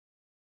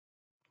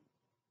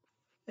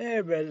Hey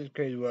everybody, it's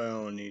Crazy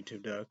Well on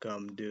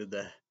YouTube.com. Do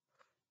the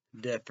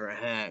different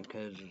hat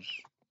because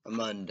it's a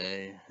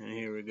Monday. And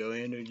here we go,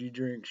 Energy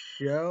Drink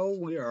Show.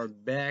 We are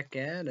back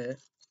at it.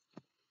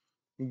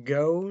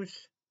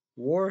 Ghost,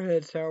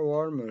 Warhead Sour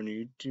Watermelon,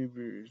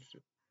 YouTubers,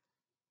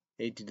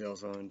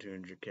 $18 on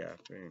 200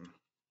 caffeine.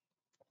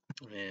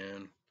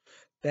 And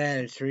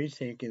that is 3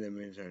 thinking that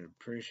means I'd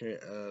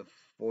appreciate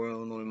for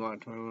Illinois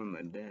Mach 21,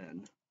 my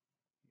dad.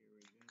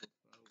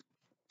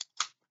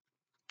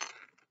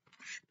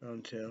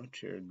 Don't tell,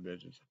 cheers,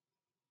 bitches.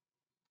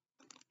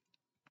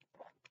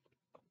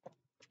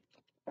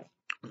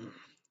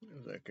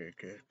 That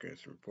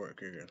case report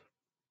kicker.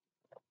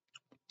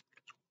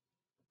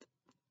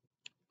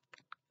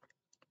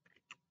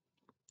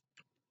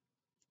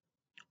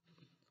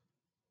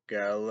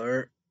 Got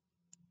alert.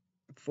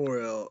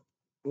 4L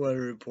weather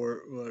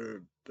report,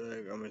 weather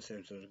bag. I'm gonna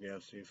say something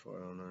else.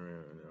 C4L,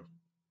 no.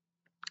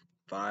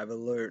 5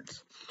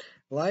 alerts.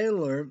 Light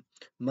alert,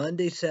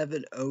 Monday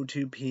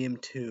 7:02 p.m.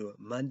 to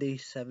Monday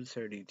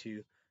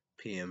 7:32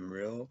 p.m.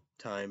 Real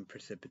time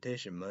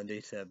precipitation.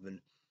 Monday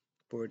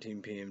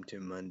 7:14 p.m.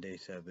 to Monday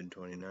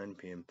 7:29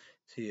 p.m.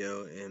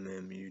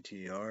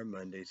 COMMUTR.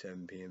 Monday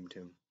 7 p.m.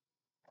 to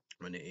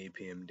Monday 8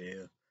 p.m.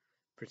 Day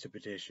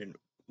precipitation.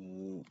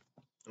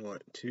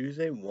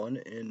 Tuesday 1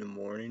 in the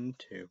morning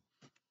to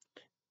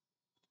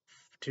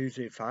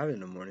Tuesday 5 in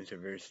the morning,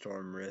 severe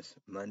storm risk.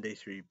 Monday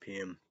 3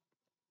 p.m.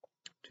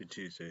 to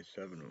Tuesday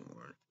 7 in the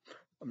morning.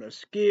 I'm not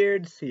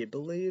scared. See it,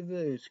 believe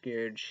it.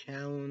 Scared.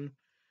 Channel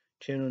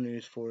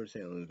News 4,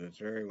 St. Louis,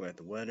 Missouri. With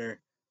the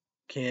weather.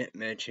 Kent,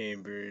 Matt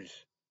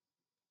Chambers,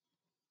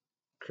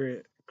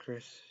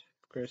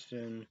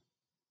 Kristen,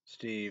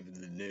 Steve,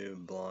 the new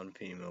blonde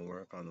female,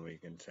 work on the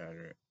weekend,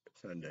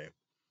 Sunday.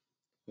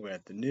 We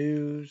got the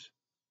news.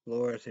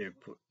 Laura said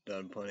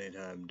done plenty of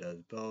time,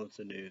 does both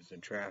the news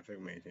and traffic,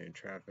 maintain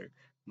traffic.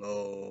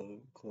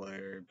 Mo,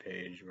 Claire,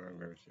 Page,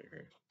 Margaret,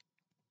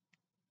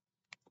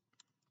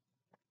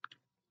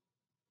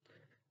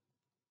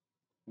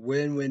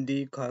 Wind,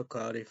 windy,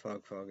 cloudy,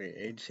 foggy.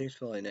 86,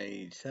 feeling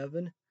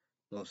 97.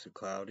 Mostly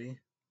cloudy.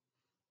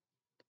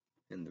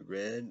 In the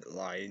red,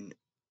 lighting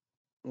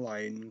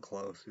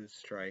closest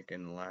strike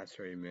in the last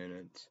 3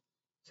 minutes.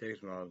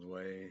 6 miles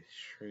away.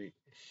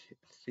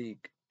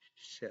 Seek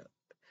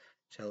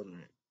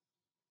children.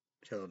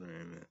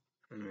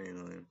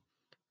 Mainland.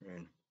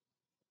 Red.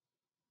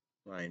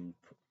 Line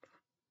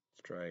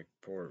strike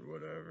port,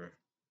 whatever.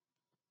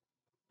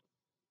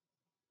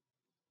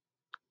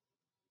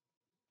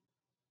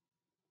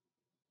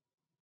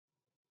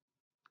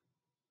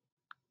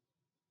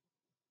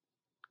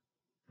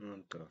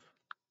 What the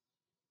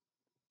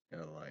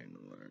got a light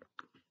alert.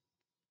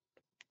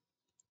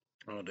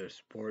 Other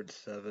sports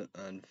 7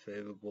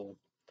 unfavorable.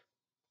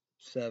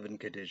 7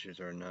 conditions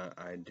are not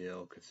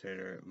ideal.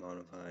 Consider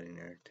modifying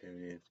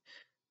activities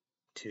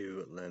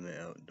to limit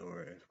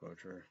outdoor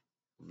exposure.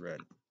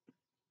 Red.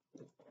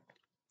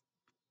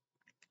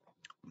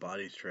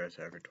 Body stress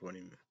after 20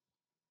 minutes.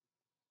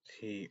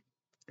 Heat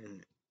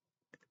and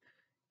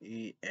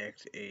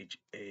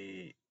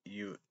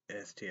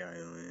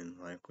EXHAUSTION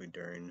likely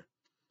during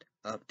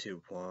up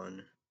to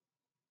 1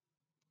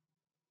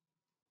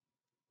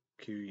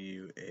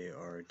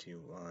 QUARTY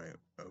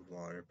of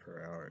water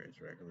per hour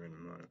is recommended.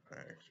 Modify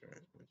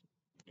exercise.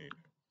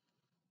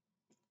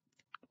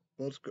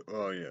 Let's go.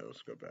 Oh yeah,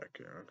 let's go back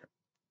here. Okay.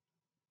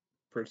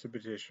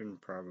 Precipitation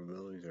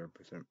probability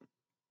 0%.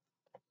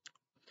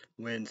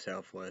 Wind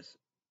southwest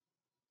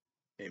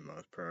 8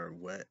 miles per hour.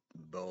 Wet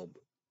bulb.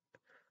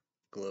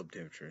 Globe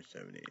temperature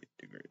 78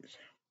 degrees.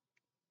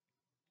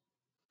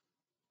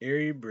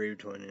 Erie Brave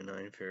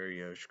 29. Fairy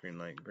yellow. Screen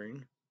light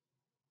green.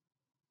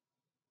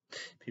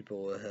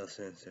 People with health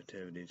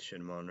sensitivities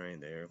should monitor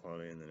the air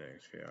quality in the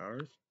next few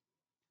hours.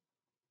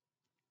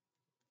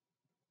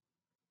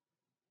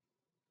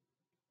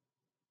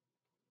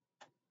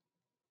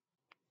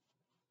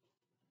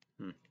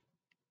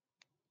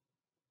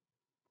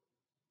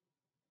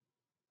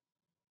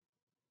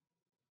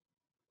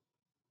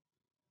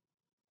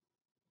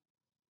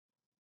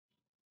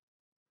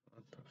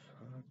 What the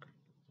fuck?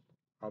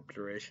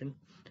 Obturation.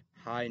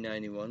 High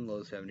 91,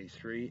 low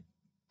 73.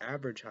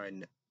 Average high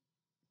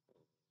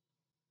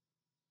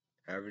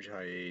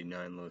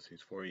 89, low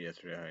 64.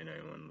 Yesterday high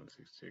 91, low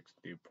 66.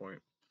 Dew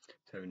point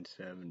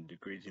 77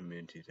 degrees.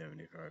 Humidity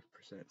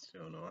 75%.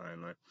 Still no high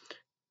and low.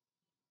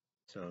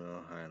 Still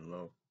no high and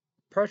low.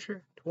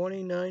 Pressure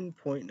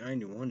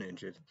 29.91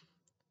 inches.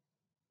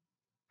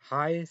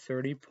 High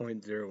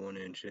 30.01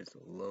 inches.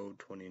 Low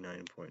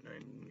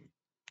 29.9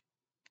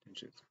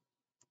 inches.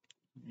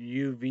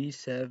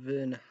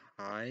 UV7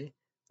 high.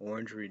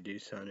 Orange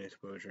reduced sun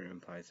exposure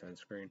and apply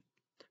sunscreen.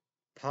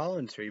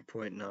 Pollen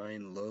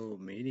 3.9, low,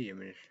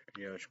 medium,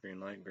 yellow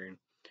screen, light green.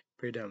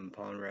 Predominant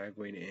pollen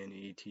ragweed and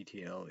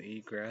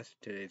ETTLE grass.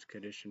 Today's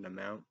conditioned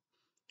amount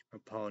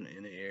of pollen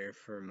in the air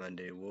for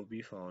Monday will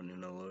be falling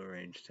in a low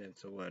range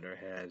since the weather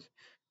has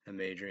a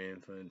major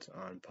influence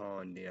on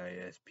pollen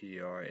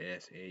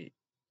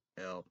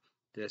DISPRS8L.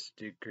 This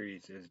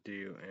decrease is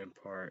due in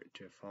part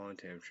to falling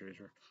temperatures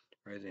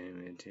rising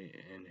humidity,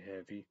 and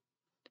heavy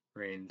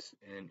rains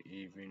and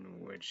evening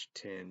which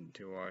tend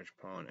to wash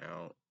pollen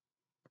out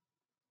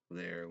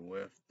there.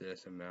 With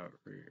this amount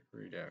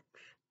reduction,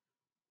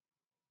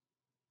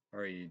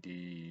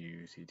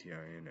 REDUCTI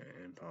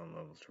and pollen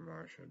levels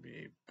tomorrow should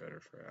be better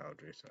for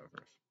algae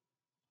suckers.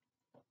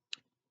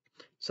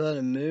 Sun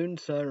and moon,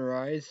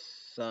 sunrise,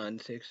 sun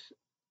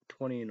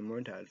 6:20 in the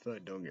morning, tide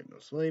flood, don't get no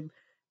sleep.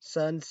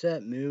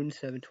 Sunset, moon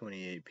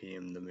 7:28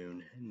 p.m. The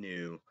moon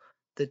new.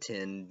 The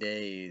 10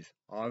 days,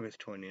 August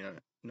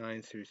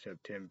 29th through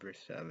September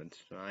 7th.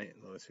 Tonight,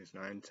 low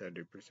 69,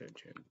 70%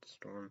 chance of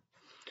storm.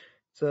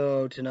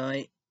 So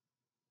tonight,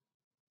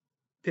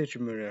 picture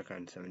moon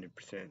icon 70%,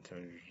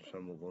 70%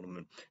 sun will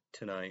moon.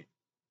 Tonight,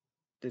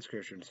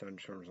 description: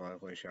 thunderstorms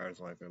likely, showers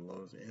likely,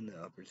 lows in the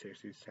upper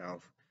 60s,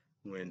 south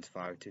winds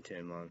 5 to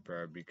 10 miles per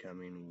hour,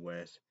 becoming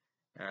west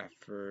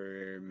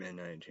after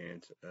midnight,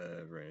 chance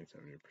of rain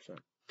 70%.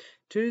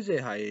 Tuesday,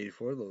 high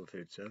 84, low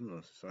 57,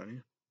 mostly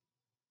sunny.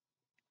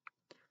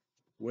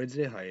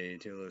 Wednesday, high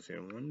 82, low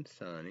 71,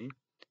 sunny.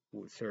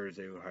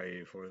 Thursday, high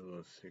 84,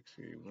 low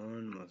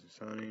 61, mostly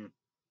sunny.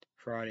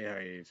 Friday,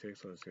 high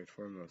 86, low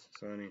 64, mostly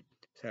sunny.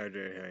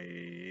 Saturday, high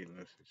 88,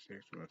 low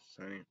 66, mostly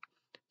sunny.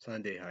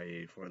 Sunday, high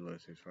 84, low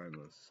 65,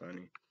 mostly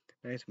sunny.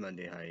 Next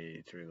Monday, high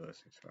 83, low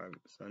 65,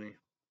 sunny.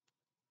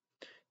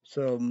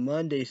 So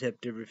Monday,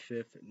 September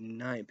 5th,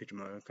 night, picture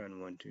my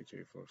icon 1, 2,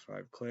 3, 4,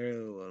 5.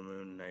 Clear, low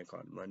moon, night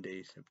cloud.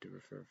 Monday,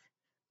 September 5th,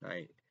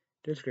 night.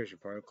 Description: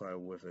 part cloud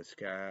with a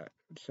sky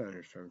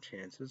thunderstorm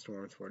chances,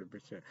 storms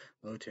 40%,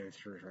 low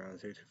temperatures around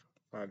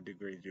 65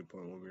 degrees, dew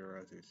point will be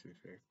around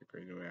 66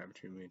 degrees, and average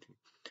humidity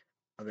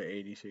of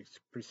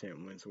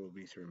 86%. Winds will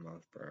be 3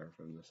 miles per hour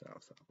from the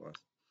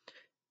south-southwest.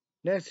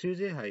 Next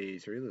Tuesday, high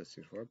 83, low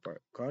 64,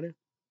 part cloudy.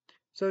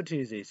 So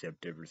Tuesday,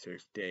 September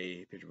 6th,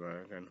 day, picture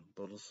my icon,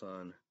 little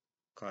sun,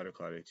 cloudy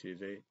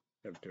Tuesday,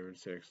 September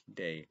 6th,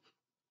 day.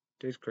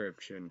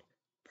 Description: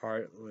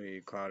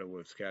 partly cloudy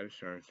with scattered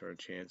thunderstorms,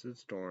 chances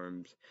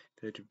storms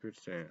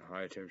 50%,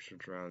 high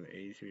temperatures around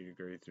 83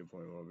 degrees, dew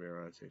point will be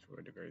around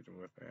 64 degrees, and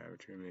with an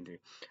average humidity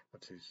of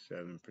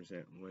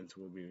 67%. Winds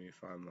will be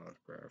 5 miles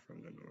per hour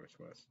from the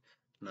northwest.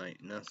 Night,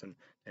 nothing.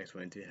 Next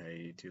Wednesday, high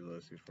 82, low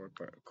 64,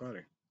 partly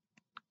cloudy.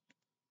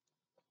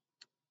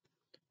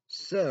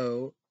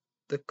 So,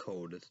 the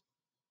coldest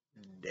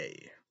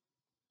day.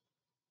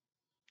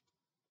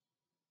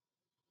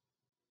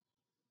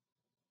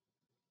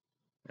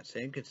 I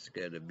think it's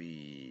gonna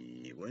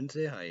be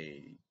Wednesday, high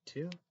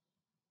 82.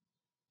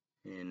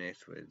 And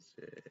next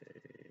Wednesday,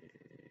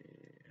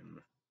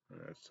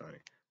 that's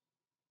sunny.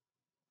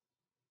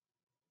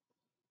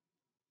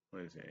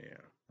 Wednesday,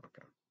 yeah,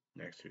 okay.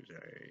 Next Tuesday,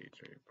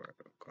 83, part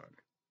of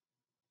cloudy.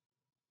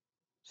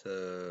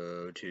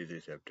 So Tuesday,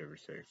 September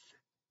 6th,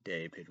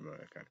 day, picture my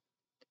icon.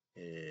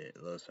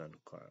 Low sun,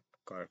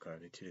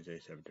 cloudy. Tuesday,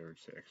 September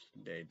 6th,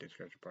 day,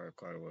 description, part of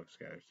cloudy with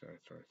scattered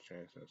thunderstorms,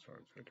 chance of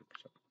storms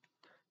 50%.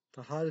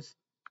 The hottest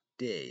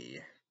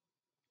day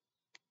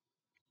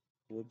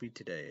will be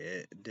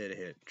today. It did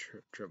hit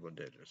triple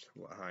digits.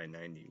 What, high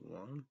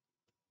 91?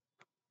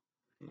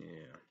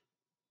 Yeah.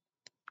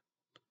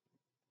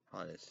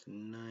 Hottest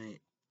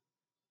night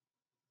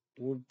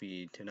will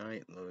be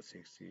tonight, low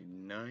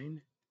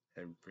 69,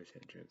 10%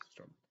 chance of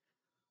storm.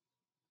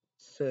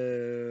 So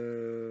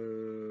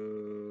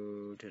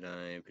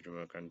tonight, picture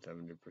mark on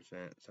 70%,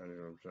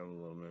 thunderstorms,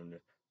 some little moon.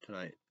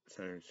 Tonight,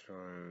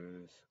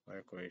 thunderstorms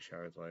likely,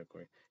 showers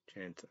likely,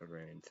 chance of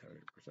rain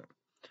 70%.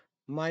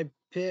 My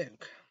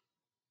pick,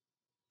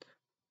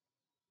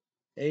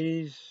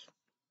 80s,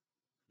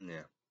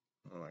 yeah,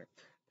 I like.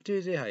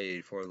 Tuesday, high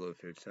 84, low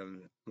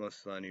 57,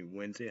 most sunny.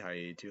 Wednesday, high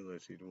 82, low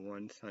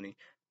 61, sunny.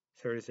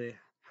 Thursday,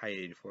 high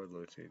 84,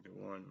 low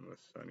 61,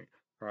 most sunny.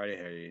 Friday,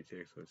 high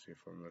 86, low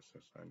 64,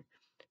 mostly sunny.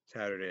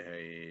 Saturday, high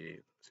 88,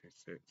 low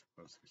 66,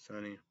 mostly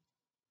sunny.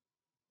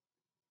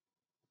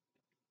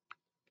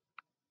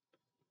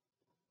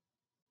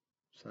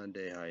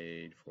 Sunday, high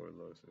 84,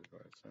 low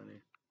 65,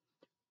 sunny.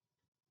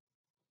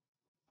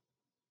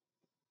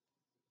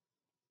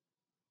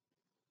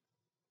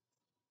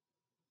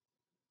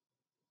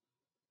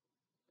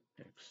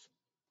 Next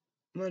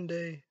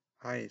Monday,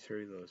 high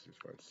 3, low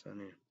 65,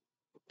 sunny.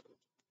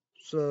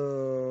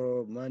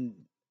 So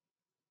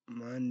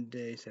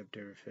Monday,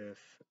 September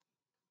 5th,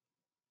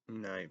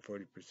 night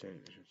 40%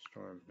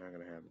 storm, not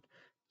gonna happen.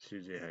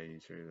 Tuesday, high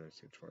 83, low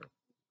 64,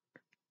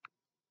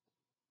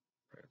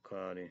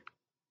 cloudy.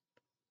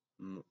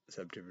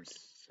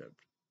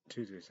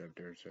 Tuesday,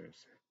 September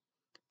 6th.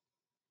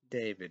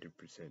 Day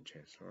 50%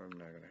 chance storm,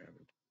 not gonna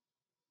happen.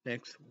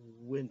 Next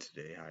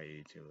Wednesday, high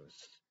 82, low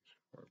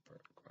 64,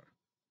 cloudy.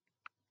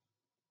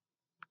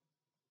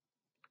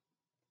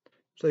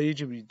 So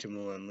YouTube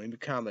Timberland, leave a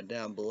comment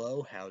down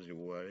below. How's your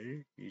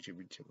weather?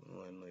 YouTube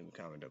Timberland, leave a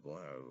comment down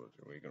below. How's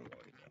your weekend?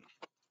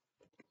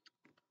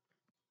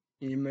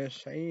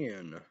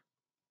 MSN.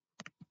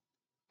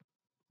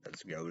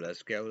 Let's go,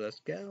 let's go, let's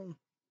go.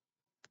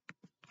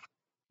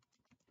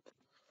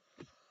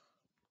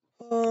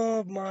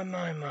 Oh my.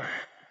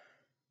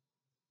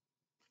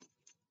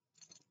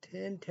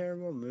 10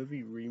 terrible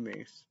movie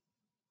remakes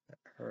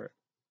her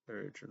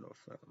original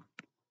film.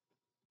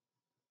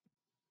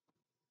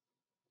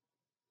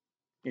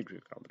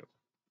 Equally competent.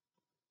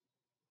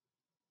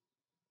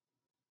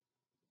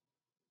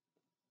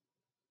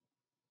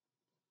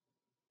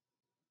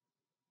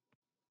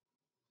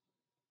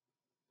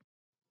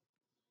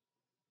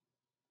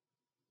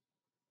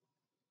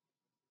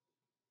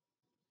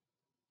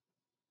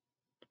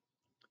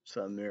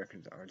 Some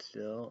Americans are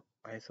still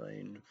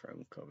isolating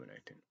from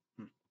COVID-19.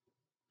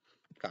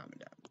 Comment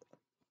down below.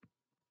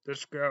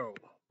 Let's go.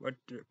 What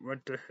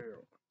the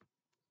hell?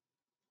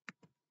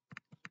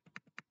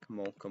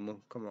 Come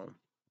on.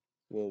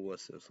 Whoa,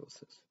 what's this?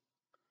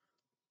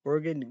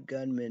 Oregon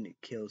gunman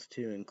kills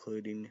 2,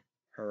 including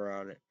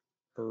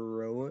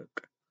heroic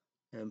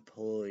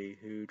employee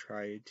who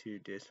tried to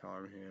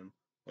disarm him.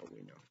 What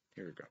we know.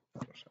 Here we go.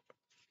 What's up?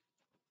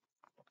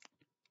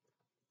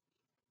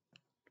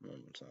 Come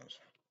on, what's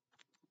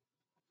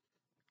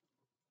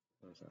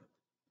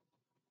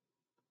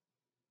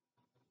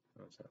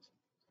that?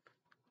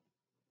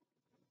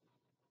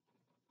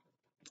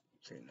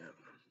 Seen that.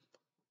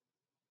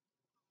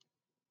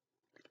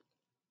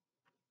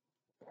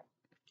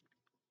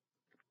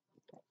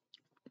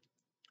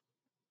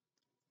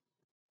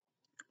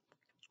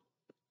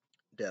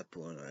 Death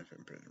below knife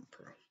in prison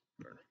pro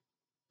murder.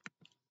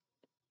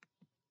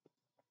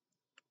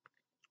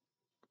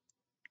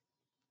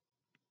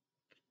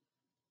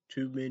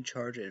 2 men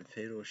charged in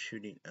fatal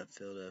shooting at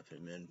Philadelphia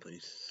men.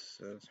 Police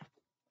says.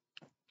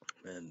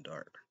 Men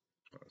dark.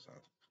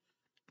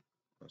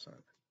 What's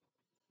that?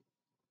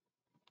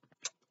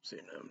 Seen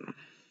him.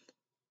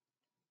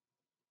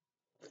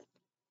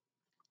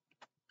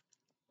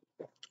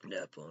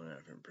 Death below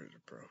knife in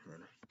prison pro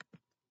murder.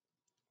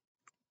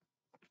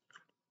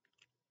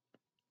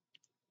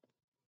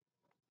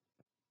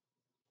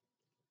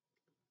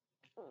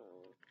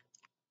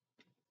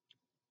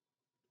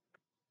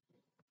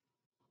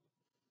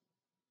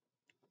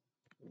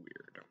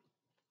 Weird.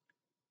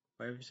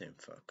 Why are you saying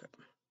fuck up?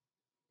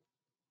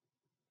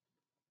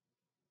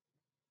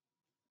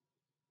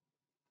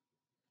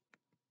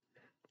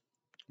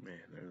 Man,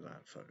 there's a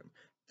lot of fucking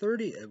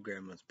 30 of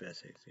grandma's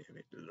best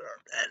ACV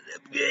deserved.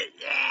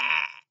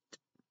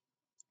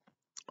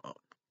 Oh.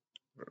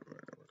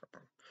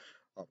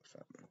 All the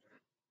fat man.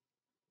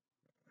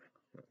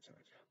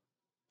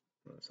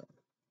 What's that?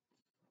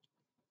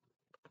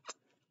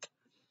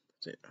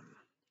 See.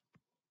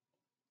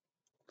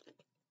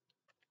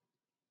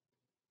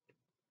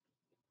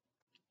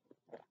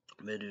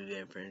 Video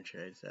game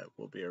franchise that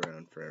will be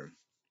around forever.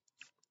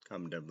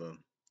 Comment down below.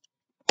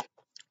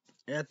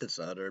 And this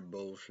other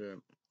bullshit.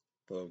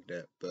 Fuck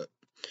that. But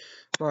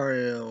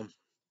Mario,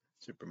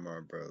 Super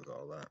Mario Bros,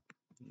 all that.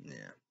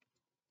 Yeah.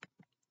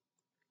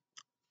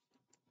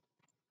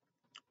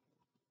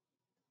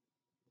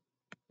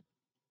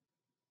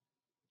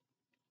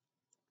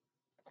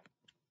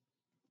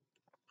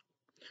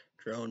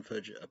 Drone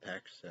footage of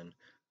Pakistan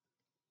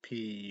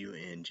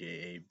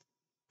PUNJAB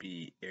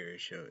area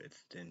show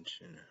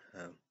extension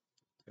of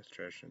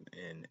destruction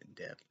and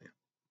deathly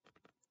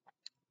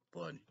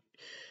blood.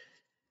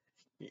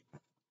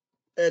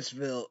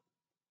 Edsville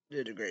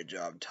did a great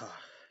job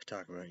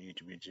talking about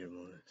YouTube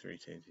channel. 3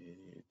 things you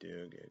need to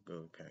do. Get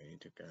Google account,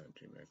 YouTube account,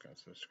 Gmail account,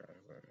 subscribe.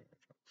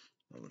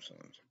 Almost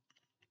sounds.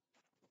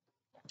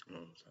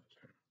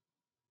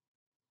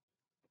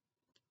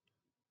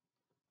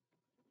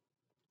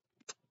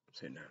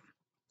 Say no.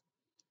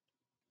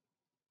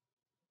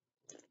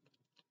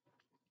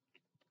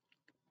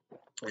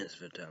 It's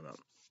for time out.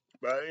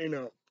 But you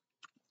know,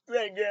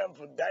 great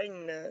grandpa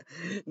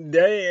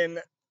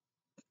Dan,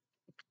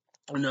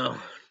 no,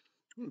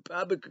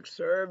 public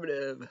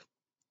conservative,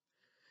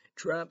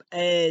 Trump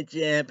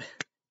agent,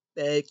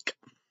 fake,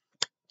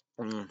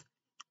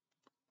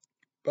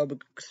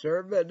 public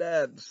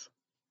conservatives,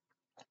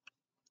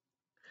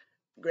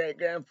 great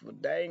grandpa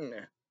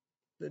Dana,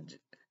 the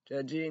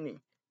Judgini,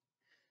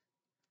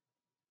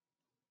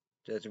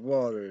 Judge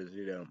Waters,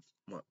 you know,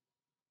 what,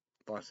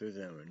 bosses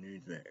and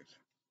Newsmax,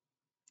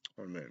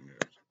 or News.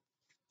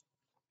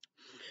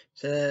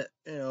 So,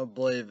 you know,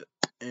 believe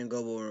in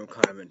global warming,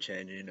 climate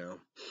change, you know,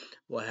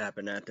 what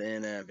happened at the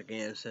end of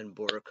Afghanistan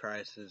border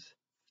crisis,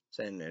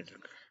 saying there's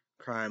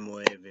a crime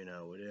wave, you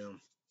know, we do.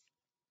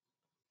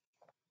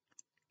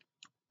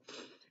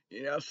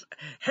 You know,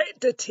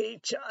 hate to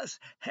teach us,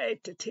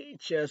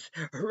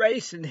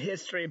 race and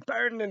history,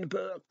 burning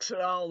books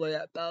and all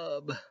that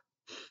above.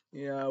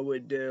 You know, we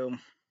do.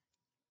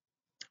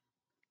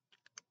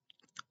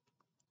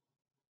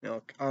 You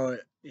know, oh,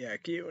 yeah,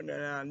 keeping it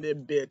on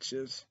them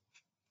bitches.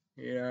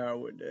 You know,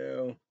 we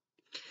do.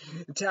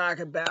 Talk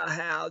about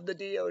how the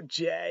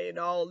DOJ and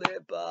all the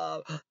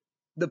above,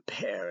 the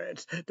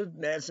parents, the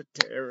domestic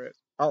terrorists,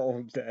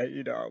 all that,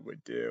 you know, we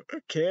do.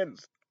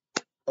 Kids.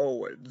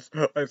 Owens,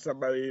 like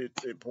somebody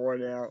to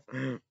point out,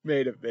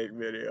 made a fake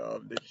video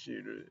of the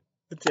shooter.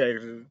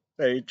 Texas,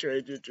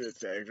 hatred,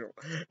 transsexual,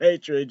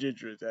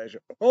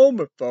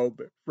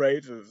 homophobic,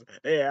 racist,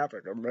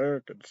 African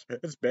Americans,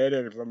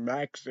 Hispanics, and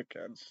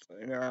Mexicans.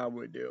 You know how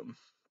we do.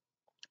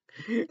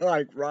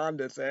 Like Ron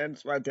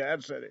DeSantis, my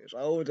dad said he's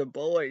always a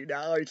boy.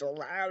 Now he's a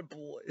loud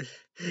boy,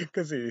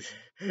 cause he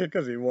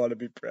wanted to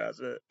be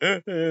president.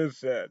 He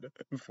said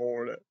in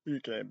Florida, you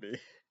can't be,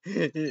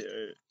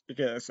 you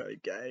can't say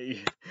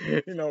gay.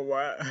 You know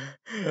what?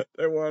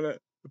 They want to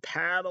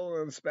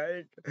paddle and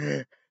spank.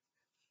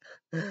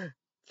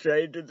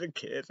 Straight to the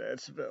kids.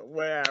 That's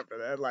way after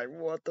that. Like,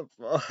 what the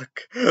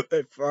fuck?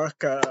 They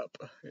fuck up.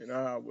 You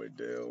know how we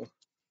do.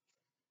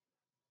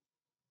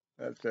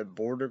 That's the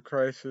border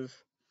crisis.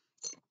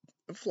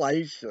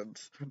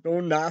 Inflations.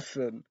 No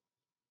nothing.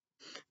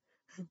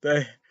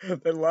 They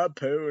love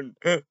Putin.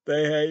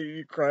 They hate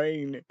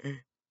Ukraine.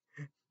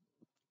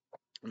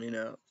 You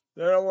know.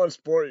 They don't want to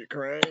support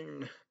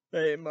Ukraine.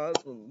 They hate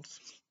Muslims.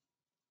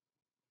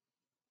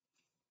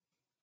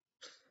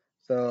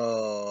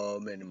 So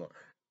many more.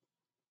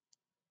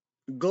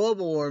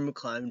 Global warming,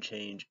 climate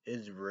change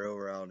is real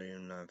reality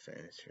and not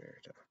fantasy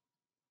fairy tale.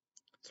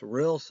 It's a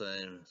real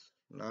thing,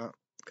 not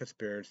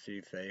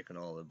conspiracy, fake, and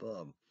all the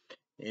above.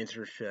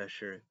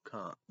 Infrastructure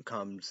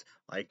comes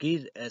like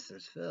he's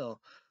Essence Phil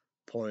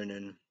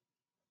pointing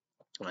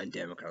on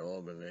Democrat a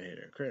little bit they hate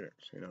their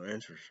critics. You know,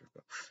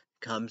 infrastructure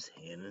comes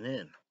hand in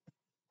hand.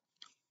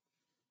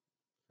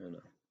 You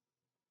know,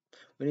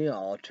 we need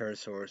alternative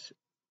source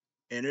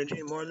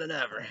energy more than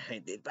ever.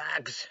 Hate these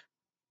bags.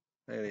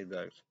 Hate these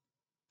bags.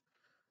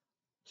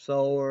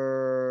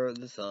 Solar,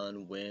 the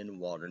sun, wind,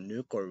 water,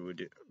 nuclear. We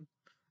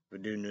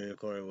do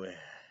nuclear. We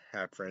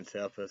have friends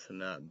help us and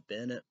not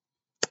Bennett.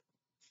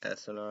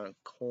 Ethanol,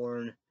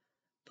 corn,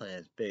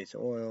 plant-based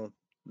oil,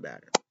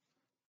 batter.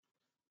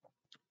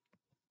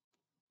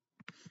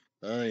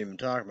 I don't even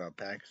talk about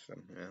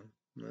Pakistan.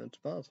 That's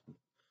possible.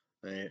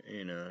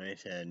 They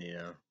said,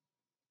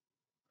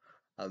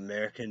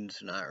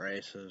 Americans not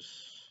racist.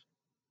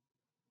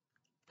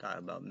 Talk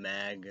about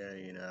MAGA,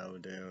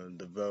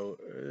 the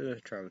vote,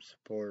 Trump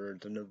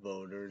supporters and the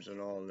voters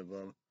and all of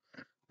them.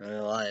 I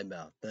don't lie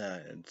about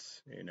that.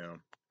 It's,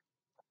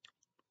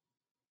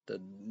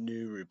 the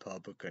new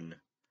Republican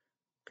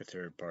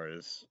Conservative Party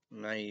is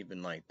not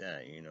even like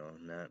that,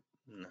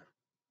 no,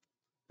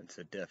 it's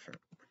a different,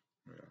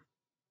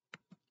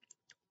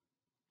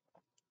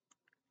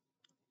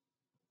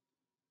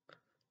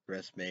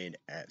 Arrest made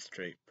at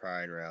straight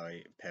pride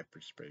rally,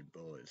 pepper sprayed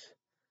bullets.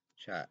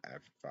 Shot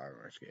after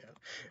fireworks go.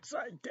 It's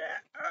like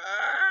that.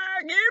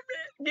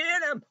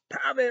 Get him.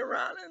 Probably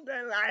running.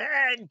 They're like,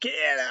 hey,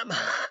 get him.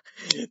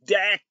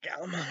 Deck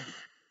him.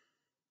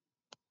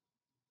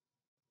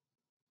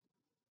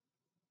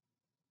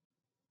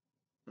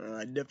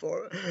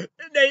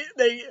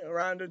 They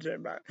around the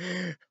gym.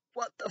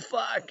 What the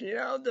fuck,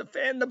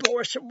 defend the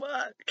abortion,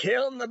 what?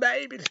 Killing the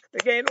babies. They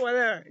can't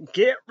win.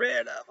 Get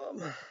rid of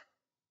them.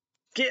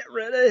 Get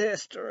rid of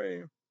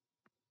history.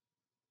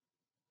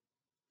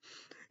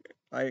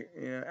 Like,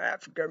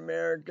 African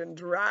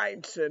Americans'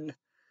 rights and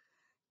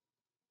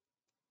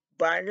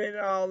banging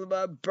all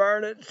about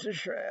burn it to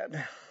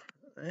shred.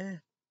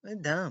 They're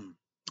dumb.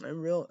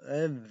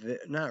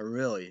 Not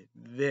really.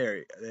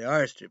 They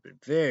are stupid.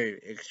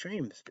 Very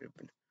extreme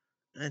stupid.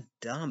 They're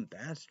dumb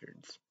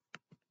bastards.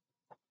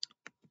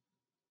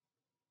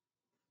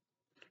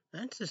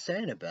 That's the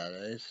saying about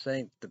it. I just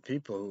think the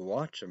people who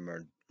watch them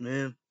are,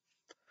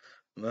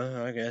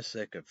 well, I guess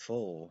they could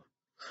fool.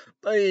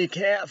 But you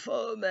can't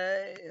fool me.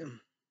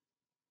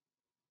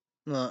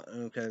 Well,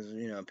 because,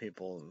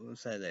 people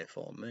say they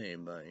fool me,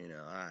 but,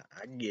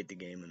 I get the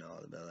game and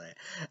all, but like,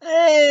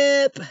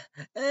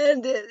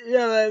 and, you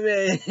know what I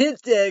mean?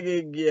 It's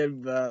taking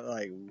good, but,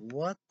 like,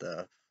 what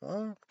the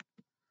fuck?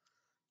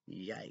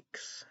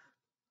 Yikes.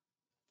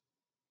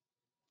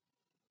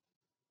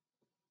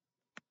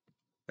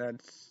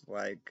 That's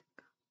like,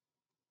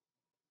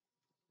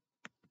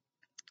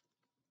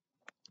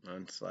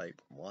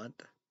 what?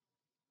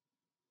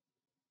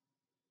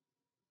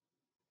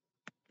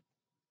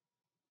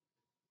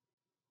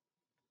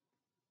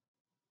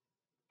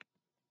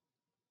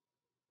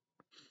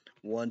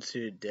 One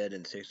student dead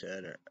and 6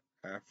 other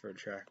after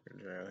tracker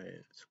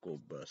hit school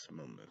bus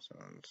moment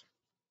songs.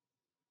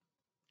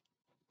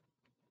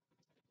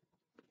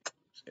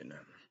 See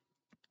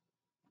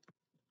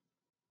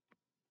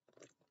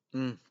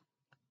now.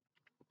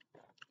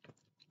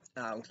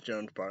 Alex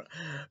Jones part.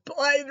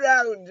 Play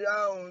Jones.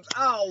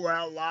 Oh,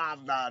 well,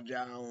 Lava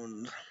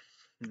Jones.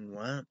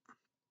 What?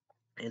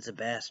 It's a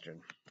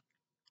bastard.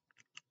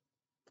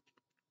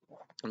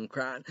 I'm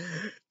crying.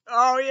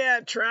 Oh,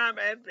 yeah, Trump,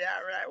 FBI,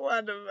 right?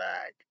 What the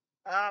fuck?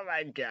 Oh,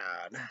 my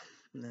God.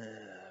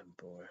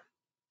 Boy.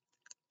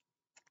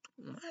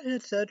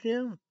 It's such,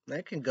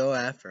 they can go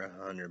after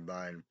Hunter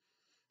Biden.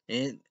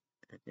 And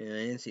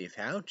Nancy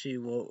Fauci,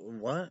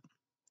 what?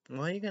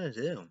 What are you going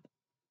to do?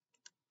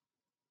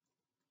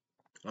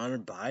 Hunter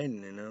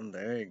Biden,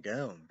 there you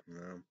go.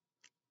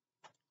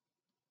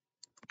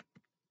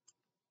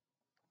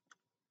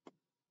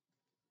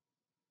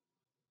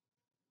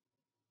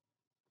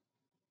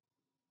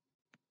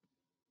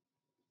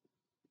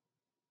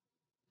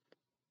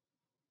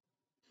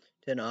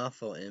 Ten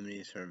awful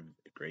enemies from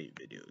great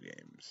video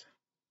games.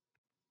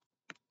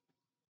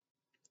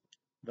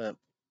 But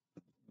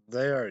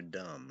They are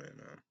dumb,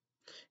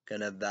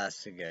 Gonna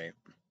investigate.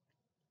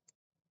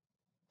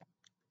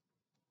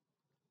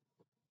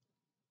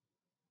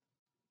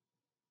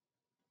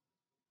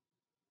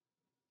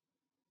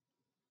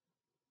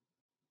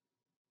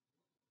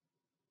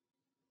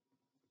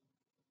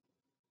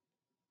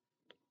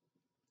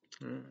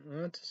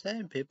 What to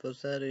say? People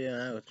said,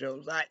 Alex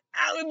Jones, like,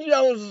 Alex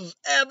Jones is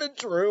ever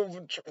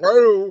true,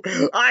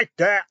 like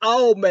that.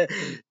 Oh, man.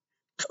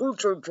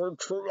 True,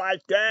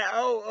 like that.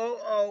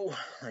 Oh.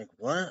 Like,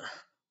 what?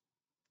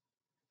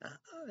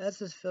 That's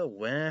just Phil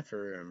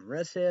Winfrey.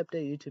 Rest Day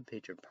Update YouTube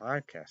page or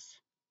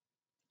podcast.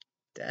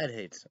 Dad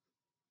hates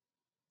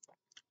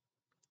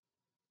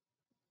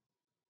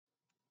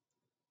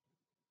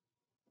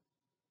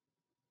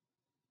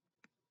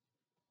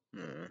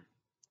him.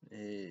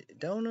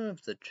 Don't know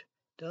if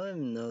don't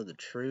even know the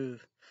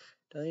truth.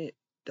 Don't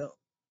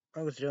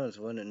Alex Jones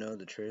wouldn't know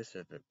the truth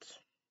if it's,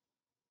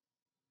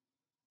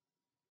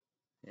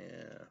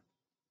 yeah,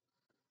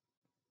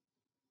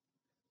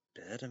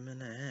 bit him in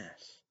the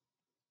ass.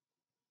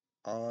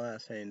 All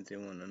that saying is you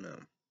want to know.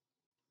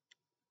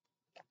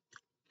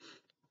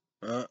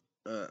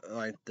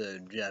 Like the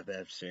Jeff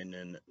Epstein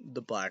and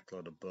the Black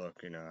Little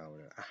Book,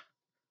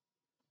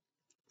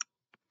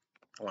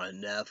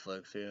 on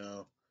Netflix,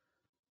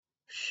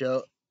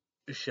 show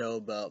show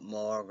about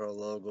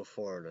Mar-a-Lago,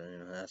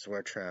 Florida, that's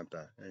where Trump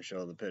at, and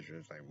show the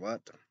pictures, like,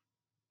 what?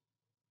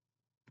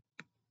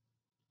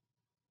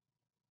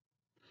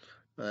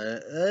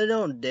 I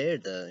don't dare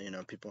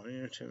the, people on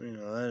YouTube,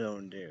 I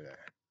don't do that.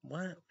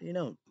 What?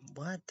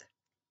 What?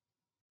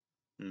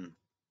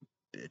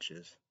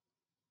 Bitches.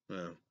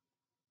 Well,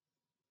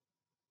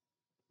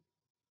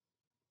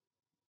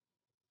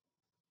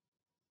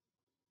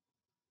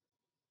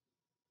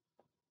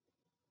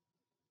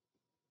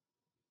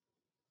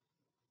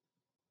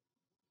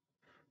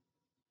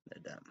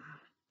 they're dumb.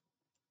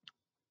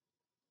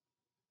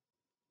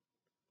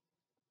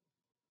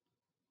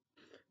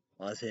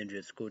 Los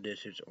Angeles school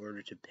district's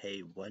ordered to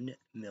pay $1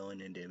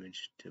 million in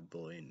damage to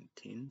bullying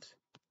teens.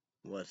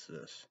 What's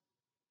this?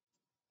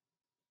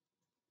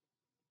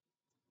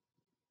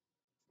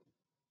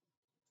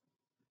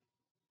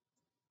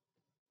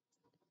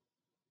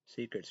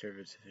 Secret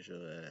Service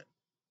official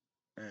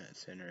at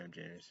Center of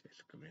January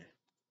 6th Committee.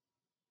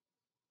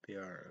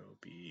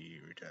 PROB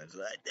retires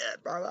like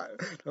that, brother.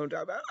 Don't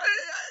talk about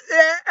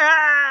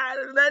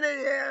 9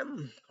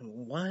 a.m.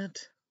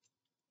 What?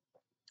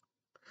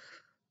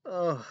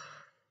 Oh,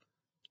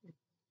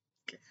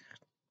 God.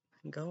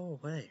 Go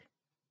away.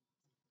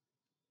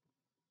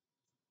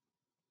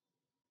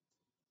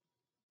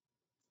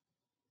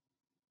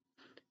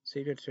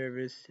 Secret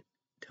Service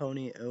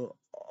Tony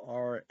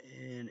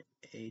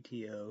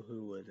ORNATO,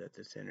 who was at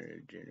the center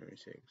of January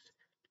 6th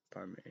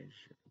Department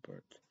Agent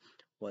reports,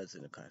 was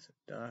in a class of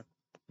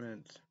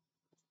documents.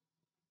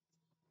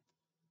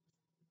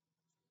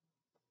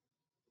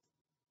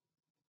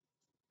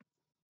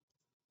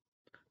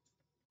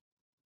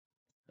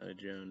 A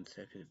Jones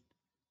second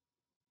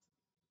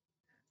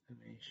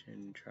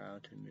information trial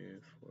to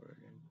move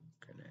forward in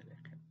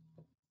Connecticut.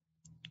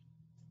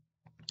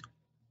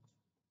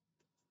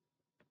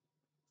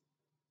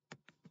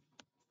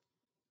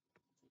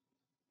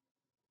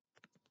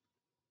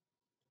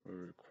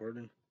 We're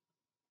recording?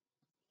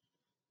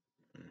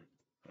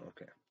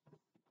 Okay.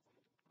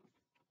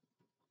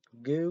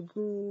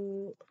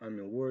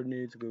 Word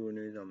News, Google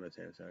News on the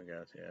Samsung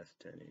Galaxy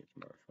S10e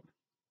smartphone.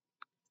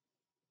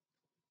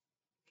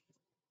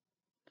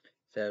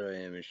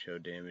 Satellite image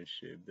showed damage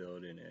to a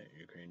building at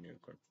Ukraine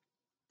nuclear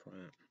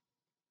plant.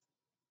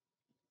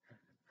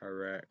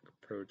 Iraq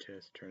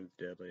protest turns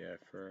deadly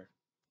after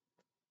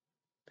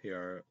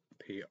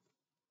PROMINENT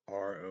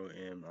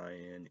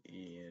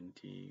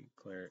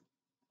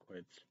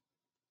quits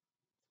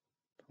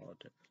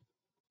politics.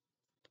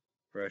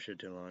 Russia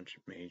to launch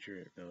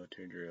major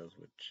military drills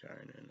with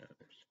China and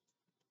others.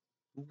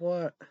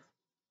 What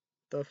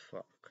the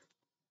fuck?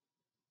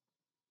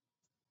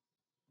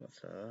 What's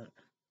that?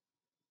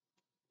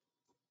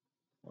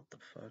 What the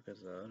fuck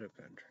is the other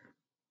country?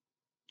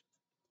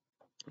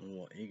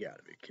 Well, you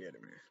gotta be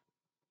kidding me.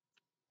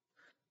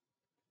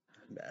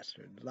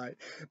 Bastard. Like,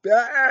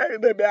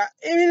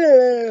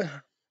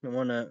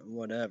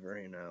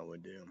 whatever,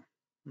 would do.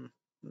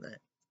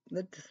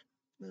 That's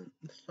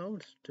so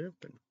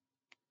stupid.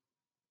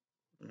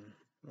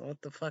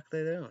 What the fuck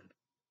they doing?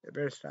 They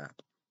better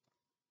stop.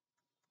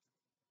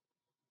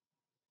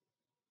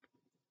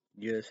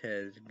 U.S.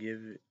 has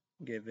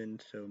given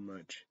so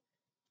much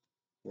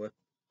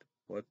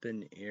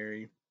weapon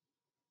RY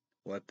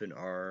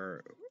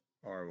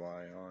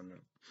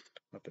on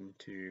weapon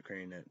to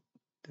Ukraine that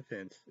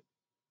defense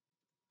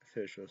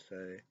officials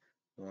say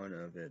one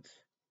of its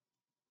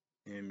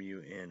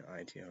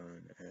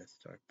MUNITON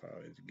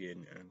stockpile is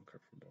getting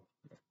uncomfortable.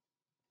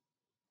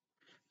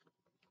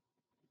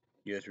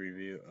 U.S.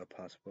 review of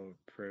possible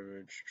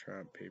privilege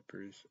Trump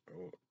papers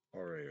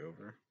already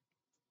over.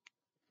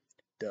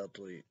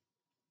 Delta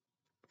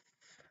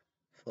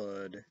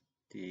flood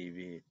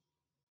DV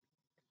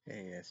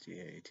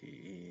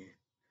ASDATE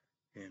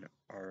and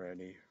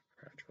already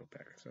Joe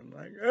Patterson,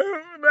 like,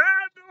 oh,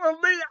 that will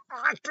be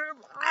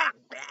awesome.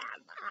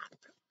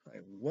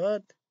 Like,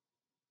 what?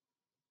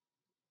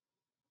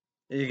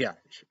 You got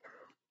it.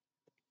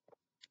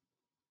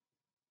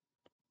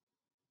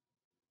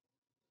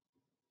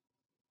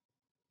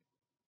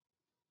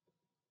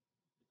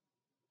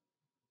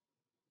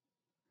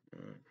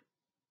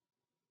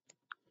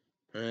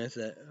 I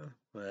said,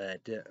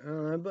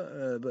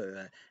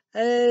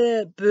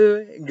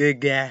 good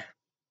guy.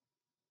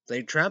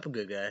 Say Trump a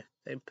good guy.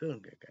 Say Putin a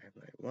good guy.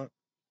 Like, what?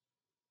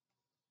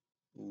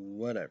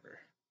 Whatever.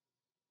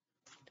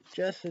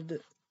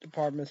 Justice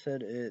Department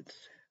said it's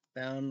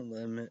found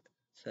limit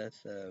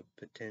sets of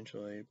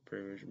potentially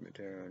privileged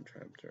material on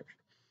Trump search.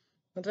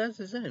 Well, that's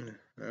the thing.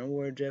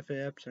 We're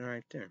Jeffrey Epstein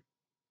right there.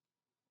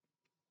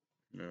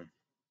 No.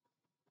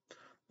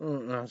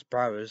 Well, that's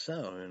probably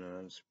so,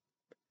 It's,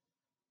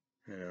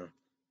 you know.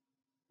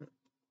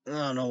 I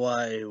don't know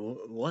why he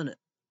wouldn't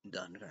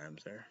done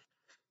crimes there.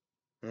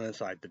 Well,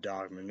 it's like the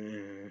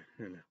document,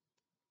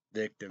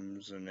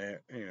 victims and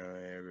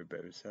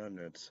everybody's son.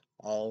 It's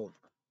all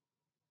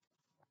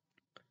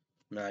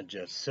not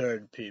just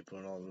third people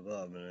and all the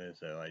above, and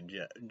it's like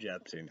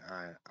Jepson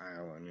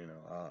Island,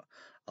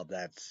 of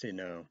that's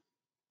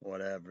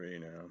whatever,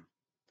 a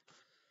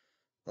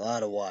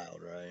lot of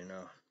wild, right?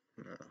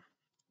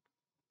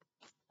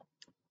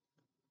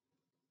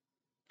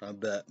 I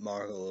bet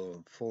Marco lived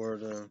in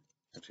Florida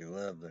if he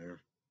lived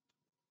there,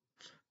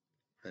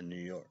 in New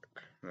York.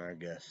 I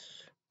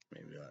guess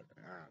maybe I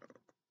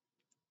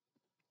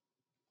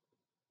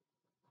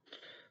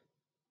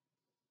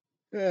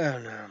don't know. Yeah,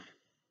 no.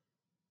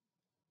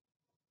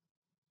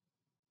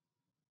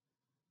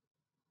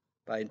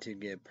 Fighting to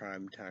get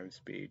primetime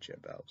speech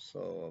about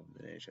soul of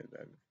the nation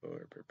that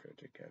before prepared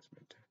to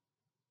Casement.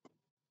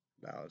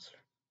 That was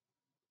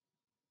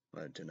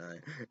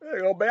tonight. I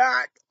go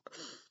back.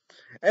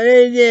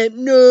 And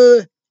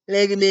no,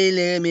 look at me, look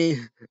at me.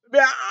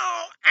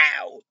 Ow,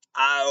 ow,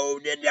 oh,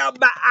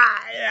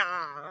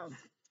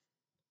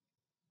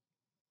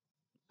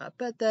 I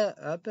bet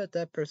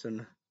that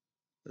person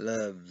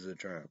loves the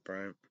Trump,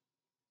 right?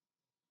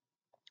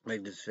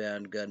 Like this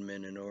found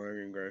gunman in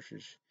Oregon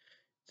grocery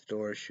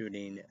store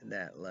shooting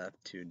that left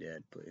 2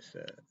 dead, police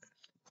said.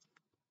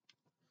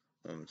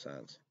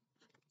 Homicides.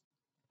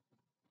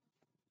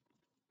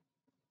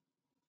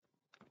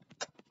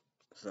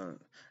 So,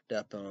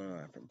 death on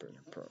life in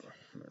prison for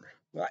murder.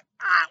 Like,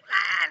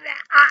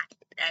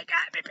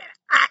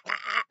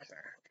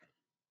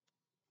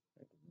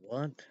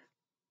 what?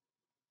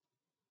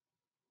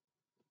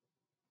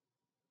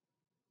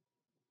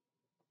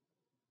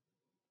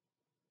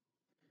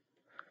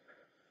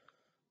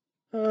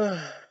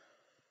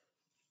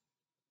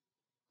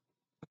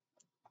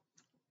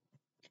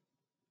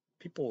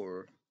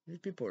 These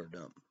people are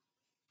dumb.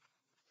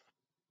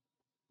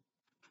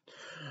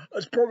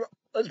 Let's promote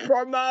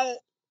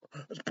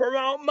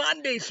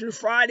Mondays through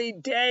Friday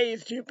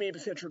days, 2 p.m.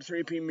 Central,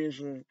 3 p.m.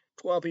 Eastern,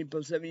 12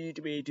 p.m. 7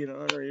 YouTube 18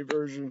 honorary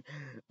version.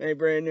 Make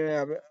brand new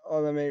habit.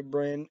 All that make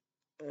brand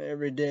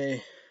every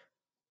day.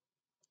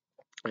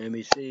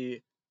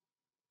 NBC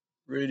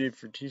rated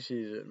for 2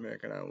 seasons.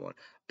 American Idol 1.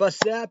 But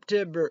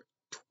September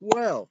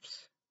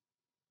 12th.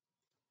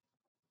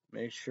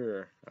 Make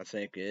sure. I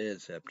think it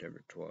is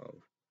September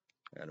 12th.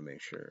 Gotta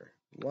make sure.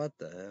 What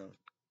the hell?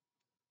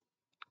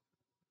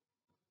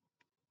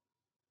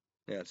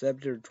 Yeah,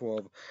 September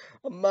 12th.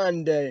 A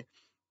Monday.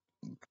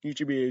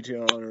 YouTube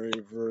 18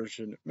 honorary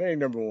version. Make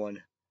number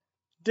 1.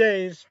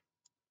 Days.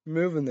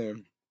 Moving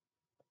them.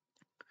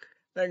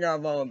 Thank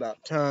God all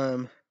about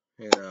time.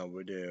 We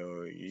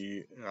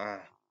do.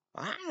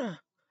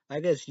 I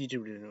guess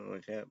YouTube didn't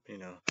look up,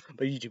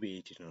 but YouTube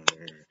 18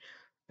 honorary.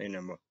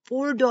 Number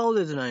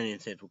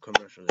 $4.98 with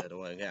commercials. That's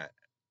what I got.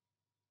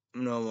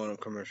 No one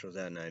commercials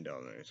at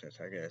 $9.96,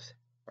 I guess.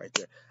 Right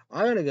there.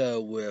 I'm gonna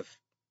go with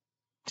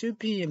 2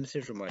 p.m.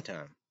 Central my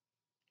time.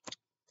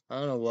 I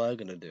don't know what I'm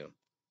gonna do.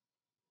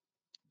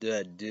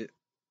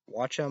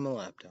 Watch on my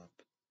laptop.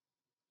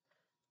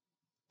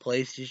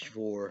 PlayStation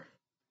 4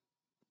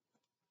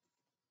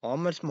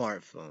 on my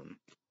smartphone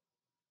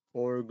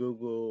or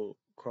Google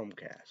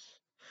Chromecast.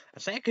 I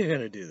think I'm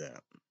gonna do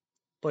that.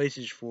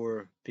 PlayStation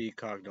 4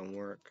 Peacock don't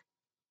work.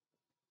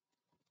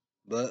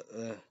 But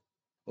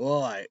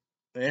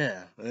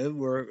it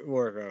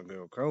work on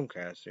Google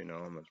Chromecast,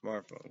 on my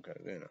smartphone, because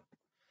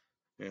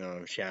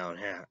I'm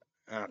shouting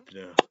have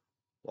to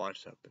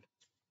watch something.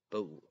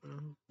 But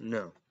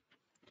no.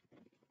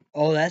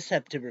 Oh, that's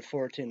September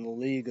 14th. The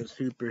League of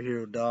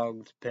Superhero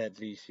Dogs Pet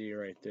VC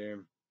right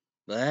there.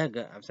 But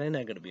I'm saying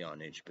that's gonna be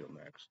on HBO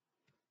Max.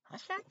 I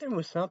thought there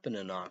was something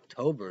in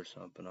October or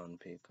something on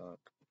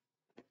Peacock,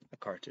 a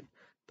cartoon,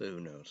 but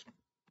who knows?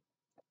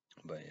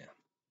 But yeah.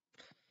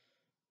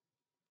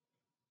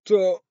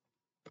 So,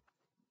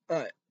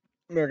 alright,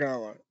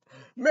 Mega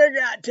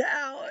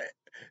Talent.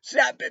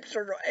 Snap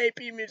Circle, AP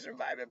Music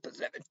 5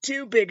 Pacific.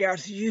 2 big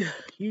hours.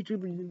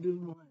 YouTubers do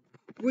one.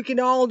 We can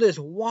all just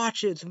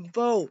watch it and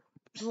vote.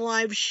 It's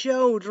live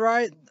shows,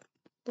 right?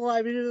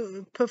 Live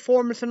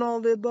performance and all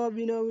the above,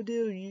 we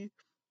do.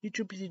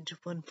 YouTube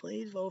one,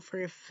 please vote for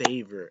your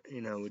favorite.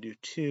 We do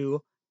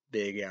 2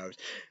 big hours.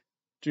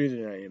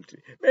 Tuesday night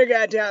empty. Make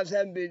out town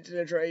 7 beats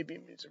Central 8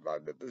 p.m.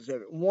 Survive the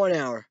Pacific. 1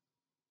 hour.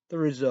 The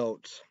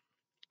results.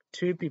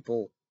 2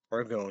 people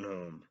are going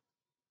home.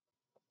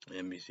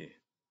 NBC.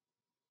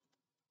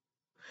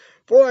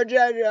 For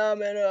Judge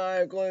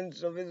Almena, Glenn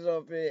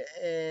Sophie,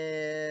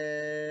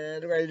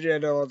 and Ray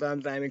General,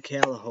 I'm Simon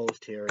Kell,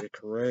 host here at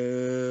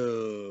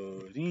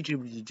Cruz.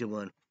 YouTube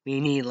one.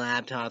 We need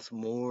laptops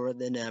more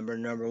than number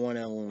 1,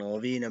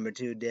 LNOV, number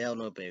 2, Dell,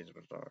 no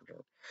Facebook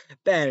charger.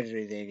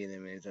 Battery, thank you,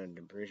 that means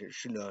under pressure.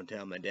 Should not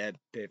tell my dad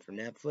paid for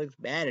Netflix.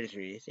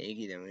 Battery, thank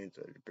you, that means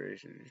under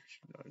pressure.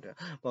 Should not tell.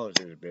 Most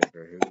is a bit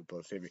for Hulu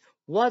Plus TV.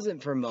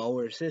 Wasn't for Mo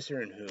or sister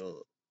and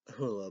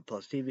Hulu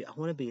Plus TV. I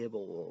want to be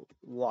able to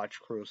watch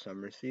Cruel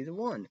Summer Season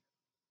 1.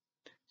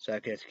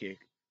 Suck-ass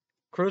kick.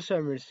 Cruel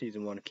Summer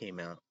Season 1 came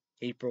out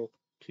April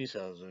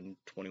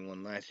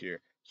 2021 last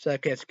year.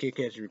 Suck-ass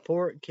kick-ass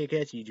report.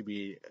 Kick-ass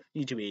YouTube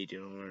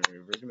agent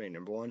version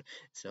number 1.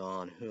 It's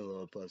on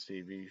Hulu Plus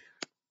TV.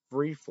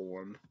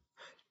 Freeform.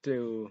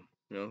 Through,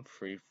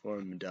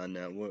 Freeform done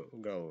that. We'll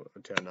go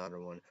to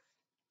another one.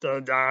 So,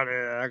 take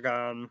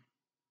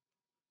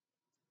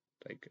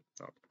it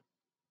up.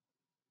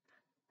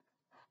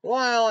 Well,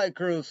 I like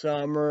Cruel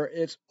Summer.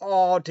 It's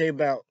all take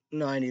about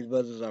 90s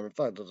buzzes summer.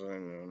 Fuck those.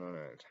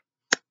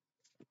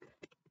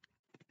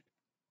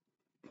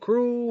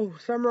 Cruel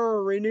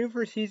Summer renewed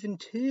for season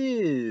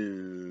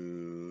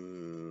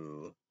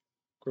 2.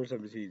 Cruel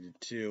Summer season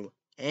 2.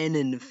 And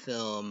in the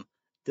film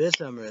this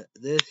month,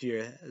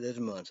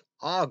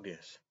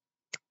 August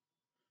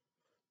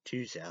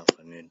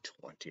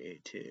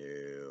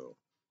 2022.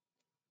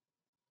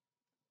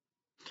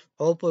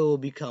 Hopefully, it will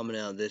be coming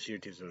out this year,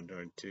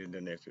 2022,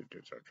 the next year,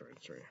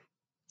 2023.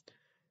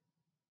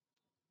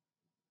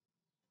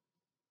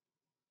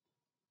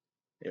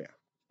 Yeah.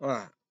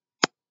 Alright.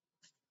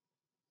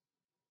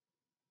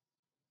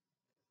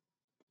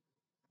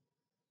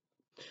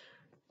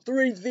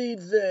 Three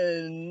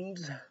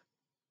seasons.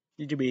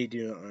 YouTube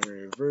 18 on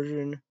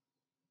version.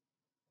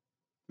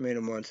 Made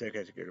them 1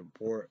 second to get a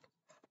report.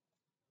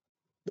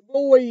 The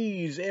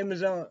Boys,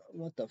 Amazon.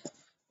 What the fuck?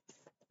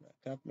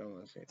 No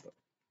one say that.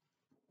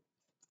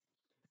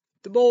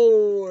 The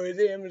Boys,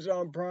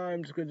 Amazon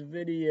Prime's good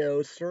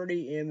video.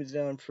 30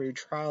 Amazon free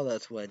trial.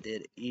 That's what I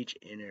did each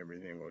and every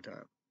single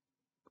time.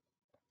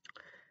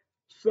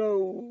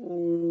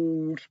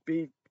 So,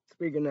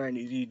 speaking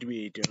 90s, YouTube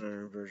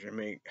 18 version,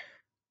 make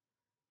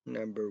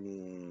number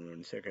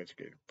 1 second to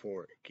get a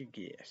report.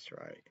 Yes,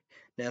 right.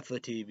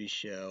 Netflix TV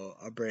show,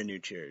 a brand new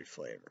cherry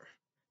flavor.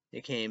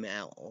 It came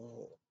out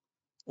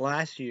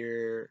last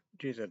year,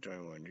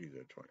 2021,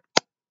 2020.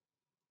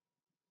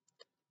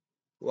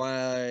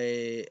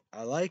 Why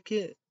I like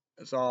it?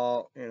 It's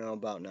all,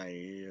 about 90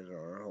 years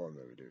or horror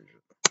movie dudes.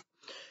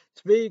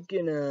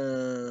 Speaking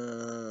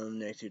of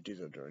next year,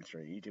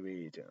 2023, YouTube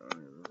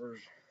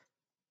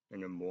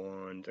and number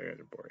 1, so I got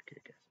a board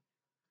kick.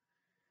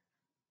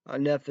 A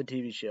Netflix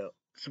TV show,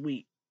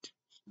 Sweet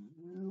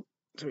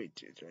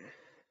Tooth.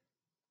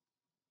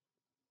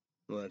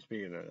 Well,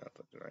 speaking of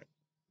Netflix, right?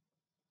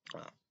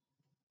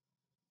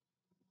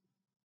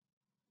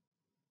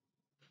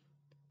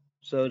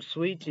 So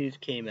Sweet Tooth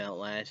came out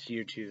last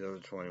year,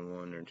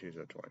 2021 or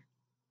 2020.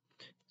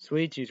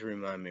 Sweet Tooth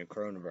remind me of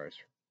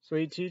coronavirus.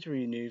 Sweet Tooth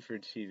renewed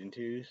for season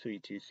 2.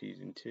 Sweet Tooth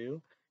season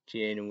 2.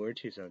 January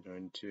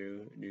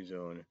 2022. New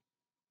Zealand.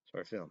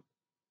 Film.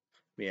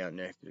 Be out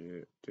next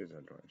to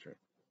 2023.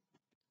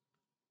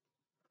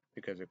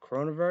 Because of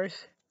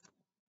coronavirus.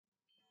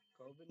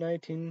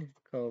 COVID-19.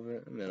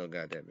 Middle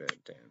goddamn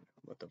bit. Damn.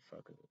 What the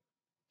fuck is it?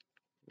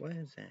 What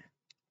is that?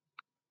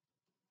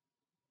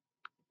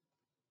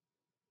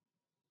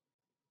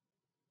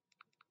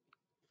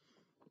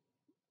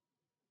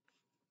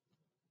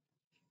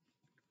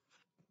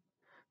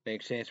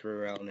 Makes sense for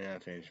relevant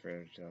and things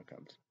for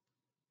outcomes.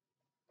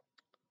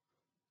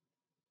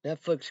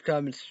 Netflix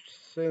coming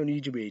soon.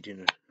 YouTube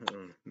agent.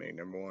 Make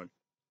number 1.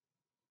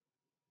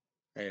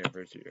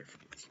 Anniversary.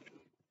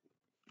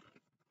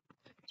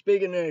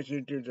 Speaking of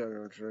YouTube,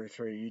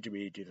 YouTube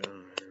agent.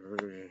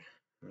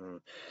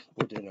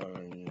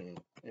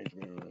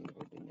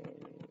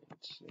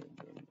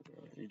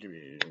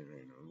 YouTube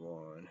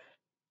 1.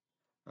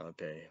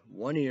 Okay,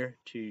 1 year,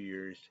 2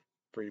 years,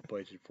 3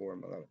 places, 4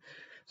 months.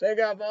 So I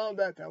got all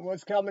that.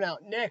 What's coming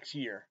out next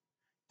year?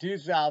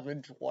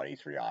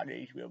 2023 on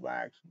HBO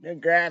Max.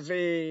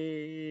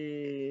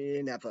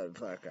 Degrassi. Not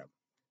fuck up.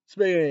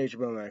 Speaking of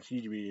HBO Max,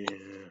 HBO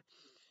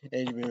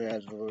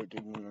Max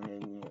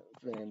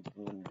fans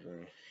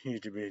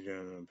used to be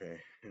done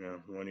pay.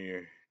 1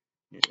 year,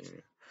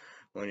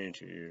 1 year,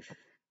 2 years.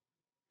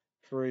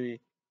 Free.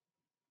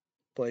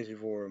 PlayStation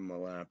 4 on my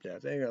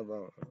laptop. They got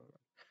about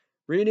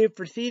renewed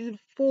for season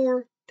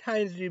 4.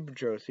 Titans Doom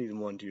Patrol season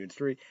 1, 2, and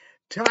 3.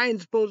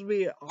 Titans supposed to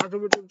be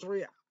October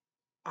 3.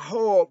 I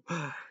hope.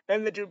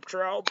 And the Doom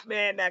Patrol,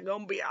 man, that's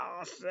gonna be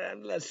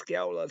awesome. Let's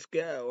go.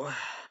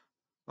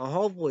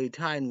 Hopefully,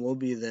 Titan will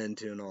be then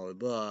too and all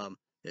above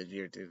this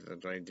year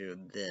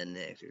 2022, then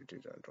next year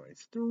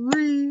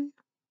 2023.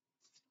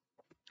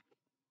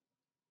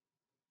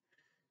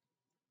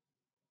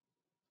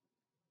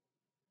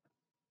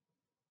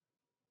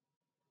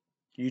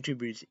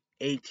 YouTubers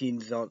 18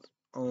 results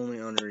only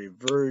on a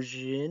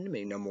reversion.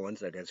 Make number one,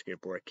 like I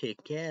skateboard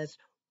Kick-Ass.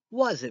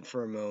 Wasn't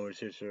for Motor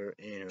Sister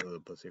and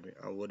Hulu Pacific.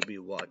 I would be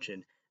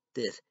watching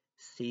this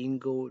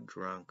single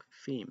drunk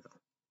female.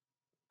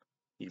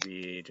 UB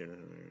agent,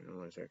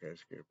 one second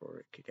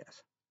skateboard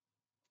Kick-Ass.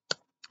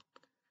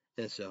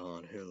 And so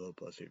on Hulu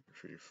Pacific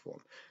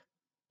Freeform.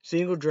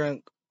 Single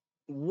drunk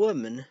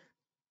woman,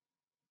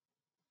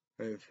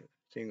 or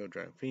single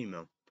drunk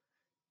female,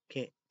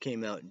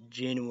 came out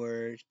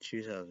January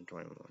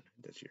 2021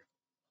 this year.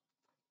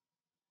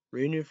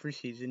 Renewed for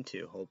season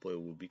 2. Hopefully,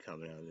 it will be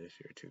coming out this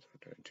year,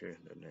 2022.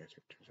 The next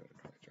year,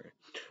 2023.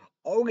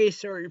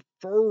 August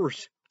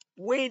 31st.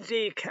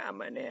 Wednesday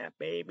coming up,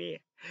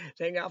 baby.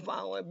 Think I'm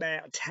all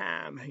about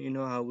time. You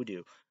know how we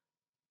do.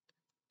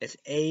 It's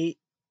a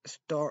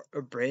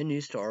brand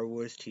new Star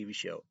Wars TV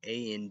show.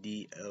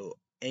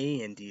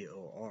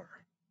 Andor.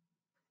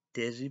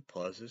 Disney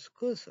Plus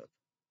exclusive.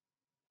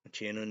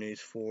 Channel News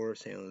 4,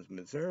 St. Louis,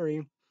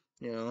 Missouri.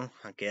 You know,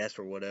 I guess,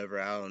 or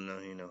whatever. I don't know,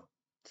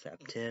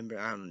 September,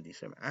 I don't know,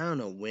 December. I don't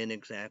know when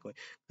exactly.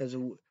 Because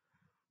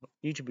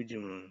YouTube be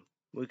doing,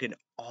 we can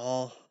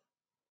all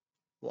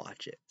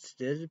watch it. It's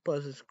Disney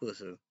Plus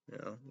exclusive. We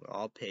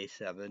all pay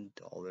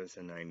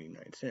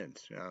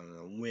 $7.99. I don't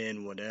know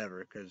when,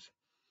 whatever, because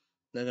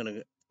they're going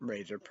to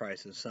raise their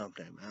prices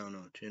sometime. I don't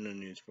know. Channel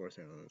News 4,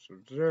 St. Louis,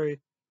 Missouri.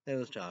 They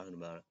was talking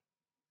about it.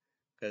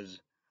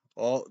 Because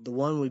the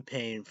one we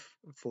paying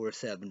for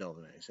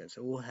 $7.90.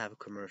 So we'll have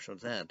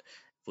commercials ad.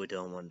 If we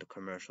don't want the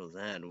commercials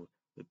ad,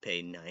 we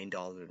pay $9.09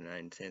 or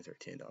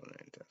 $10.09. I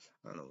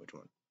don't know which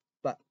one.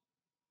 But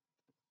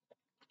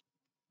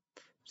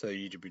so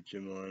YouTube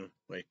Jim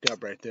wake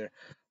up right there.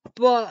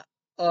 But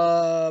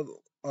of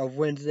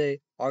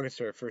Wednesday, August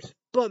 31st.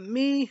 But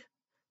me,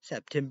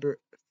 September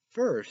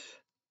 1st.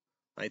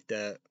 Like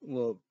that.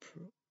 We'll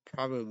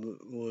probably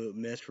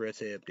miss Red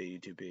Say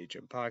Update YouTube page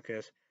and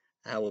podcast.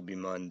 That will be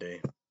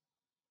Monday.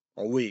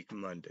 A week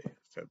Monday.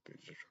 So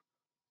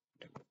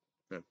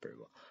not pretty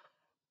well.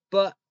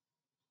 But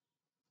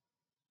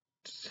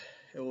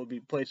it will be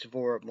placed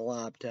for my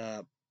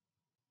laptop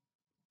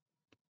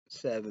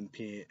 7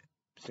 p.m.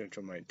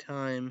 Central My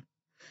Time.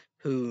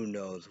 Who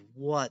knows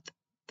what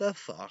the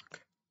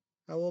fuck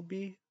I will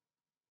be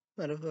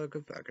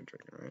motherfucking fucking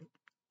drinking, right?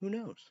 Who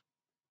knows?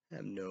 I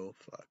have no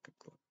fucking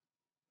clue.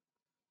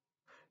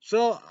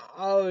 So I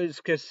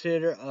always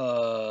consider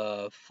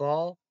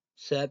fall,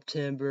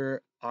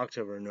 September,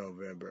 October,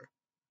 November.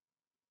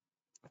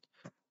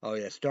 Oh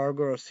yeah,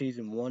 Stargirl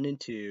season 1 and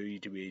 2,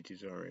 YouTube 18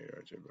 on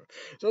radar.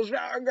 So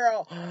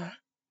Stargirl,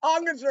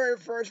 August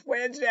 31st,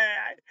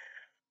 Wednesday.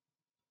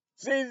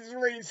 Season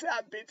 3,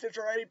 South Beach,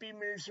 already being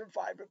released for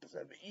 5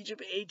 episodes. Each of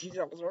 18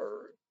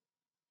 episodes.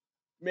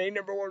 Main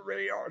number 1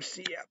 radar.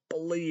 See it,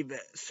 believe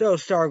it. So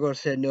Stargirl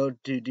said no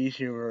to DC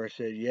Universe,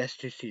 said yes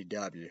to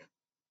CW.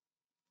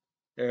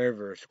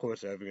 Eververse, of course,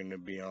 they're going to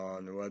be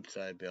on the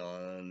website, be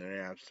on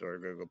the App Store,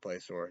 Google Play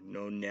Store.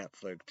 No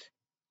Netflix.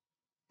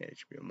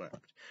 HBO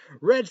Max.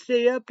 Red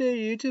State Update,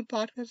 YouTube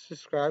podcast.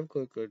 Subscribe,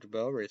 click the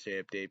bell. Red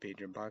State Update,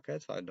 Patreon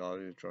podcast.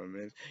 $5 for 20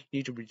 minutes.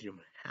 YouTube, you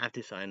have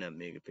to sign up,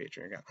 make a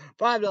Patreon account.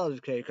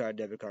 $5 credit card,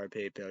 debit card,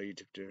 PayPal.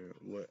 YouTube,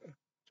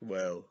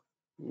 well,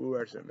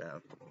 where's it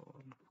now?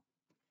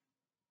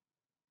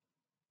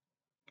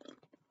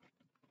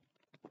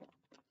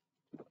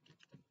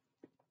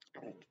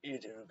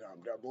 YouTube,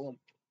 double.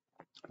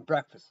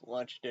 Breakfast,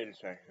 lunch, dinner,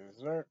 snack,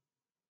 dessert.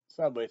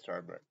 Subway,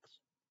 Starbucks.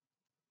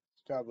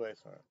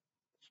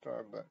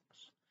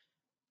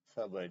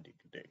 Subway,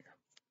 Digger.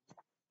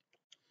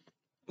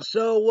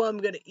 So what I'm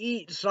gonna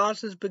eat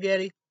sausage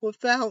spaghetti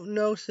without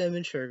no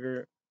cinnamon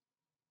sugar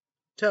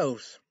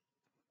toast.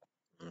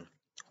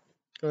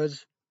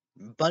 Because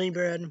bunny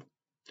bread,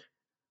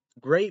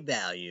 great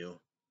value,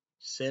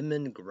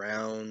 cinnamon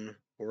ground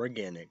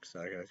organics.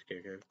 I guess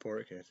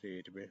pork can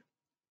see to be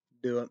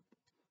do it.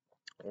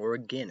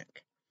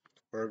 Organic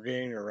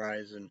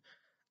horizon,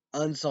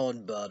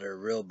 unsalted butter,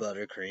 real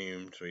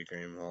buttercream, sweet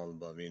cream, all the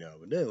above, we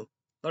do.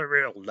 But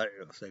real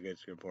so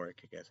it's good pork,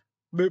 I guess.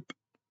 Boop.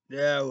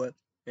 Yeah, what?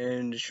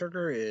 And the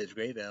sugar is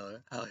great value.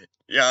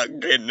 Yeah,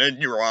 getting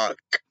in your rock.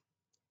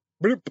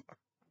 Bloop.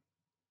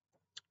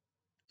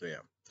 So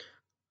yeah.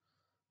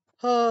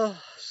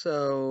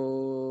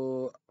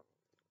 So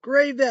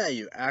great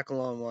value.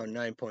 Alkaline water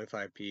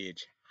 9.5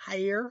 pH.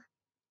 Higher?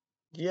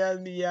 Yes,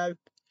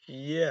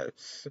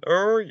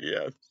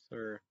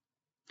 sir.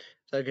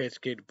 So okay,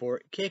 skateboard,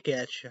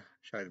 kick-ass,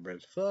 try the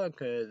bread's fuck,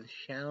 cause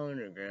showering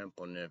your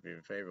grandpa nephew,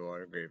 favorite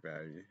water, great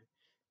value.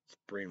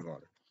 Spring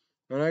water.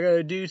 When I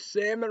gotta do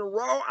salmon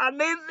roll, I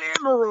need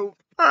salmon roll.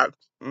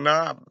 That's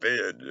not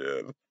bad,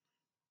 dude.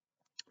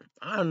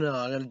 I don't know.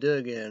 I gotta do it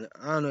again.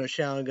 I don't know if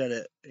Sharon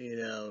gotta,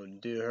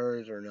 do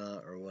hers or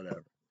not or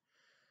whatever.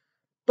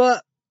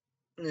 But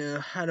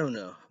yeah, I don't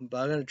know.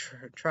 But I'm gonna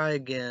try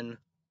again.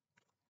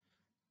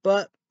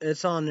 But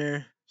it's on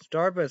there.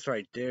 Starbucks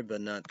right there,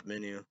 but not the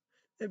menu.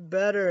 I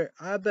better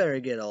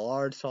get a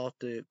large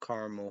salted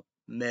caramel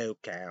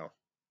mocha.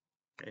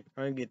 I'm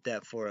gonna get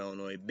that for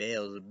Illinois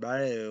Bales,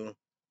 bro.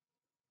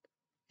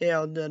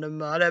 Hell to the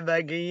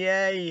motherfucker,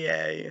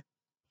 yay.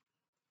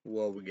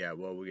 What we got?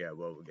 Whoa.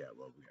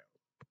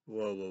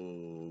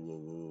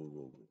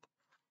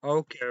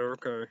 Okay.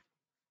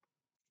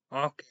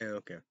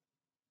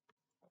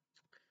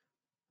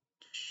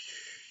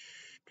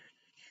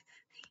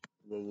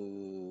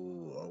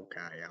 Whoa.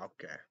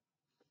 Okay.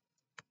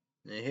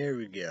 Now here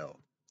we go.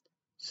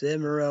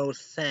 Cimarron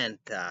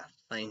Santa.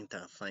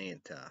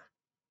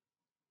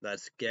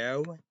 Let's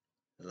go.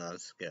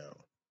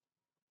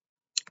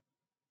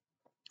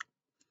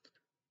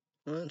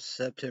 Well,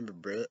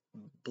 September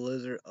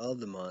blizzard of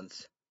the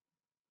month.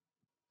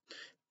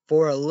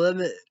 For a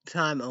limited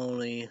time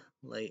only,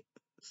 late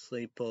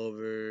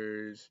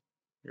sleepovers.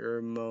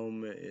 Your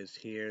moment is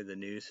here. The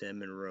new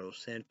Cinnamon Roll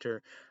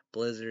Center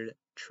Blizzard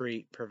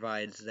treat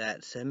provides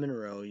that cinnamon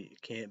roll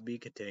can't be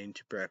contained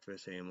to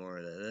breakfast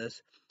anymore.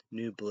 This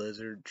new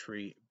Blizzard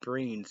treat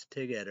brings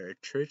together a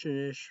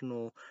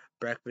traditional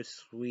breakfast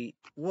sweet.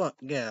 What?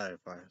 Yeah,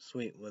 fine.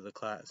 Sweet with a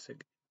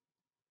classic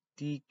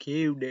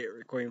DQ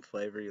Dairy Queen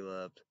flavor you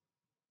love.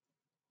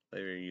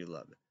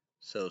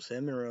 So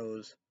cinnamon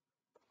rolls.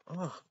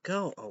 Oh,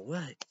 go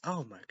away.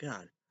 Oh my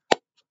god.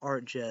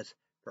 Aren't just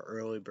for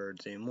early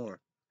birds anymore.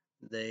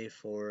 They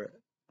for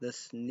the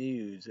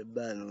snooze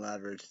button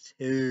lovers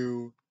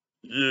too.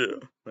 Yeah.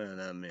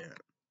 Well, I mean,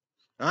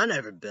 I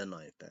never been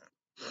like that.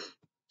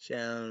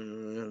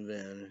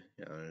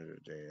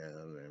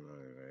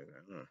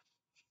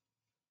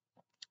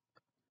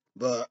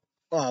 But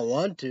I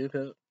want to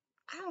because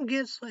I don't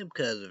get sleep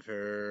because of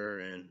her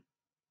and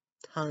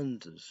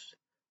tons of.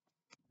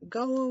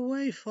 Go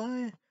away,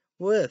 fly.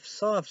 With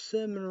soft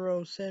cinnamon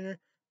roll center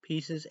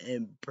pieces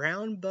and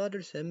brown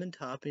butter cinnamon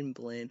topping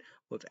blend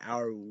with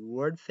our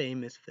world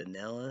famous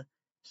vanilla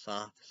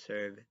soft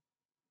serve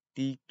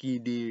Tiki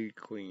Dairy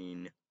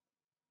Queen.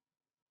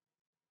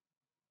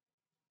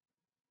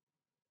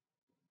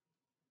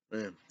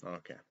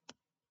 Okay.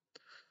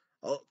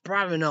 Oh,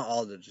 probably not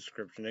all the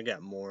description. I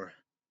got more.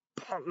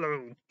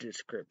 Potload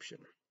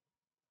description.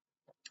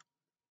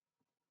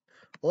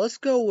 Let's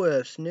go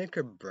with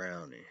Snicker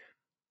Brownie.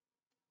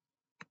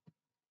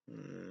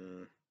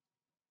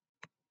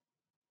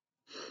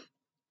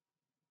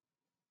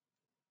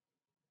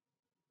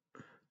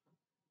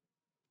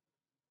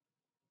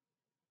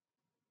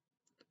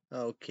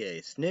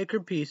 Okay,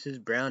 Snicker pieces,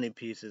 brownie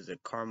pieces, a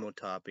caramel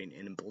topping,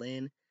 and a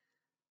blend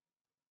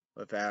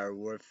with our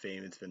world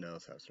famous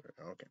vanilla sauce.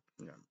 Okay,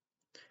 no.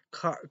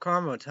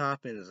 Caramel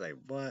topping is like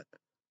what?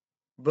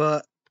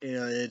 But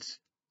it's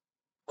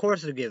of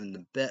course they're giving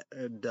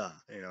the duh.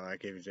 I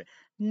can't even say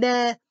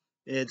nah.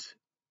 It's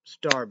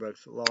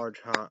Starbucks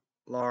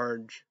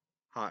large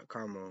hot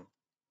caramel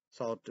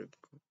salted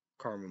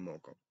caramel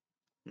mocha.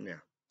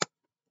 Yeah.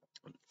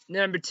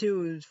 Number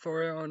 2 is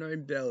for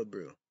Bella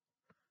Brew.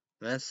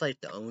 That's like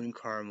the only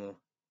caramel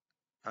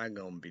I'm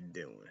gonna be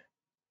doing.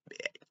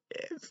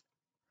 Yes.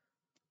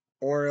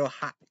 Oreo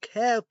hot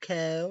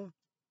cocoa.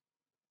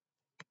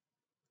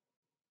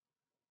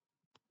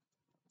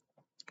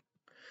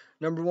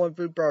 Number 1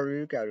 food product,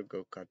 you gotta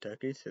go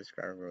Kentucky.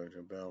 Subscribe to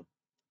the bell.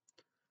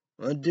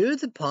 Well, do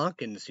the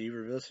pumpkin see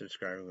reveal.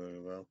 Subscribe to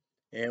the bell.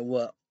 And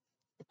what?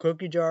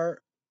 Cookie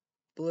jar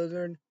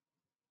blizzard.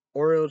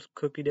 Oreos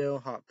cookie dough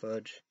hot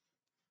fudge.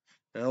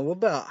 Now what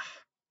about?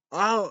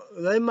 Oh,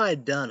 they might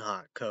have done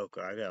hot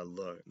cocoa. I gotta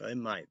look. They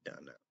might have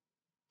done it.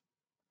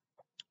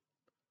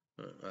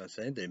 I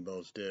think they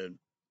both did.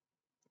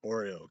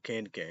 Oreo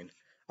candy cane.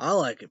 I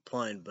like it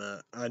plain,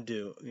 but I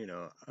do.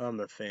 I'm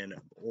a fan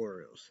of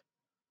Oreos.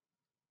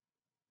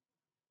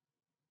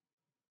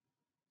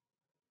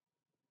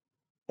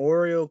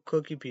 Oreo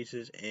cookie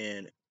pieces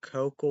and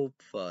cocoa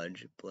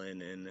fudge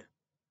blend in.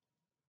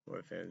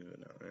 What fans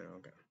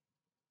okay.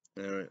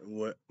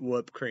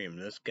 Whipped cream.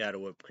 This got a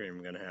whipped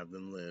cream. Gonna have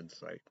them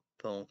lids like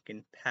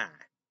pumpkin pie.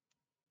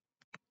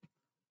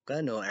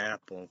 Got no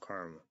apple and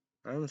caramel.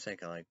 I don't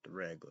think I like the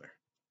regular,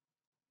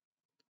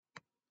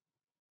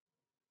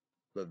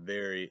 but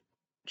very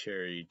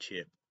cherry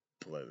chip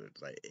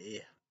flavored. Like,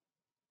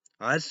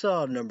 I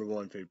saw number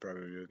 1 food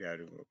product review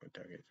guide in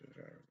Kentucky.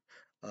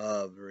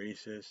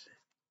 Reese's.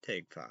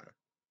 Take 5.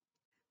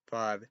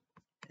 5.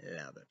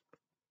 Love it.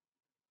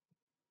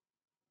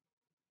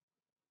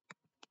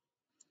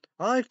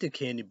 I like the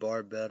candy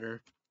bar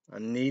better. I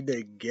need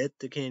to get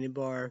the candy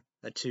bar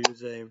a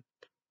Tuesday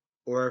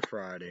or a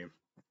Friday.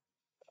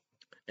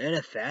 And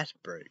a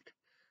fast break.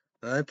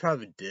 I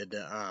probably did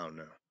that. I don't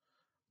know.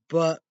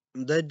 But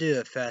they do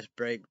a fast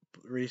break.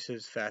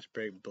 Reese's fast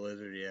break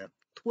blizzard, yeah.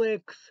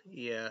 Twix,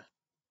 yeah.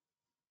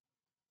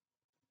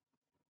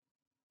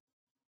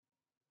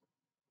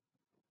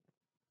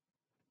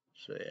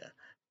 So yeah.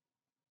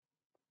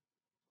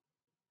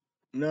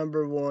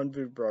 Number 1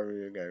 food product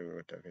you gotta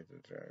go Kentucky.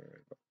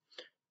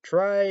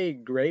 Try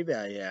Great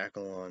Value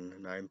Alkaline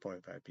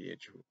 9.5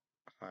 pH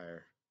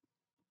higher.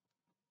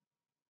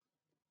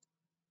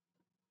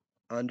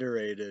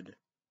 Underrated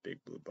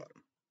Big Blue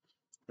Bottom.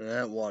 And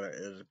that water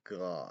is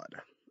god.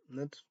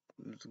 That's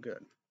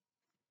good.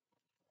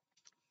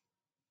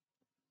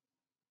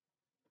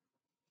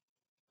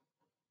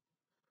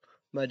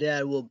 My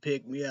dad will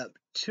pick me up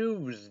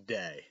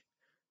Tuesday.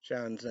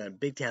 Sounds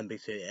big town, big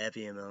city,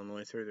 FEM,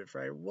 Illinois, Thursday,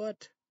 Friday.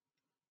 What?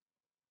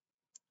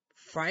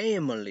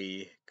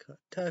 Family,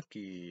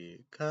 Kentucky,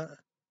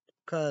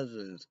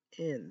 cousins,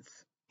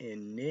 aunts,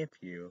 and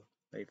nephew.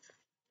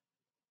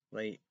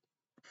 Late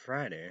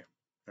Friday.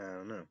 I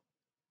don't know.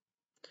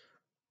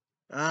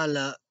 I don't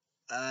know.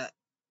 I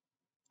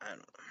don't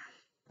know.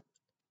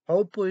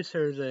 Hopefully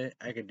Thursday.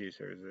 I could do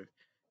Thursday.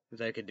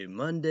 Because I could do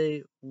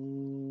Monday,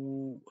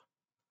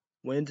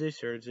 Wednesday,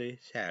 Thursday,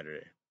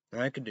 Saturday.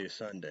 And I could do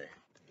Sunday.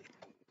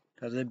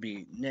 Because it'd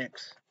be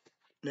next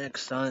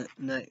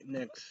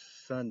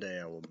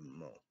Sunday I will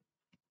mow.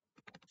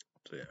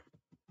 So yeah.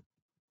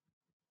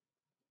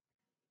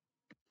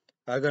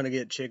 I'm gonna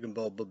get chicken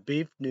bowl, but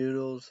beef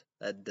noodles,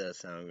 that does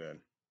sound good.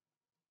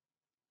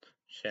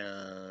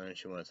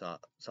 She wants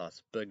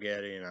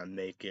spaghetti and I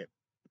make it.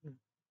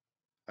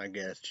 I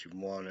guess she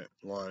wanted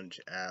lunch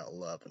at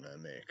 11, I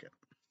make it.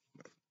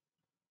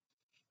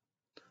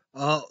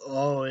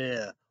 Oh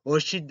yeah. Well,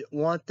 she'd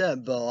want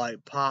that, but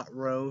like pot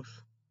roast.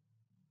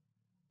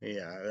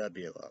 Yeah, that'd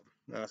be 11.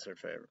 That's her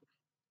favorite.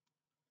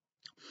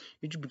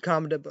 You should be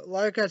commenting, but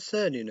like I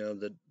said,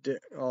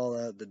 all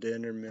that, the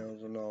dinner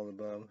meals and all the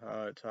above,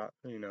 how it's hot,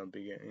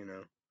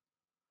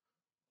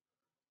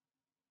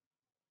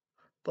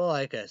 But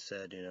like I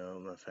said,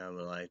 my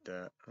family like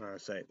that. I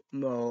say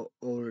my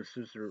older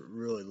sister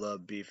really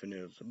loved beef and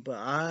noodles, but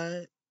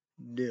I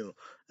do.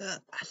 I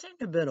think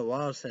it's been a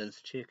while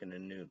since chicken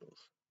and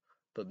noodles,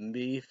 but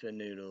beef and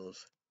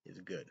noodles is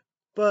good.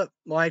 But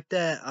like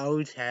that, I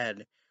always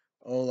had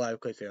old life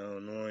because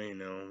Illinois,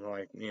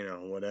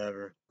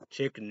 whatever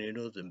chicken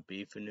noodles and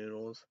beef and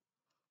noodles.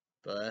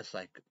 But that's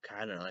like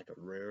kind of like a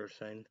rare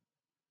thing.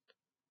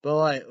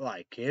 But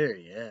like here,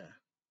 yeah.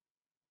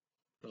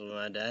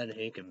 My dad,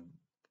 he can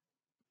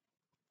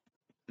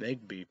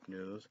make beef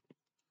noodles.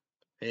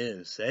 He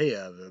didn't say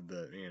of it,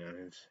 but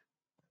it's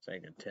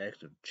like a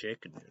text of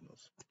chicken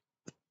noodles.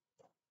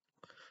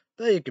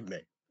 But you can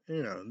make,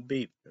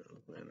 beef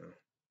noodles.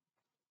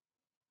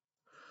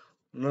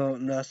 No,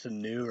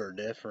 nothing new or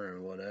different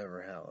or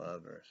whatever.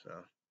 However,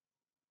 so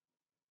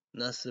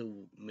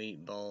nothing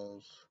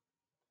meatballs.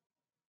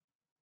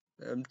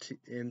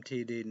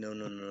 MTD, no,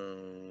 no, no,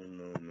 no,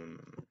 no, no.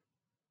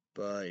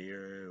 But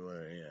yeah,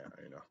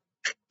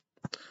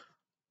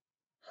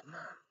 Come on.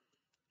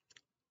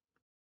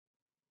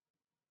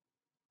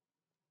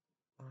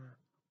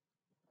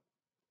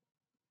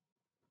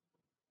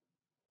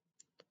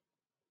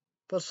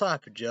 But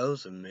Sloppy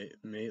Joe's and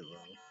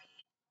meatloaf.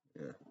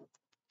 Yeah.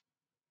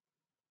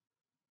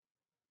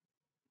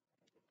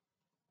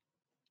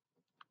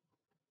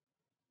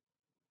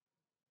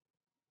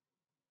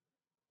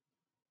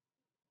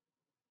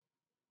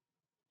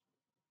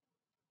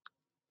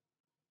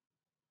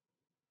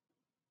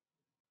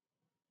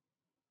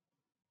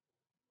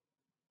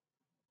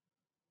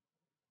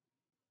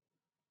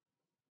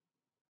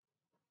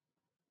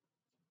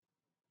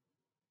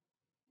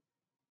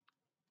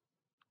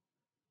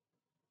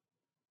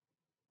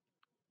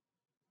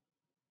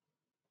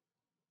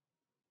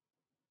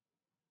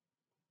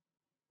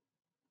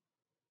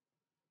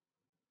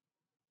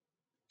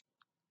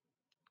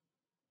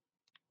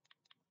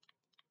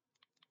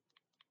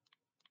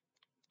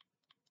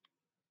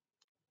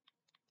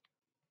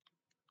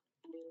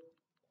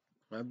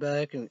 I bet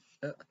I can.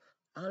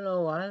 I don't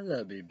know why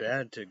that'd be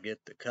bad to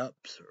get the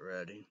cups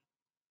ready.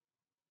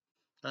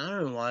 I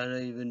don't know why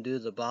they even do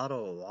the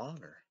bottle of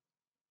water.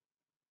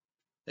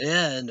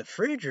 Yeah, in the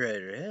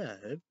refrigerator.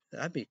 Yeah,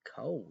 that'd be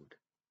cold.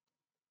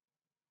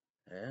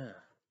 Yeah,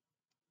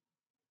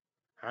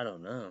 I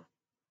don't know.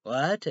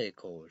 Well, I take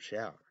cold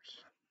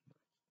showers.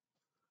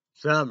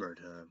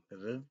 Summertime,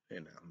 cause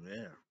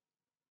yeah.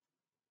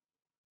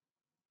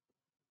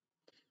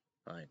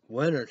 Like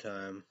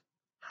wintertime,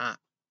 hot,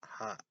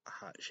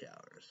 hot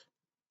showers.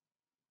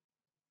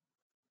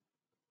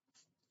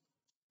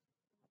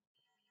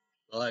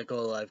 Like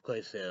old life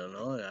place in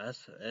Illinois,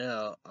 that's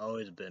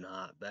always been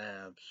hot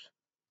baths.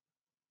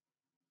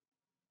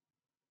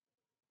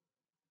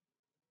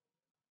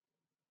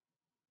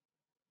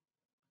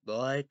 But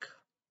like,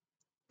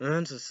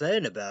 that's the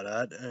saying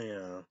about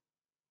it.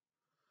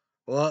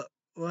 What,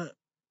 what,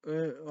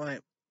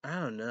 like, I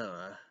don't know.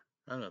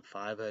 I don't know,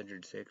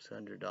 $500,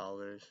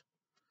 $600.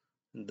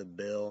 The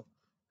bill.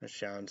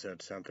 Sean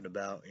said something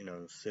about,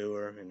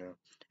 sewer,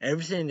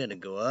 everything gonna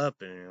go up,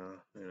 and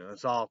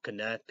it's all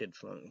connected,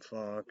 funk,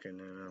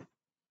 and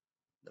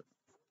the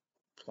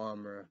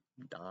plumber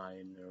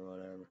died or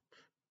whatever.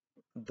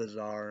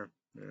 Bizarre,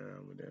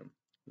 with them.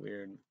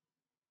 Weird.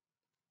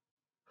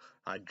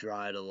 I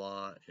dried a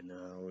lot,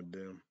 I would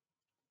do.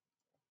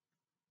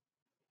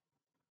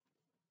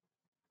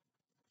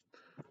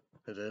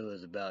 Because it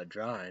was about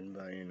drying,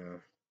 but, the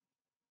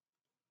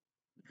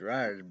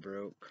dryer's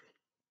broke.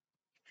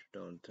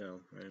 Don't tell,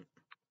 right?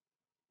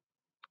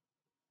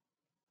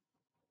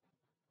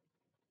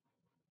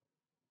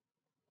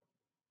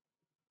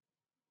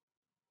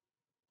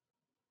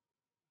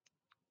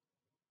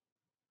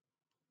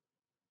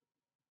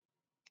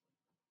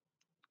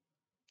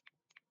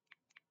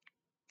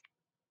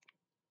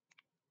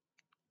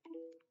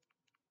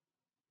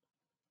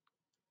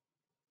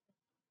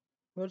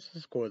 What's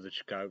the score of the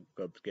Chicago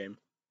Cubs game?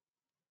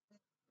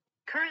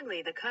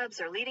 Currently, the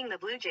Cubs are leading the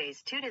Blue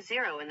Jays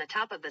 2-0 in the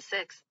top of the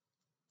sixth.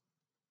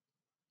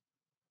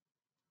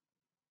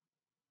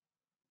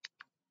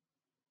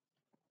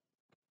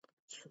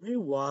 Three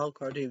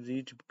wildcard teams,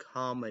 each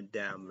comment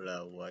down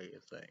below what you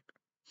think.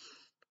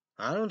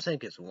 I don't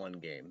think it's one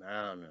game.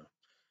 I don't know.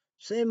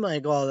 Seem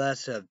like all that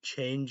stuff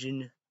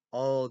changing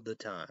all the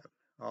time.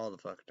 All the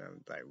fucking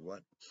time. Like,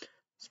 what?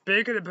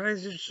 Speaking of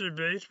PlayStation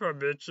Baseball,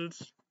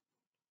 bitches.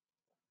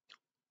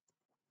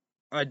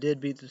 I did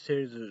beat the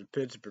series of the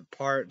Pittsburgh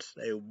Pirates.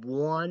 They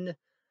won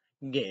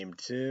game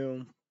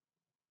 2.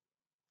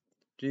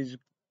 Jesus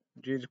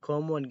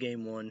Clone won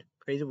game 1.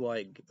 Crazy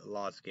White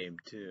lost game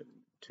 2.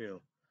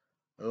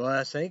 Well,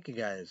 I think he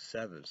got his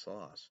 7th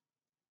loss.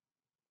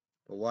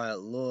 But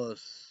Wyatt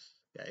Lewis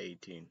got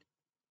 18.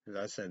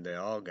 Because I said they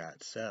all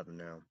got 7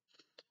 now.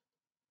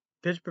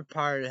 Pittsburgh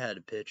Pirates had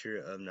a pitcher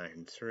of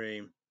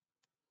 9-3.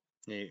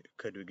 He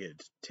could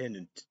get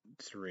 10-3.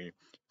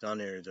 It's on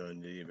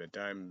Arizona, but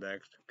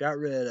Diamondbacks got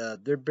rid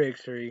of their big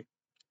 3.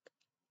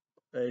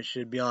 They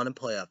should be on a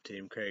playoff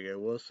team. Craig A.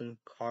 Wilson,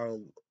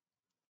 Carlos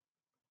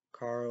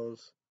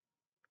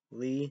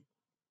Lee,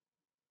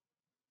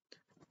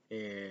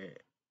 and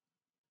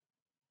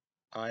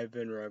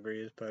Ivan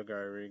Rodriguez, Pug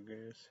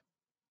Rodriguez.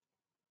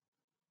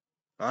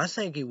 I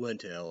think he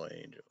went to LA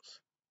Angels.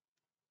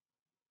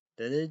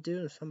 Did they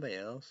do somebody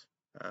else?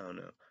 I don't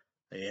know.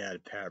 They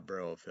had Pat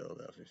Burrell of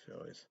Philadelphia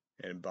Phillies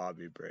and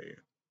Bobby Bray.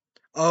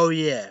 Oh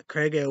yeah,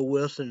 Craig A.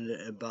 Wilson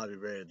and Bobby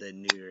Bray, the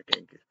New York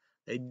Yankees.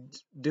 They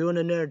doing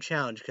another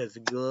challenge because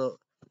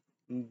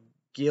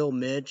Gil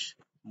Mitch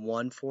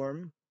won for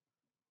him.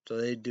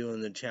 So they doing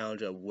the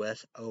challenge of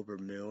Wes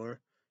Obermiller.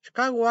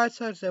 Chicago White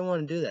Sox, they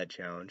want to do that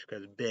challenge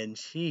because Ben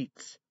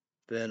Sheets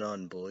been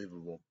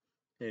unbelievable.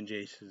 And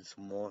Jason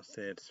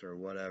Smoltz or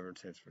whatever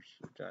since for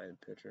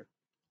giant pitcher.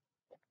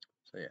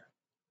 So yeah.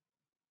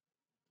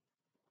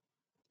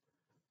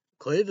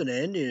 Cleveland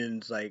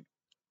Indians like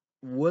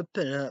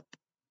whipping up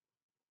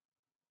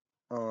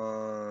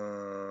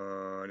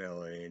on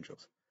LA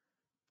Angels.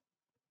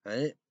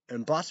 Right?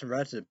 And Boston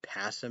Red Sox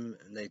passed them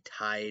and they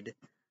tied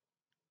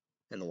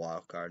in the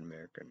wild card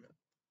American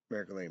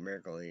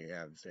League.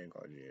 Yeah, the same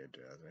called you.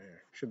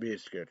 Should be a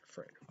scared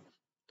friend.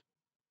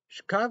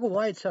 Chicago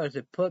White Sox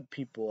have put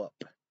people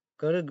up.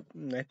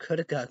 They could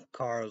have got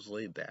Carlos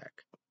Lee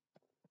back.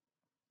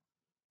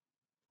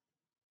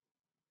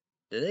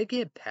 Did they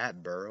get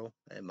Pat Burrell?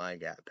 They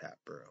might got Pat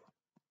Burrell.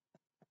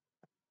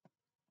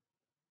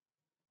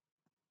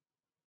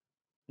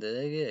 Did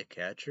they get a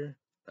catcher?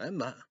 I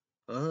might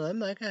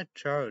got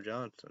Charles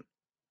Johnson.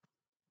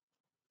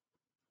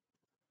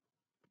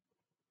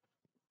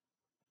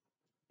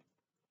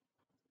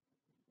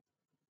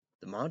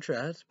 The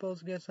Montreal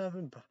supposed to get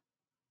something?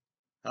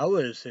 I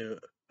would assume.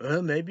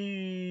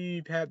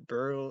 Maybe Pat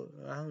Burrell.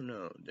 I don't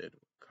know.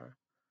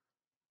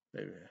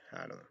 Maybe I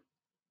don't know.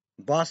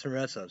 Boston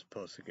Red Sox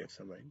supposed to get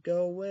somebody.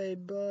 Go away,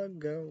 bug.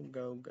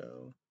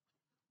 Go.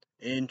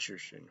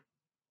 Interesting.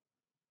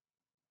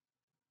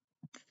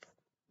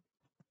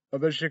 I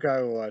bet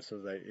Chicago White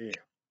Sox like, yeah.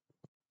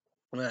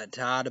 We got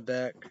Todd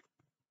back.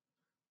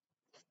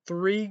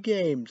 3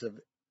 games of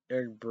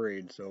Eric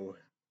Breed, so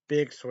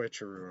big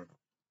switcheroo.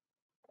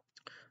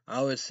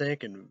 I was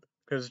thinking,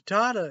 because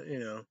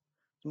Tada,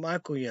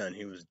 Michael Young,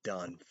 he was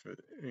done for,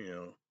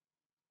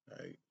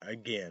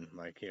 again,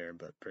 like here,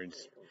 but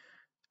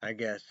I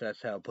guess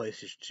that's how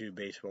PlayStation 2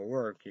 baseball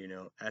work,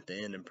 at the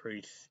end of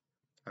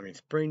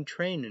spring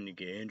training, you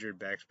get injured,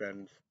 back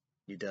spasms,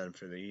 you done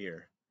for the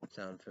year.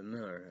 Sound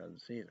familiar? I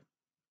haven't seen it.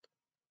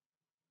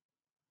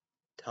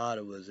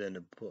 Tada was in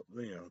the,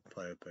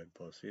 playoff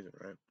postseason,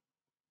 right?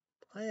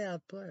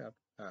 Playoff.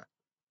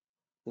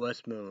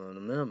 Westmoreland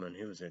and Millman,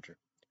 he was injured.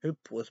 Who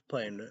was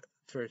playing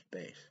first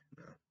base?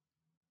 No.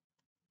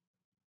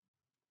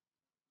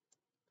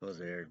 Was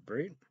it Eric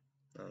Breed?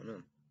 I don't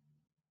know.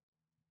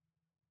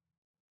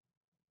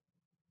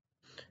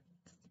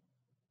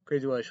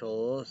 Crazy White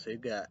Shoals, he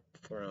got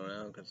thrown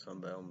out because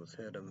somebody almost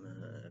hit him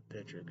and a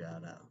pitcher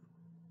got out.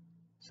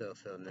 So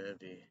Phil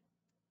Nevy,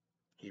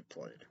 he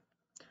played.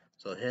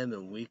 So him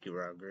and Wiki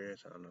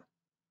Rodriguez, I don't know.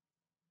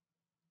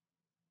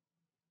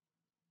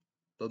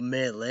 But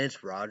man,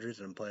 Lance Rogers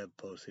didn't play a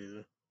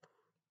postseason.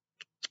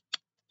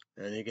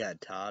 And he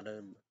got Todd.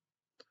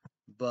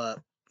 But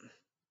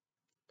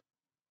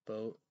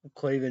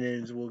Cleveland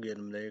Indians will get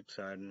him. They're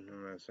excited.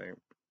 I'm not saying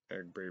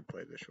Eric Breed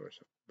played the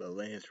shortstop. But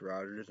Lance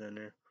Rogers in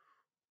there.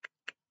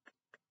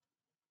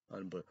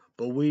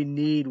 But we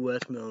need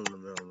Westmoreland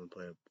to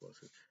play a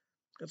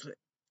postseason.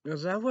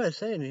 Because that's what I'm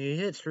saying. He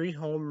hit 3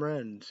 home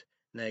runs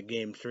in that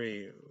game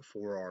 3,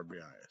 4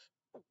 RBIs.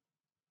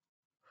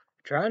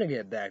 Trying to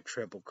get back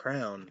Triple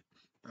Crown.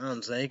 I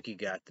don't think he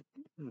got the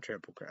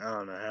Triple Crown. I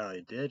don't know how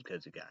he did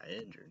because he got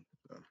injured.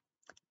 So.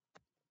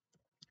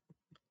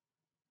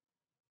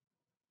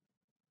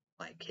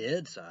 Like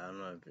kids, I don't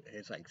know if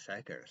he's like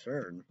second or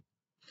third.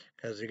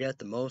 Because he got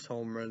the most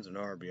home runs and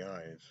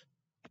RBIs.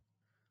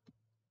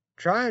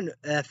 Trying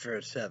after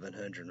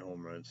 700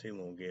 home runs, he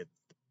won't get.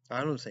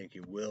 I don't think he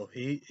will.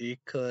 He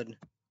could.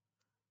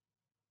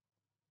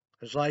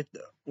 It's like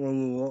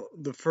when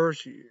the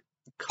first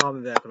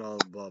coming back on all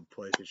the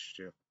PlayStation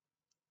 2.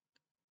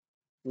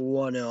 We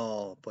won it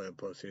all, play a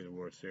postseason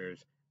World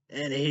Series,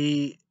 and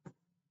he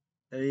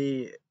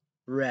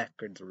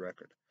record's a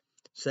record.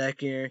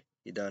 Second year,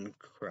 he done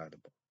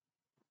incredible.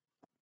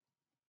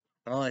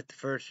 Not like the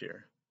first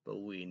year,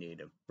 but we need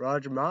him.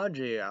 Roger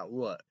Maggio at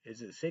what?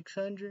 Is it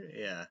 600?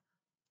 Yeah.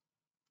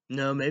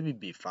 No, maybe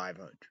be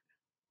 500.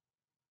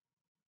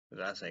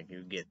 But I think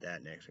you get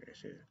that next year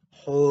season.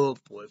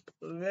 Hopefully,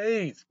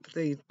 please,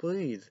 please,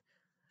 please.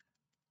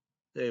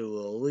 They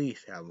will at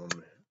least have one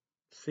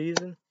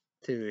season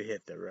to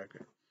hit the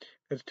record.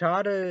 Because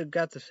Tada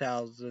got the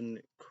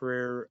 1,000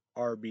 career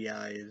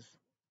RBIs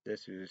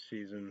this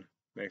season.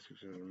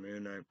 Mexico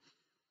Midnight.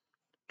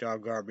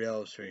 John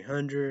Garbiel's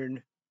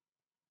 300.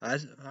 I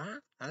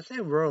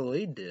think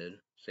Lee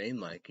did. Seemed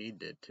like he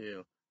did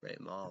too. Ray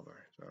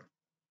Malver. So.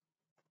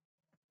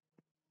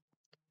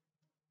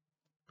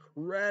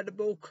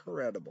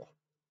 Credible.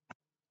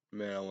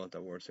 Man, I want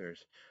that World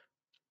Series.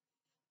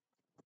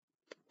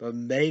 But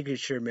making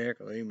sure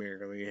American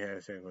League has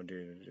a single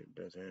dude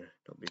doesn't.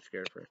 Don't be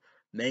scared for it.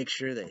 Make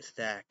sure they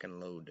stack and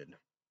loaded.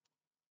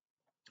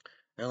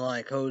 And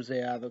like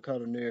Jose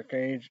Avocado, New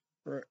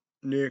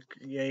York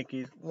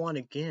Yankees won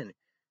again.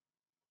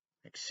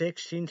 Like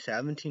 16,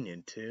 17,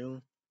 and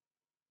 2.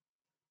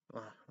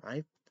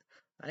 I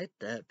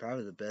that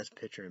probably the best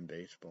pitcher in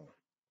baseball.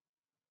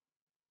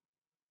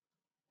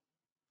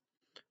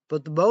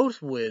 But the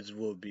most wins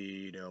will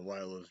be,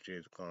 Wireless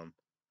James Clum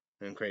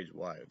and Crazy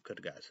Wyatt could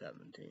have got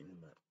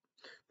 17.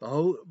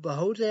 But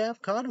Jose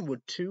Avocado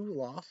with 2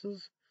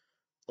 losses,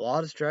 a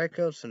lot of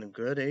strikeouts, and a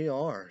good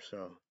AR.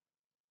 So,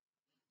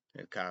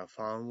 and Kyle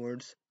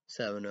Farnworth's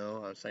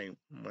 7-0. I think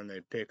when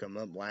they pick him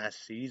up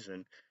last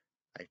season,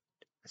 I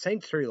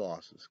think 3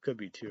 losses, could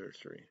be 2 or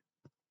 3.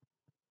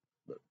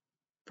 But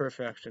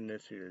perfection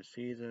this year's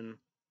season.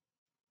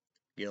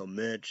 Gil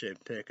Mitch, they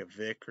pick a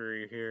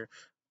victory here.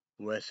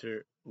 Wes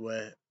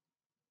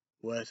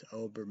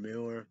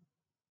Obermuller.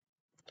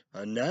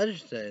 Another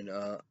thing,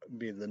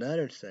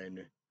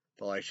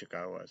 but like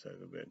Chicago West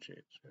has a bit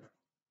chance. Yeah.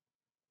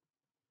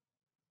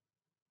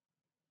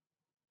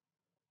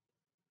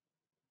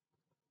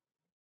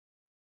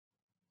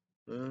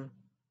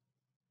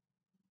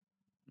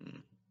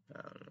 I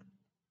don't know.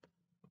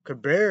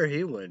 Cabrera,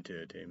 he went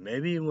to a team.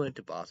 Maybe he went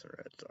to Boston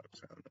Red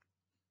Sox. I don't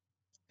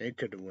know. He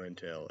could have went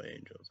to LA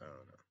Angels. I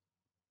don't know.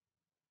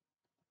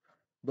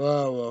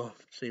 But we'll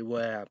see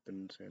what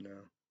happens,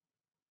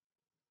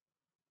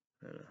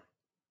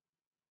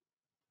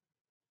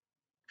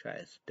 Try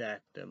to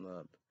stack them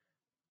up.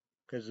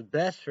 Because the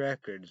best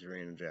record is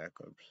Reno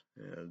Jacobs.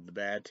 The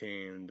bad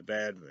team, the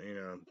bad,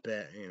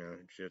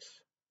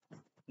 just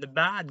the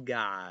bad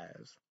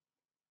guys.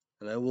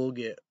 And they will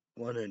get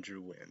 100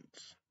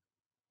 wins.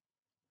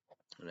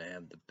 And they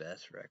have the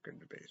best record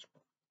in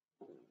baseball.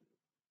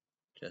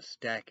 Just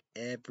stack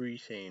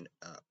everything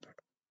up.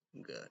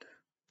 Good.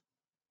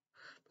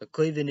 But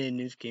Cleveland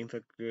Indians,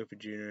 Kingfish Griffey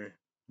Jr.,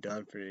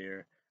 done for the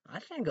year. I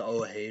think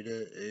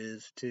Ojeda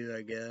is too,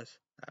 I guess.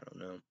 I don't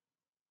know.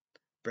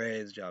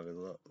 Braves, Javi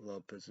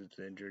Lopez is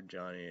injured.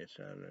 Johnny is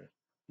out.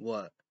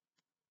 What?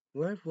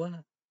 What?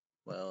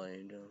 Well,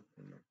 Angel.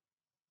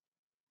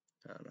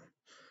 I don't know.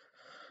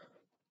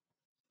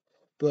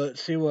 But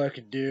see what I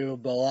could do.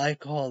 But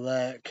like all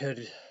that,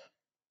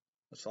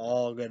 it's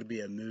all going to be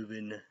a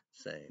moving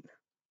thing.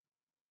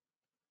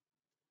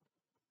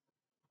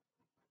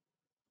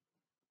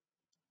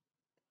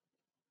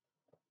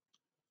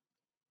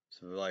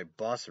 So like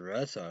Boston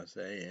Red Sox,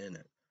 they in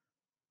it.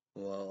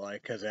 Well,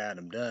 like because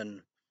Adam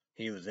Dunn,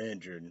 he was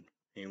injured.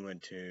 He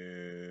went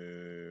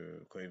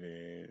to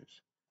Cleveland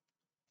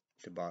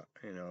to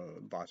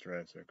Boston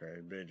Red Sox,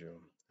 right?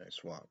 Vigil. They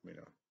swapped,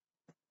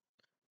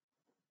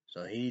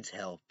 So he's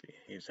healthy.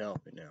 He's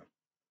healthy now.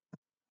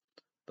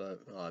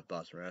 But like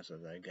Boston Red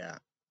Sox, they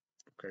got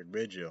Craig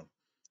Vigil.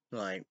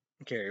 Like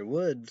Kerry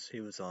Woods,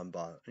 he was on,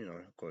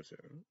 of course,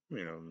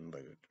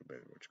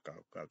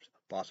 Chicago Cubs,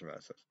 Boston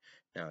Red Sox.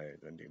 Now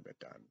he's in Deep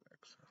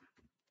Diamondbacks.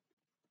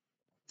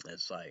 So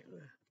it's like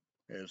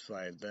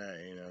that,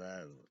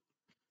 that.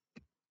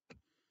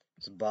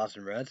 So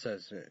Boston Red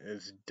Sox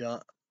is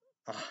done.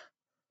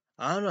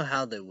 I don't know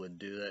how they would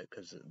do that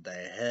because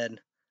they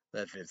had.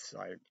 If it's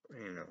like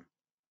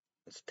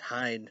it's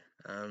tied.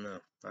 I don't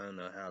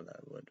know how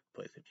that would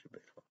play PlayStation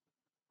baseball.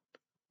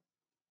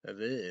 Because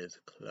it is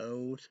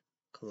close.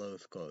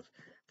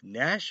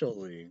 National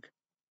League,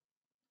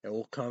 it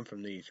will come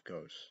from the East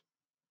Coast.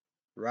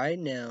 Right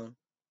now,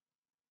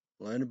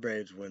 Atlanta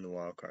Braves win the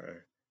wild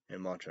card,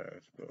 and Montreal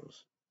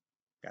Expos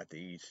got the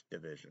East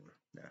Division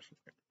National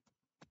League.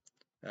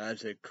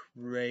 That's a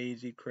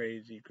crazy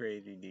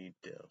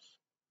details.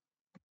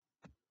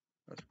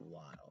 That's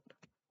wild.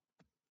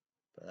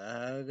 But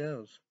that's how it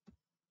goes.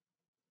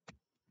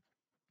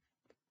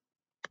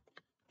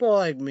 But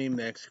like me,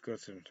 Mexico,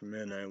 since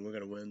midnight, we're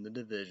gonna win the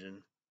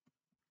division.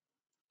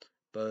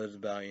 But it's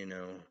about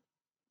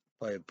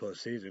play a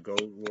postseason, go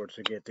towards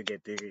to get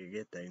there,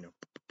 you know.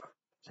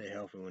 Stay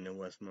healthy when in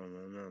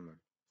Westmoreland.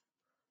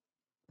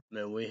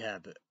 Man, we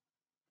have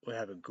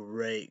a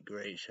great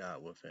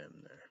shot with him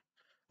there.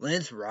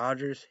 Lance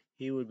Rogers,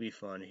 he would be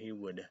fun.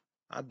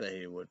 I bet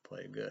he would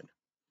play good.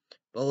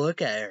 But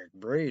look at Eric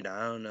Breed.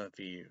 I don't know if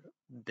he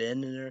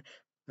been in there.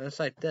 It's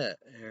like that.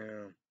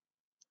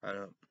 I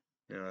don't.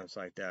 It's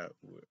like that.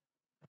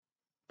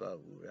 But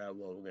that's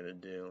what we're gonna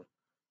do.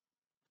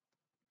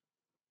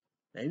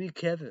 Maybe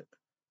Kevin.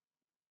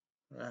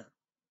 Uh,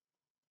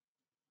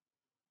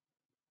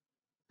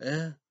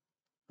 yeah.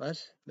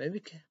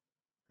 Maybe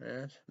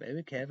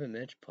Kevin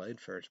Mitch played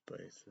first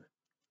base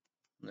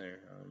there.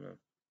 I don't know.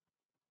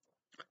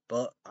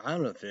 But I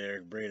don't know if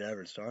Eric Breed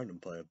ever started to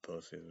play a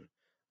postseason.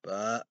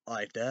 But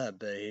like that, I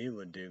bet he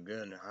would do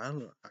good. I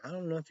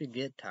don't know if he'd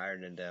get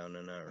tired and down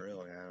or not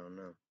really. I don't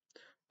know.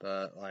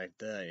 But like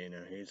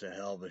that, he's a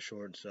hell of a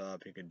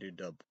shortstop. He could do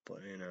double play.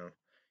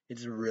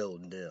 He's a real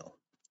deal.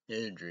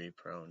 Injury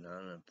prone. I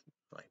don't know.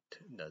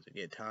 Does it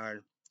get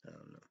tired? I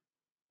don't know.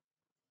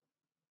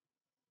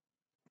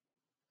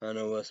 I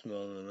know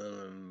Westmoreland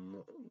and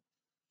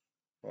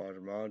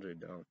Roger Mondry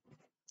don't.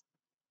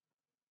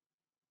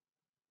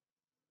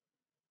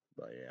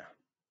 But yeah.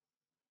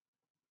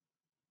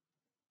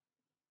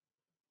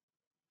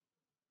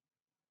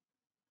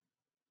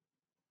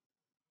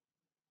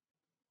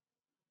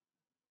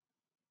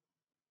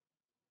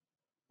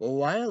 Well,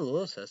 Wyatt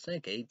Lewis, I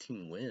think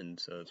 18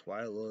 wins, so it's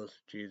Wyatt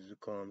Lewis, Jesus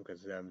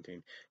Columbus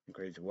 17, and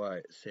Crazy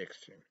White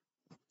 16.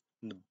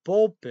 The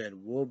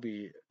bullpen will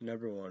be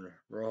number 1,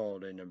 Roy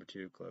Halladay, number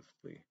 2, Cliff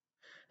Lee.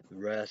 The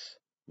rest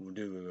will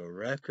do the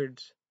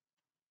records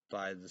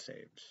by the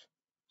saves.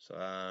 So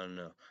I don't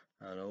know.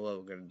 I don't know what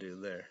we're gonna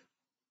do there.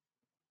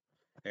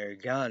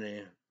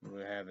 Arigani,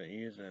 we haven't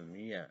used him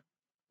yet.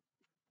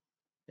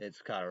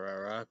 It's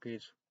Colorado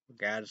Rockies. We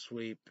got a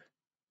sweep.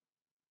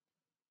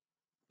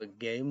 But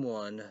game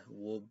 1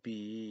 will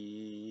be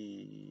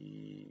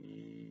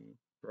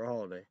Roy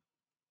Halladay.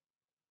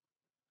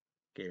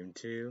 Game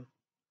 2,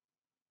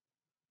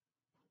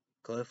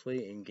 Cliff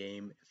Lee, in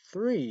game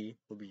 3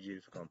 will be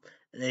Jesus Columbus.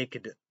 And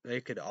they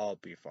could all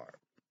be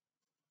fired.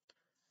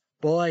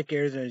 But like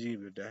Arizona's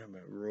even done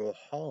with Roy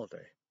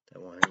Halladay,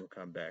 that want him to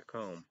come back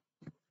home.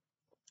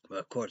 But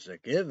of course they're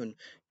giving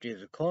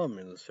Jesus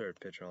Columbus the third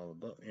pitcher all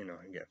the and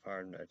get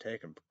fired and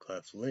take him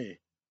Cliff Lee.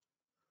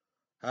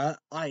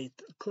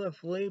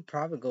 Cliff Lee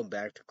probably go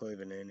back to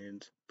Cleveland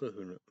Indians, but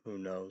who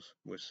knows?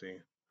 We'll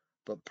see.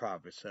 But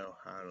probably so.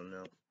 I don't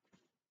know.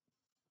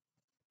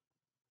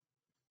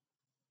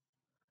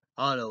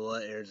 I don't know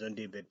what Arizona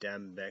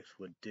Diamondbacks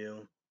would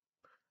do.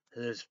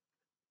 But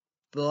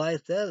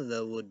like that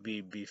though would be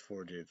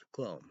before Jesus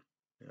Clone.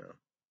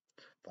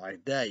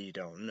 Like that you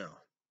don't know.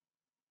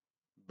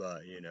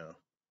 But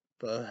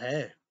But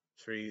hey,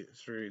 three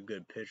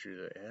good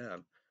pitchers they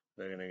have.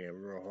 They're gonna get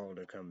real hard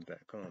to come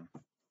back home.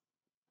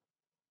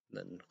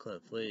 Then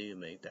Cliff Lee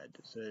make that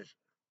decision.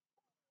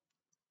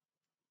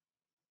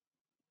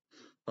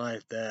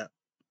 Like that.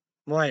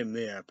 Like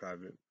me, I'd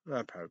probably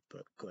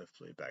put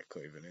Cliff Lee back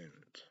Cleveland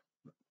Indians.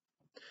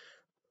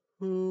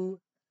 Who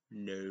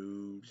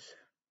knows?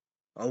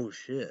 Oh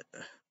shit.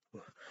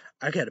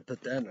 I gotta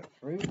put that in the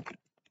fruit.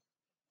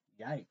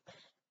 Yikes.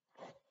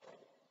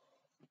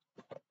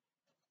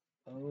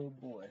 Oh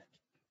boy.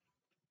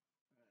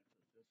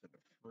 This is a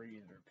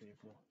freezer,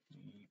 people.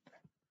 Yeep.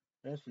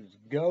 This is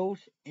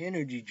Ghost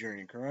Energy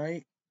Drink,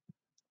 right?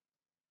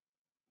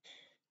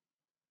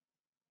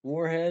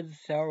 Warheads,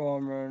 sour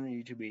almond,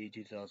 YouTube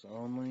 82 sauce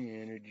only.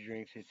 Energy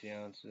drink, 60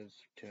 ounces,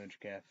 200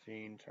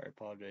 caffeine. Sorry,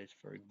 apologize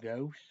for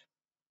Ghost.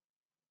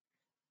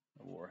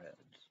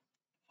 Warheads.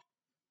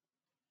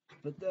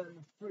 Put that in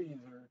the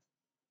freezer.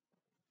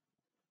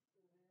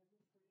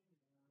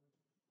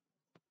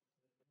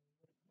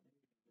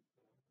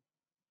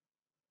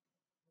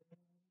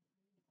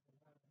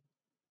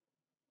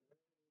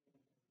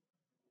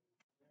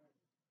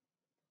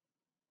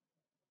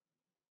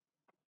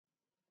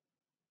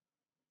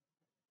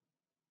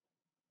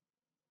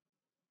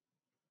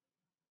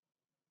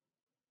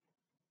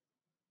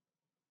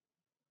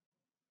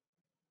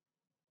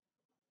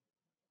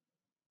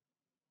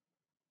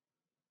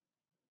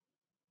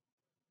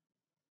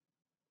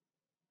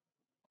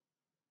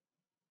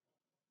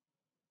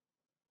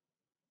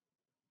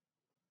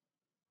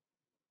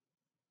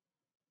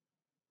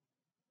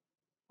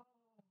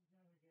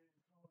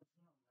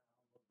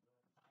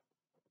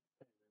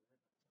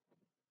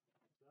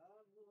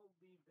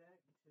 Be back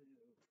to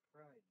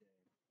Friday.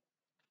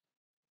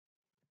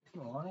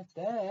 Like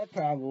that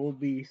probably will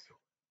be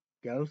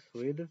Ghost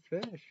Sweet of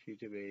Fish.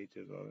 YouTube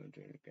 82 sauce and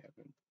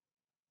caffeine.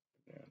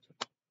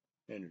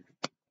 Energy.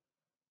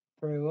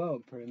 Pretty well,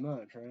 pretty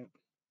much, right?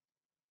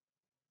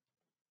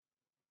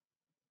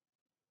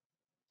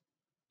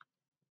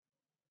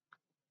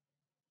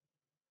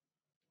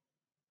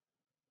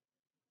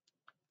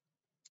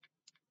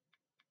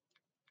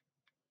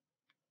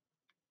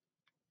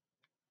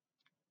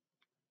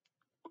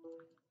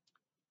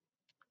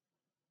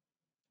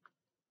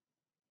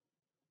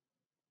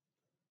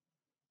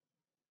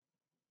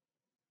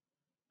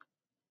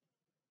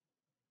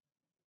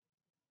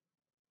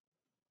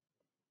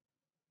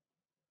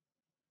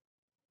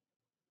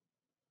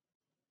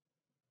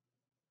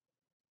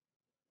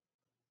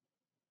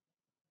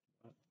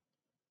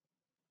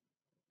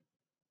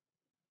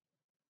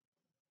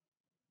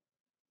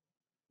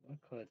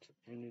 What's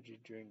energy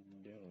drink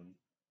doing?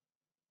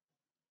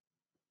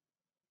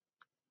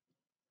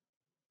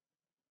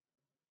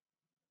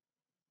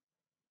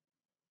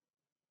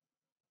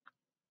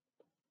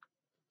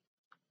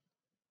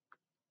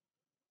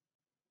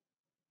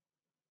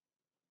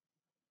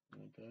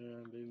 It better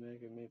not be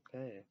making me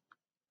pay.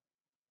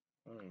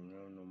 I don't even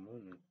have no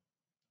money.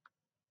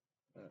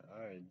 I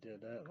already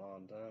did that a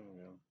long time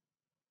ago.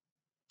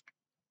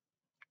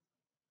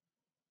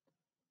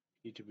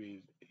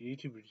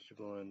 YouTubers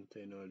going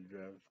they know to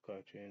drive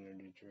Clutch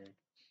energy drink.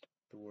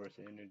 The worst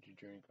energy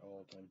drink of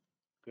all time.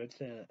 Good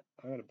thing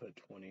I gotta put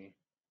 20 in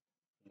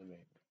the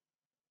bank.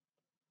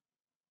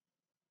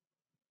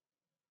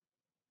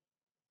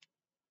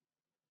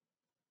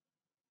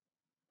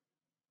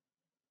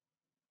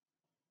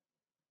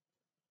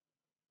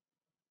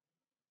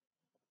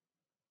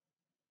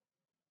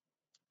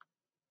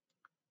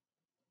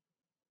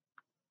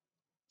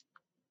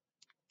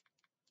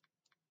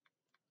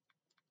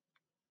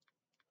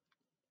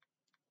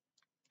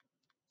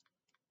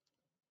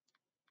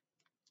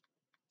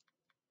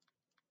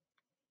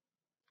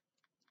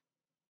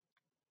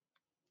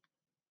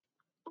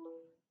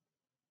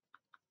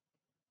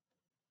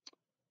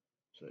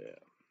 So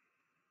yeah.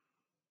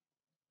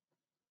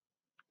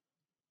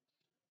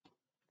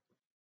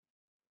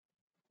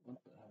 What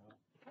the hell?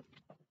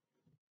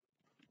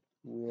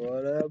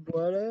 What up,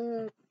 what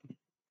up?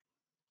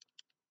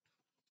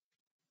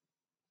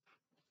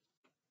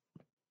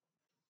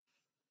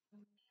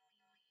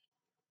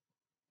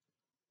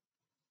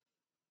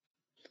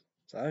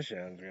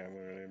 Sashon's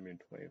gonna give me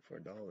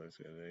 $24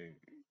 because they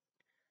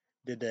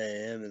did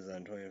that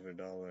Amazon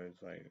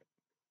 $24 like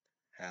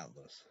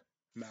Atlas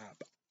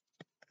map.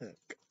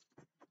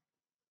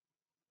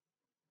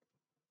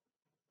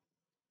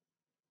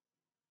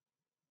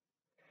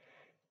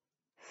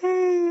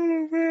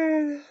 Oh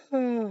man.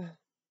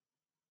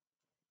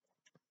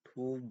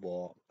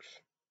 Toolbox.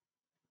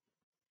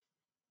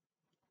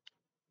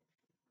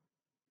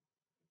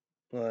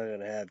 Well, I'm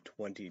gonna have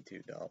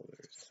 $22.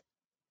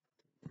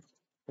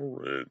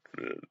 What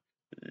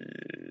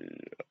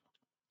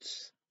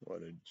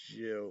a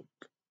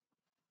joke.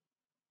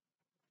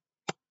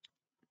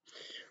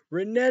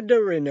 Renetta,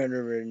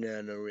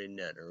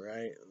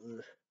 right?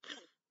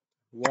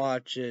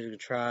 Watch it,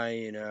 try,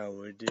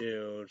 we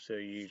do, so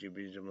YouTube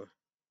is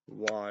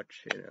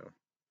watch,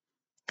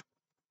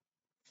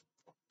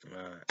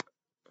 Alright.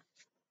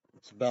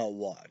 It's about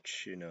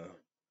watch,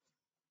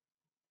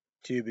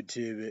 Tuba,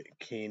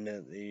 King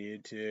of the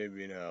YouTube,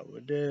 we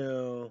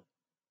do.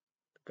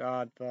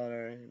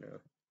 Godfather,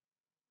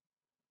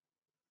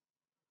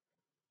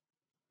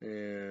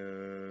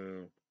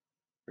 And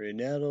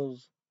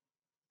Renetta's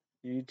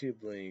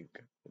YouTube link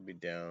will be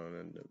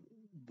down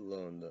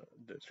below in the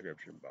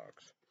description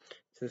box.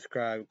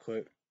 Subscribe,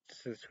 click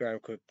the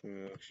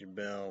notification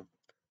bell.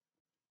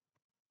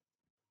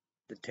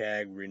 The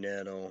tag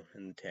Renetto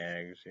and the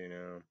tags,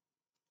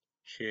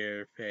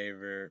 share,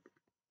 favorite,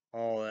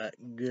 all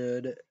that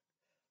good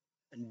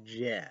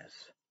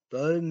jazz.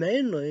 But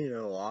mainly,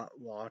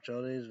 watch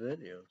all these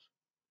videos.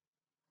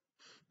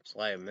 It's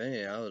like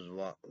me, I was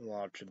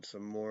watching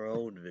some more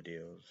old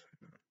videos.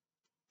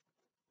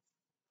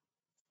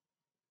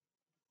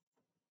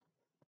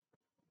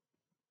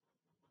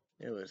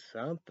 It was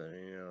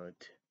something,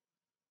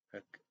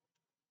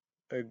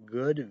 a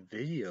good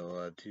video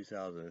of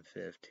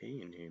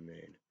 2015 he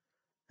made.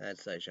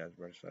 That's like Shots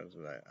Brush. I was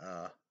like,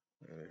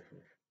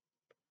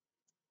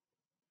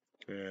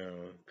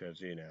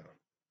 because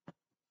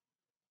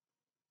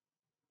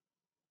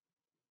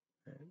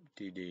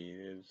TD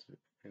is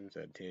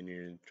inside 10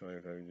 years,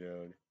 25 years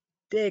old.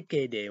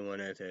 Decade day one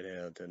I said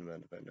hell to the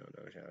month, but no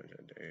challenge.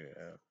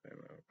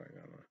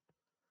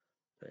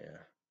 So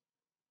yeah,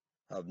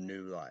 of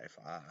new life.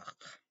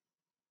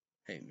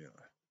 Hate new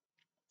life.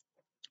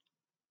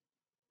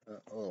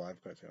 Oh, life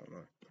cuts out.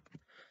 No,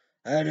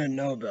 I didn't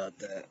know about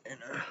that.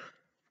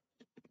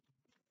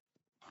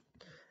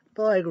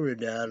 But like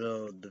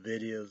Ronaldo, the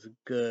videos are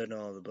good and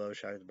all the bow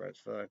shots, but it's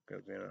fuck,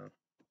 because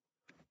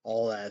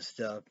all that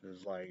stuff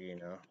is like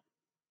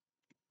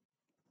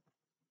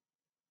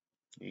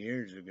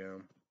years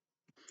ago.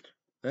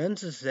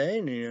 That's the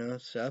same,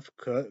 stuff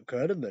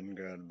could have been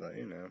good, but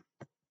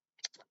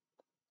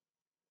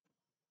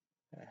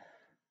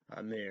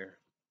I'm here.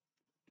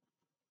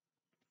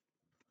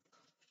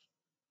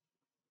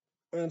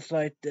 It's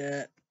like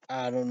that.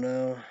 I don't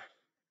know.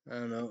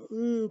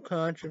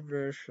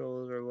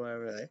 Controversials or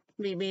whatever. Like,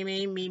 me,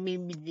 best,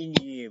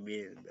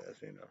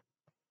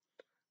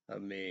 I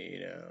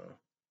mean,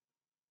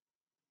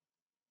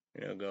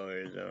 go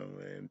his own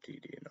with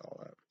MTD and all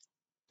that.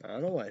 I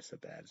don't know why it's a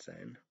bad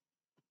saying.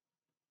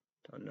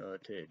 Don't know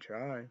until you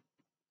try.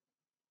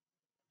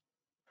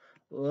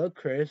 Well,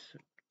 Chris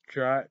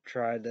tried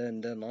that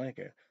and didn't like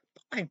it.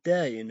 Like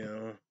that,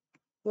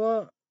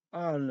 Well,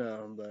 I don't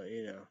know, but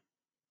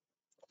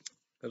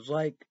it's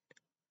like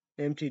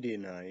MTD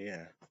now,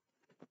 yeah.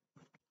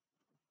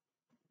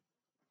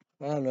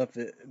 I don't know if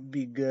it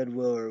be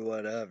goodwill or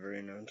whatever,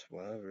 it's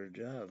whatever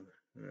job,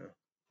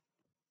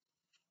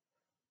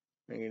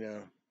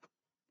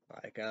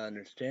 Like, I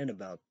understand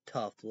about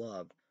tough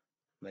love.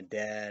 My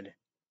dad,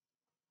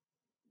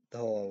 the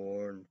whole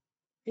award,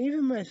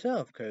 even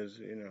myself, because,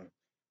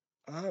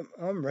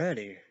 I'm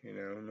ready,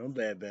 no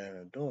bad at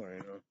the door,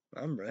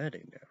 I'm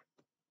ready now.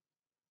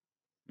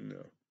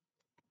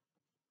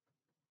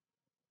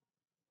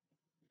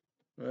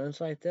 Well,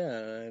 it's like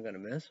that. I ain't gonna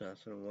miss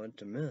nothing. What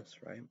to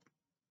miss, right?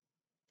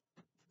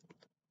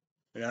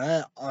 And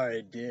I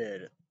already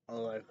did.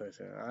 Like I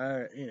said,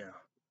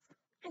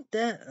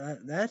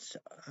 that's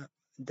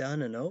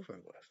done and over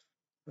with.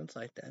 It's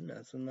like that.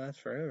 Nothing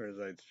lasts forever. As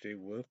like Steve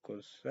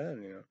Wilkos said,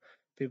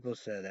 people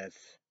say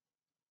that's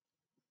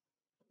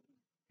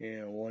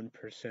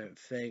 1%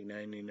 fake,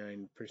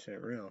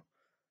 99% real.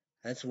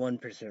 That's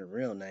 1%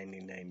 real,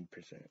 99%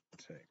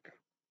 fake.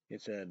 He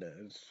said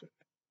it's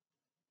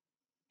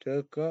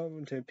to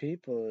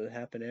people. It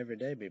happen every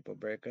day. People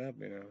break up.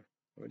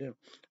 We do.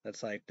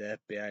 That's like the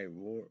FBI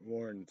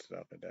warned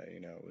stuff like that. We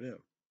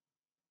do.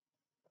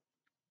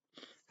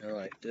 They're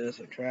like this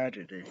a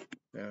tragedy.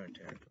 No,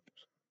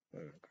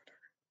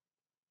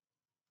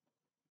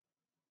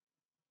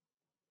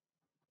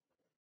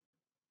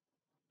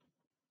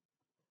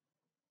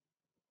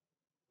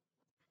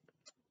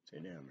 see,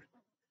 damn.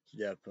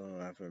 Death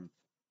penalty from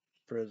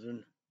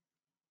prison,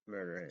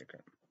 murder, hate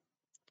crime.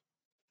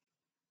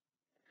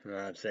 And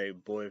I'd say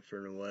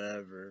boyfriend or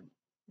whatever,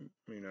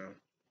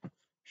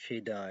 she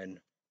died.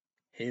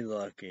 He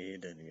lucky he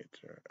didn't get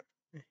survived.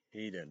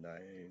 He didn't die.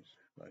 He's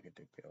lucky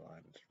to be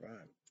alive and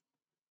survive.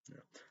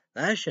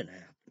 That shouldn't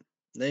happen.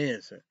 The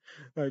innocent.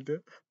 Like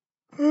the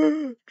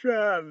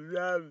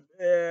Travis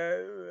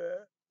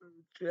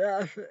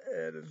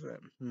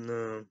innocent.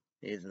 No,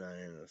 he's not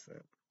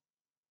innocent.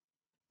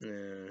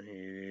 No,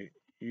 he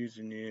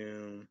using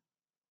you,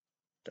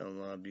 don't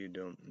love you,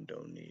 don't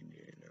need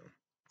you,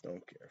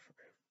 don't care for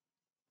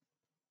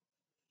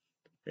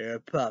you. You're a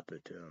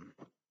puppet to him.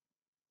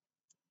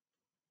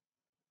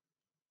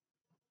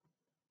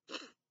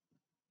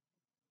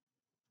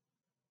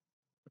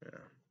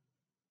 Yeah.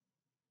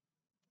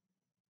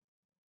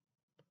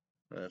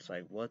 It's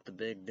like, what the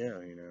big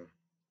deal,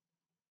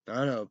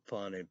 I know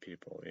plenty of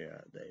people,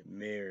 they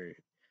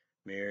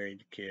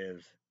married,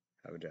 kids,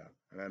 have a job.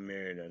 And I'm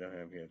married, I don't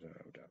have kids, I don't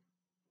have a job.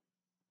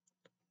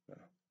 So,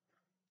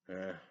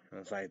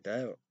 it's like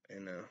that,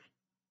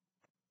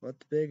 What's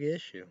the big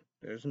issue?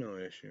 There's no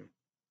issue.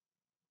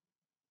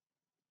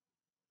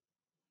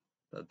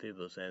 But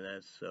people say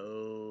that's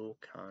so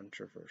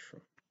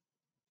controversial.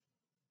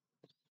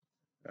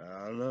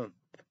 I don't know.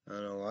 I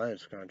don't know why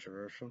it's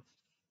controversial.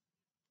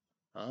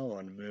 I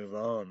want to move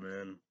on,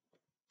 man.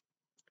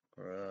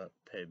 Grow up,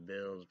 pay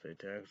bills, pay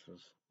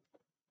taxes.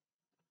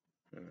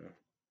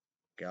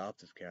 Get off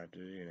this couch,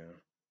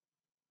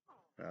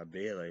 I'd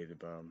be a lazy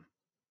bum.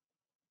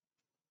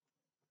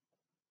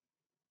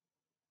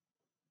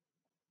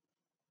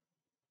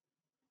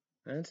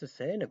 And that's the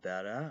saying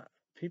about it.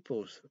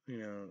 People,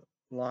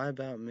 lie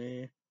about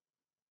me.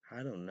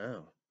 I don't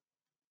know.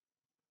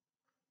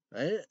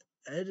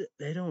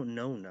 They don't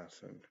know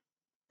nothing.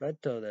 I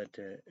told that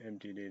to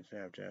MTD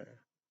Snapchat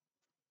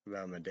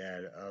about my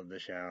dad of the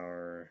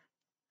shower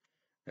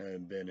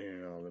and been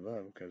here and all the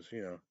above because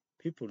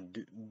people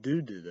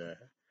do that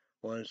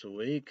once a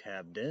week.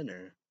 Have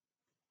dinner.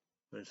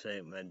 Let's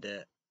say my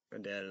dad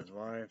and his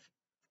wife,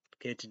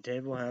 kitchen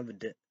table, have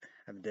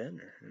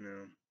dinner.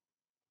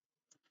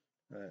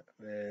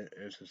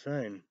 It's the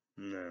same.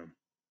 No,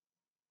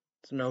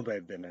 it's nobody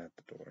been at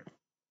the door.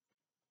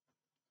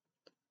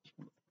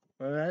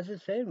 Well, as I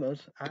say,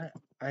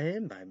 I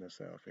am by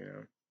myself.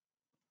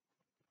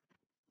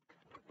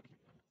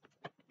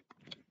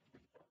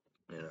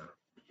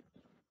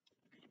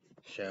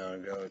 Shall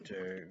go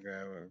to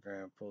grandma and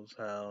grandpa's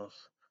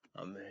house.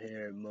 I'm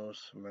here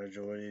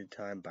majority of the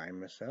time by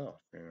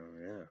myself.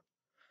 Yeah.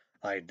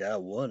 Like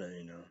that one,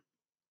 I'm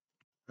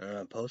not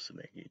supposed to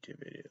make YouTube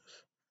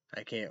videos.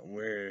 I can't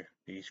wear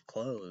these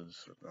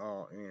clothes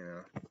all,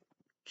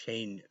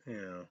 change,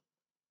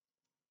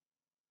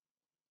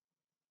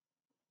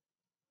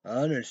 I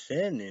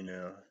understand,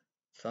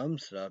 some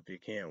stuff you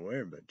can't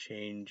wear, but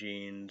chain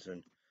jeans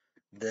and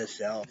this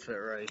outfit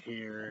right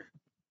here,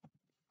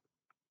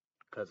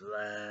 because of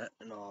that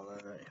and all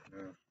that,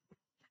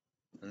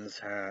 and this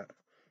hat.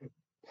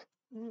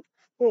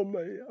 Oh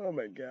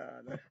my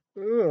god.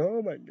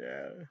 Oh my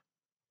god.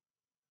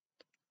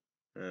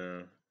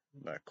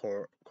 That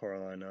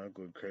Coraline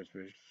Ugly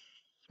Christmas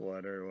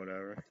sweater or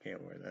whatever. I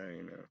can't wear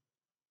that,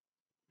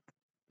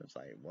 It's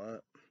like,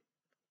 what?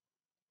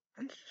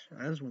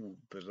 That's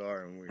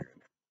bizarre and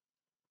weird.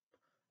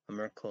 I'm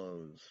wearing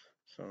clothes,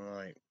 so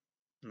like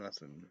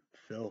nothing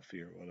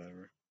filthy or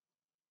whatever.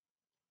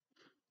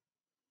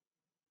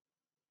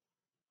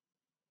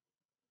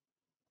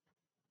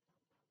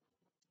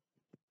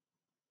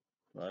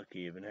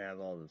 Lucky even have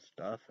all the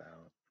stuff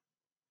out.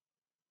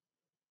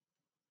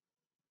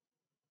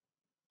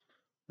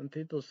 When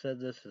people said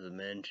this is a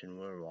mansion,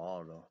 we're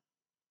Waldo.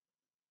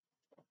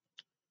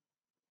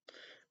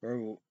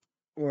 We're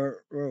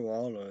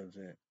Waldo is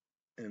it?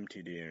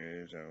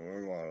 MTD is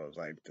we're Waldo's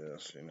like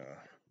this,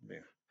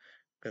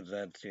 Because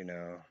that's,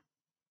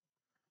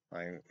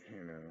 like,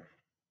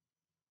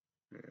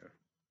 yeah.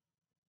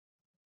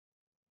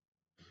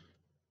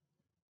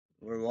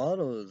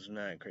 Waddle is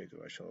not Crazy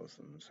West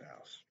Schultz's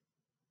house.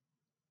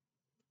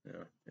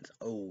 It's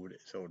old.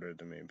 It's older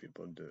than many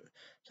people do.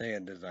 Say a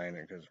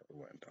designer because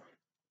Wendell.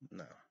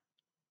 No.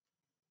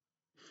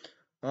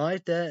 I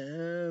like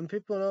that.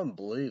 People don't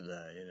believe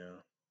that,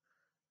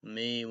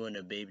 Me, when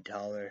a baby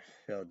toddler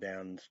fell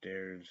down the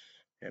stairs,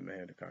 hit my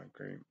head to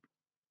concrete.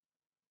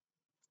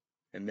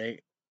 It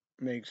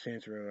makes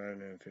sense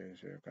around and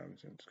finish their common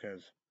sense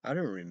because I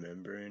don't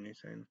remember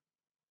anything.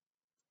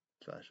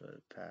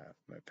 Especially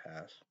my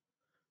past.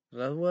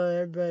 That's what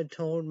everybody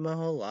told my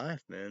whole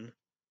life, man.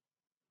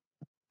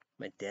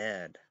 My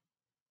dad,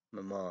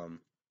 my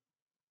mom,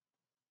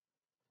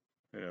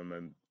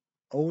 my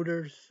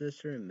older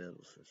sister and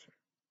middle sister.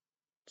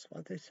 That's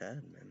what they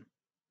said, man.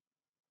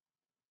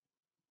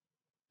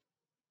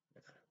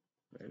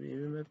 Maybe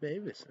even my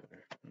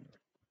babysitter.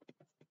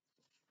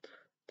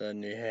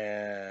 Then you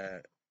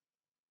had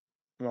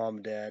mom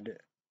and dad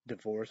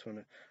divorced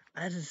when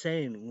I was just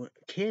saying,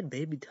 kid,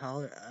 baby,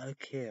 toddler, a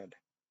kid.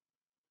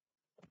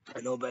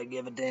 And nobody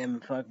give a damn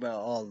fuck about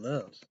all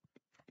those.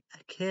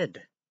 A kid,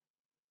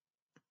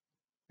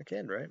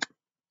 right?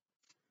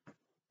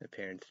 My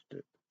parents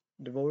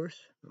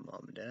divorced, my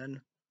mom and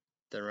dad.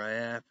 Then right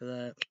after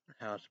that,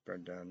 house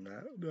burned down.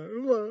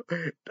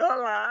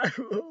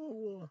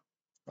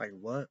 Like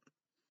what?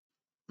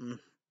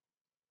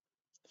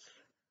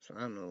 It's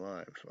not a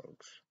lie,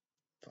 folks.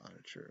 It's not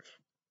the truth.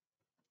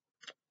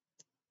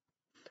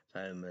 I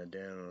had my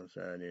dad on the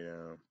side,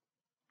 a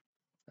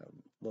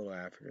little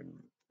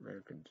African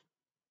American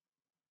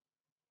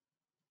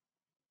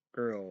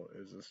girl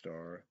is a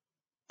star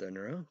than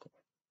her uncle.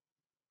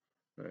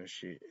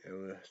 It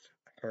was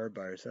her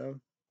by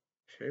herself.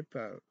 She'd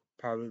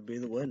probably be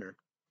the winner.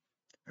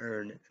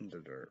 Earn and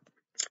deserve.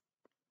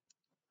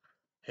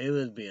 He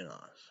was being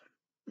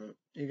honest.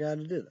 You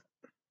gotta do that.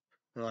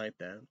 I like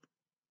that.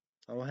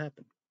 That's what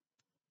happened.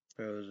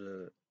 There was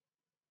a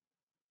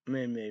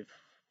man-made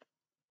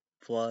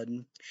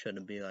flood.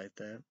 Shouldn't be like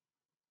that.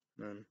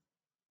 And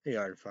the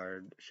yard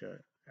fire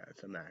should have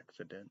some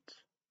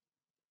accidents.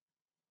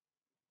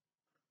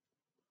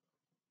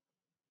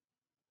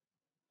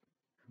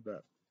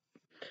 But,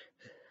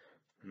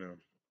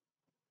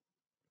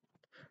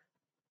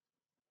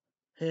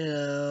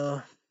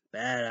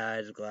 bad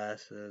eyes,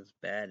 glasses,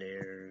 bad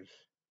ears,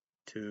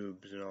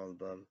 tubes, and all the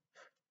above.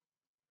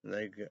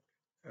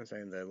 I'm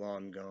saying they're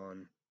long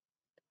gone.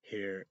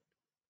 Here,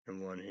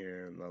 and one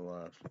here in my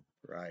left,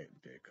 right,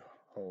 big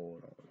hole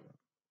and all of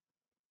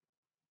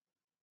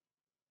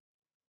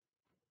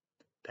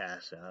that.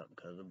 Pass out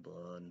because of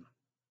blood.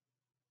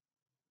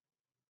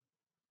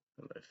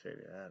 Somebody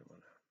figure that one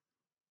out.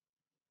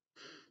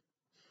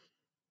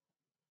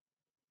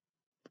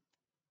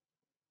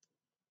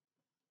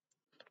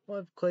 Well,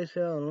 if Clay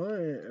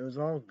Illinois, it was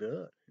all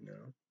good,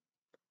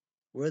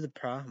 We're the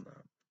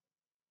problem.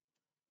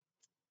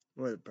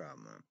 We're the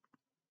problem.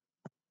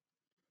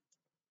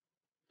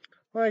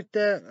 Like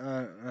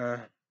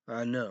that,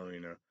 I know,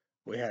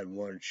 we had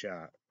one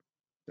shot.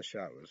 The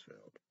shot was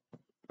filled.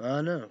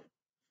 I know.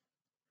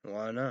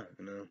 Why not,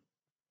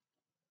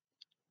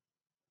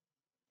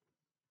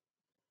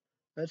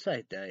 That's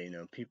like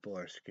that, people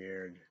are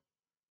scared,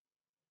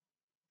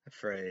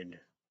 afraid.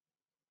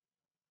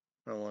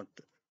 I want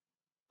the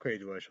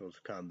Crazy West to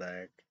come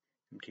back,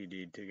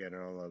 MTD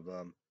together, all of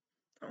them.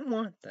 I don't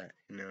want that,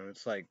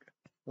 It's like,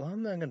 what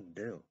am I gonna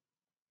do?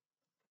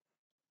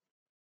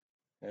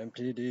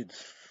 MTD's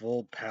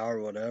full power,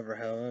 whatever,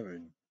 however,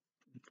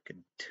 you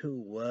can do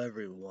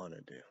whatever you want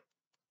to do,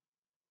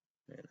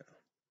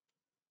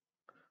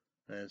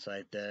 And it's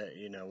like that,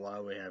 why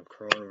we have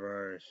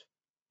coronavirus,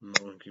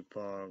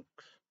 monkeypox,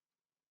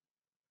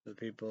 the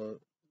people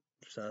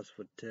obsessed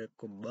with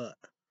tickle butt.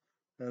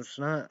 It's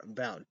not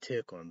about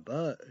tickling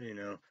butt,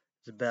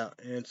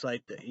 it's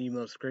like the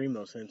emo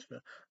screamo sense.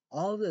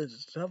 All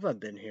this stuff I've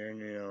been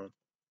hearing,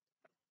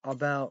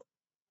 about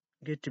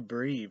get to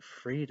breathe,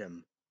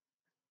 freedom.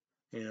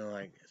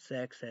 Like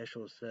sex,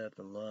 sexual stuff,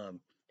 and love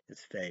is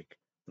fake.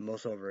 The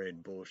most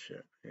overrated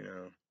bullshit,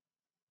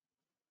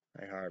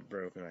 Like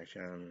heartbroken, like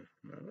Sean,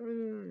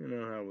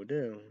 how we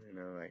do,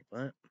 like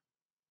what?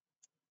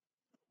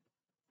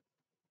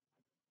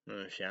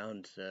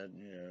 Sean said,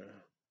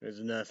 there's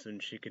nothing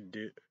she could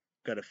do,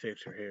 gotta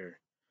fix her hair.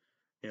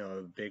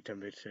 A big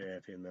time bitch today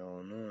at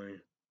female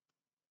Illinois.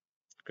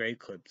 Great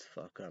clips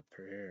fuck up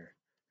her hair.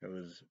 It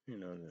was,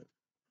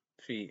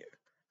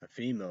 a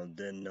female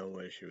didn't know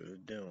what she was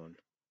doing.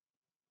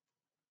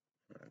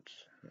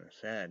 That's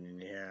sad.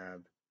 And you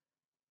have,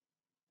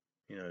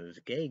 this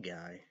gay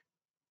guy,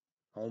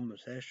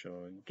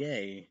 homosexual,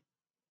 gay.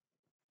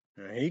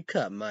 He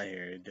cut my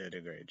hair. He did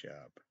a great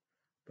job.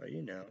 But,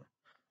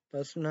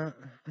 that's not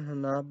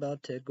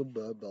about tickle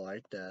butt, but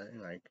like that.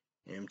 Like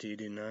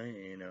MTD night,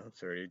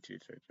 32,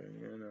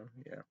 13,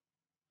 yeah.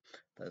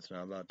 That's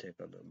not about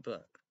tickle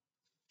butt.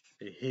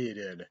 He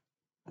did.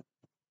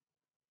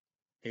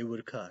 He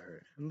would cut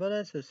her. But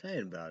that's the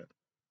saying about it.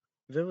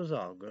 'Cause it was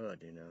all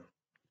good, you know.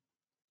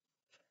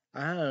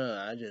 I don't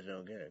know, I just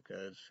don't get it,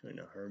 cause you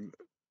know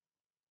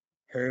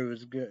her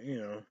was good, you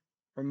know.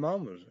 Her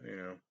mom was, you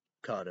know,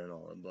 caught in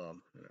all above,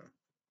 you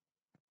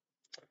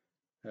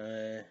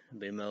know.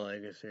 Be my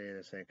legacy.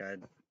 It's like I,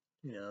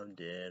 you know,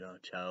 did or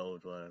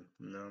chose, whatever,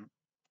 you know.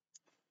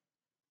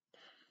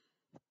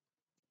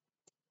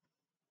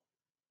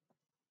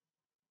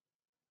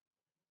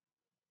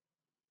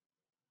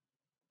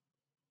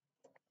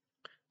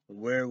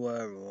 Wear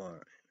whatever I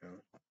want, you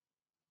know.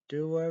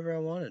 Do whatever I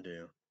want to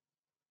do.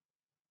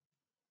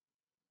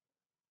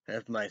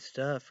 Have my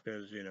stuff,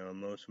 because, you know,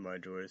 most of my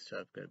jewelry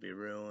stuff could be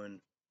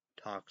ruined,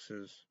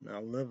 toxic,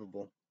 not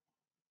livable.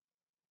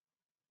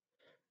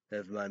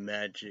 If my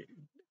magic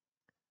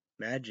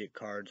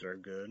cards are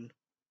good,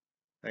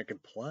 I can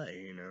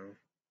play, you know,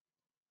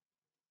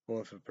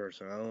 with a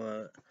person.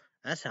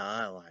 That's how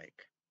I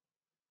like.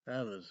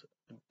 That was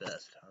the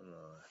best time of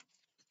my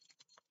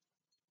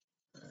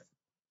life.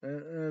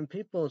 And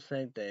people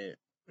think they,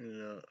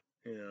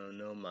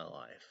 know my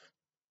life.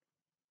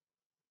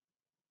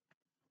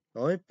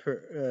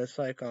 It's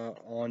like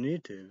on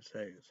YouTube,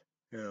 say,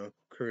 you know,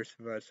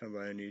 crucify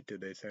somebody on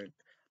YouTube. They say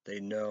they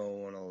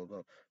know and all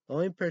about. The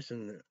only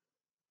person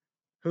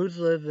who's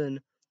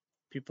living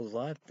people's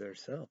life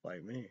themselves,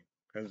 like me,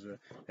 because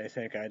they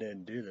think I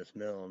didn't do this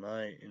middle of the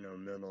night, you know,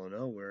 middle of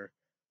nowhere,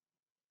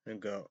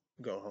 and go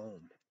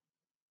home.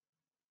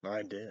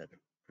 I did.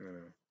 You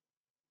know,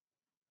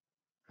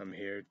 I'm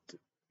here,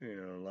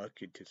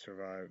 lucky to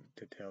survive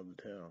to tell the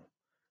tale.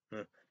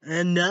 And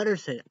another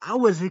thing, I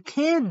was a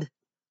kid.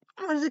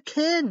 I was a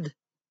kid.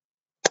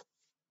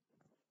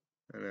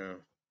 I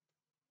know.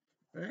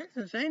 That's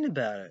the thing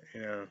about it,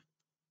 you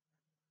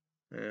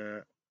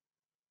know.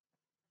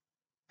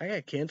 I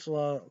got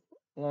canceled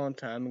a long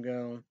time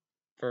ago.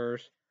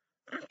 First,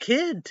 a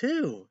kid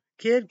too.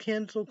 Kid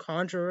canceled,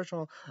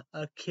 controversial.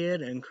 A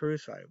kid and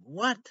crucify.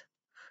 What?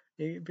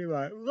 You'd be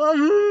like,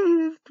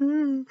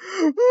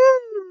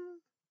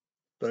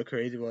 but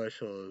Crazy Water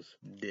Shows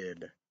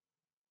did.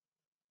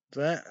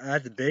 So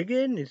at the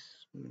beginning,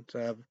 it's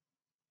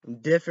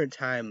different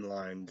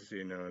timelines.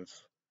 You know,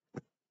 it's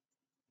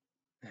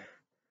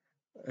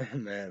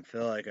man, I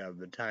feel like I've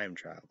been time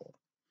travel.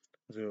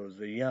 So it was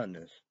the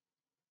youngest.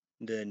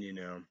 Then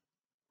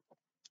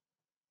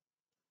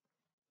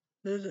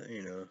there's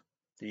the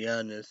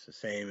youngest, the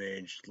same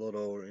age, a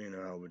little older. You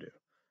know how we do.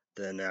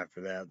 Then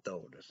after that, the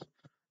oldest.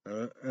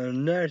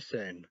 Another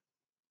thing,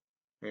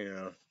 you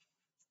know,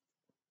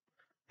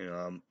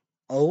 I'm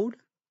old,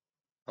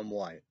 I'm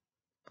white,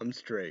 I'm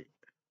straight,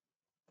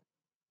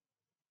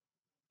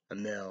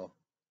 I'm male,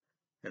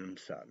 and I'm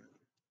southern.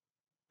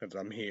 Because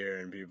I'm here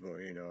and people,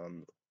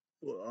 I'm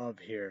up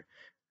here,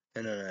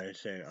 and then I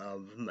say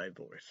of my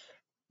voice.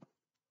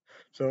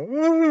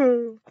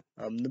 So,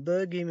 I'm the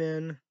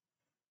boogeyman.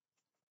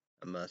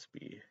 I must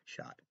be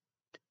shot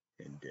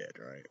and dead,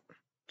 right?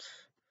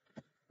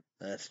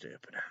 That's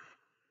stupid.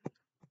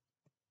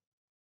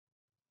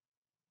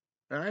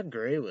 I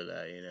agree with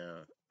that, you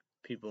know.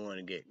 People want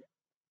to get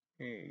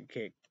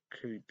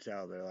creeps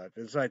out of their life.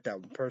 It's like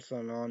that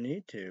person on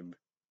YouTube.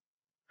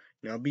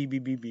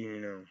 Beep, you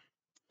know.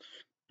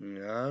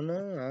 I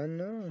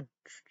know.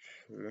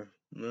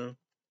 No,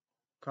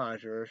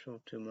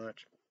 controversial, too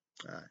much.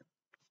 Alright.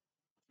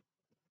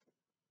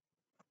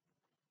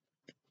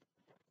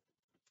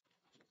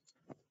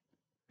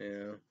 You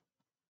know,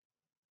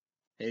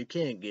 he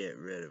can't get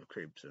rid of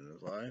creeps in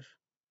his life.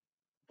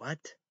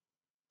 What?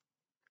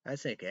 I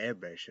think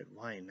everybody should.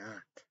 Why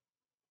not?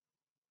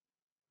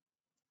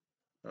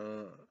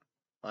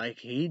 Like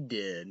he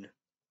did.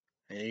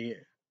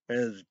 It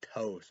was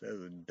toast. It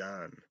was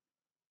done.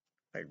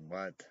 Like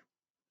what?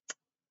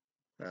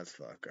 That's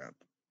fuck up.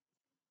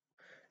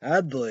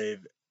 I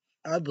believe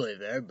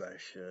everybody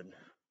should.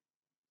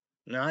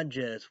 Not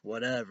just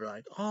whatever,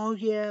 like, oh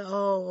yeah,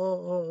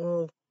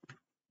 oh.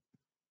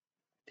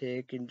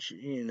 Pick and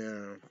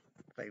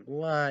like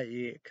what?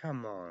 Yeah,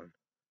 come on.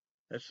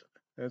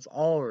 That's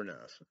all or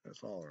nothing.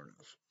 That's all or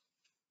nothing.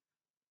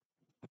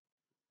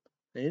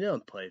 They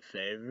don't play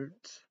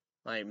favorites.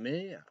 Like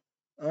me,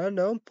 I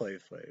don't play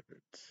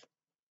favorites.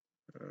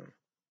 Uh,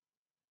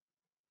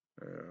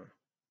 uh,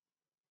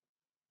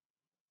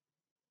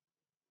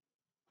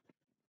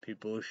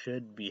 people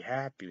should be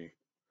happy.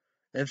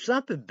 If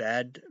something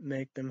bad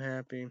make them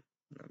happy,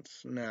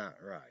 that's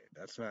not right.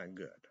 That's not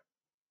good.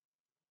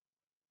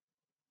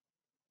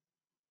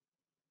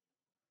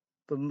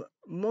 But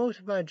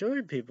most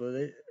majority people,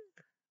 they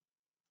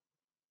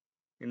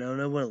want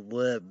to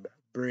live,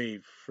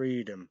 breathe,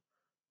 freedom.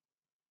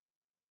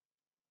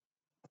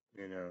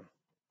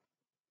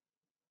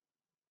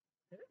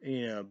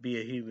 Be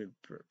a human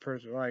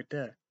person like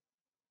that.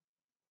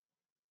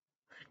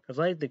 Cause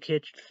like the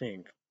kitchen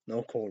sink,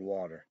 no cold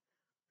water.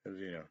 Cause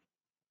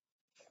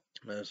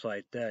it's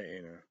like that.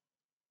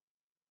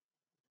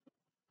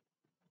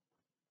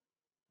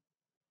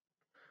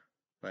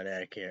 My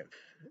dad can't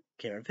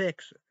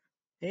fix it.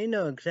 He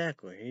know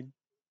exactly.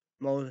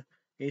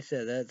 He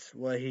said that's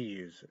what he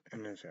used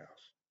in his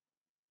house.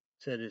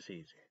 Said it's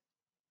easy.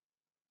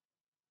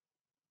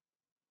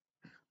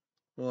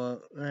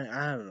 Well,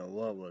 I don't know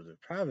what was it.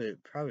 Probably.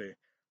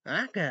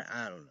 I don't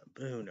know,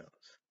 but who knows?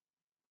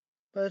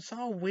 But it's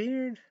all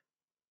weird.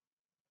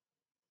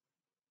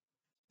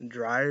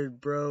 Dryer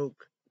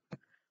broke.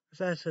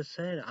 As I just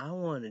said, I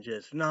want to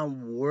just not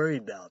worry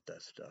about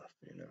that stuff,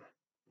 you know.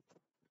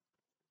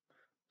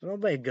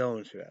 Nobody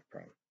going through that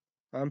problem.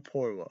 I'm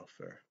poor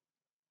welfare.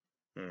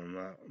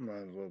 Might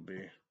as well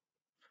be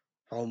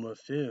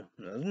homeless too.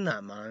 That's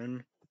not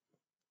mine.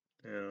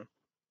 You know,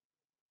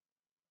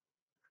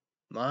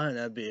 mine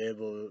I'd be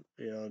able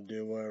to,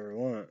 do whatever I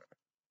want.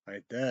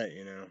 Like that,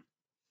 you know.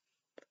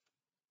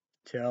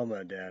 Tell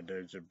my dad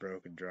there's a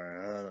broken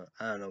dryer.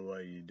 I don't know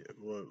what you do.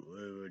 What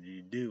would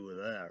you do with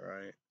that,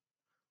 right?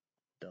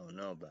 Don't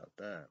know about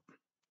that.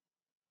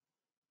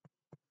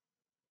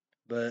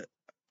 But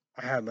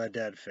I had my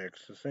dad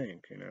fix the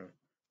sink, you know.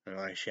 And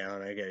like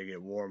showering, I gotta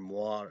get warm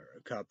water,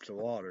 cups of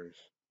waters.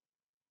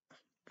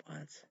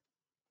 What?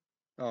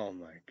 Oh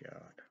my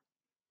god.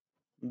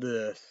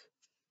 This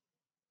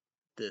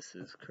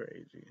is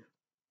crazy.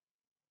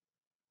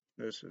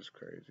 This is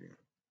crazy.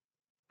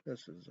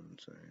 This is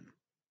insane.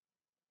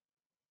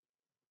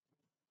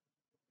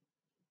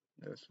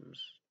 This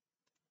is.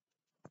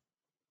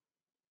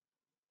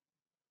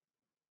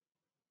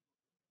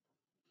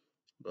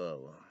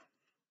 Well,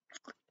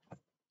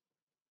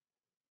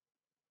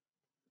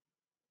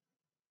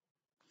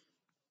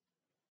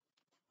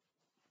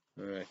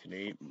 I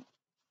can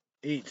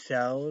eat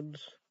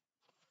salads.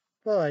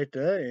 Well, like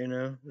that, you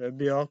know. There'd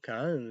be all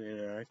kinds, you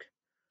know. Like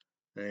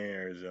in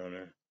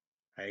Arizona,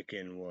 I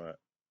can what?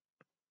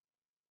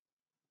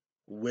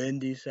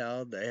 Windy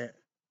salad. They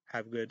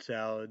have good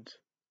salads.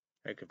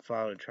 I could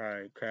finally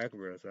try Cracker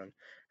Barrel salad.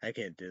 I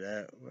can't do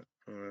that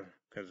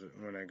because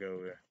when I go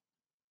to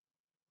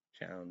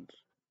Challenge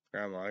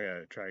Grandma, I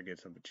gotta try to get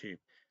something cheap.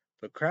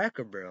 But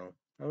Cracker Barrel,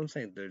 I don't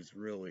think there's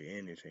really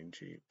anything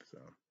cheap. So,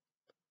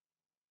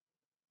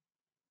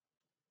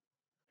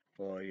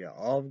 well, yeah,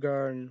 Olive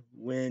Garden,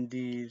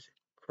 Wendy's,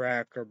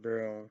 Cracker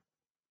Barrel,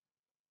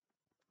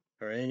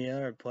 or any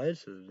other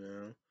places, you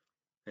know.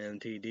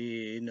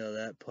 MTD, you know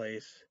that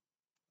place.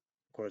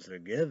 Of course, they're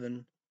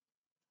given.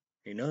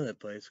 You know that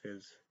place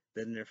because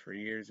been there for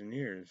years and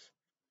years.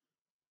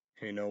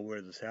 You know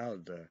where the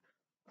salads are.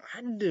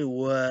 I'd do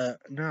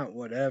not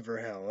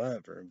whatever,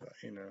 however, but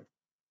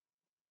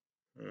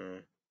uh,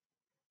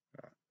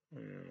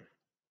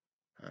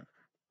 uh,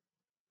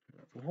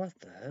 what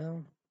the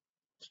hell?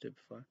 Stupid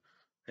fuck.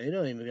 They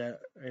don't even got,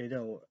 they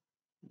don't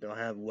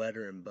have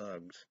weather and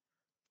bugs.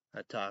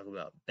 I talk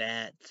about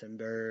bats and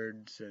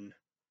birds and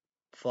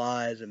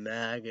flies and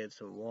maggots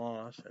and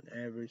wasps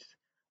and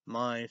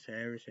mice and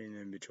everything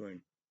in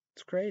between.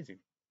 It's crazy.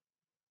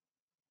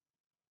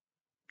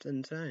 It's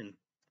insane.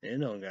 You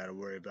don't gotta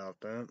worry about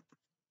that.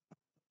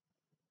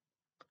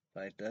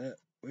 Like that.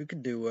 We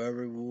could do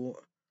whatever we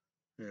want.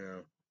 You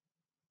know.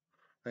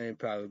 I'd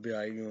probably be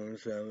like, you know,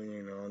 so,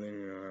 you know, and then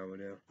you know how we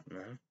do.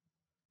 No.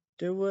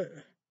 Do what?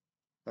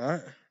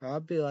 I'll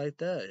be like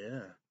that,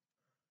 yeah.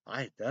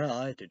 I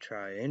like to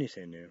try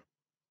anything new.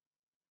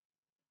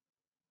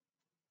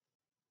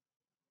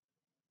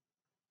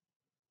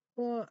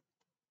 Well,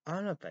 I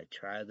don't know if I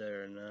tried that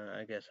or not.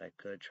 I guess I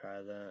could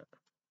try that.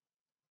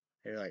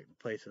 They like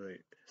places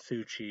like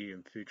sushi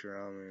and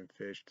Futurama and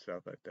fish and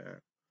stuff like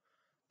that.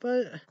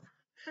 But it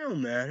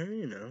don't matter,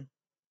 you know.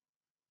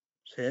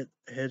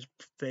 His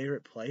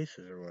favorite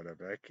places or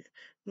whatever.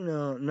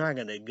 I'm not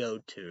gonna go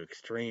too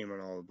extreme on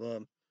all the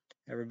above.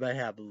 Everybody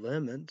have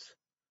limits.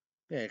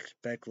 They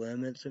expect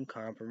limits and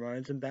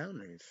compromise and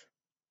boundaries.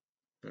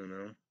 You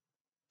know,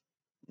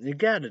 you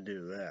gotta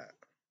do that.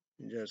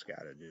 You just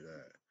gotta do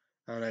that.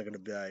 I'm not gonna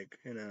be like,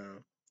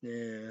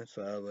 yeah,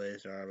 Subway,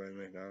 Starbucks,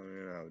 McDonald's,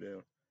 you know,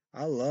 do.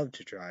 I love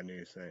to try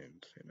new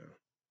things, you know.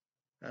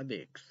 That'd be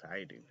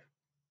exciting.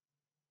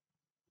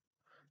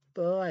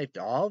 But like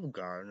the Olive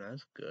Garden,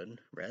 that's good.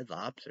 Red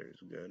Lobster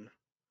is good.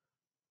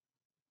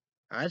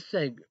 I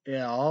say,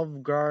 yeah,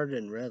 Olive Garden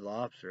and Red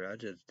Lobster. I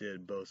just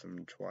did both of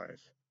them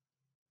twice.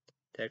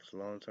 Texas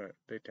Long Time,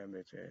 Big Time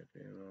Big City,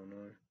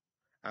 Illinois.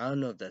 I don't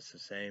know if that's the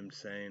same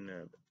saying.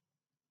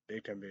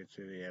 Big Time Big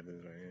City, yeah,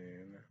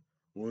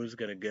 who's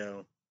gonna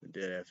go?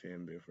 Did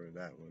FM before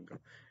that one go?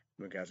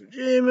 McCaffrey,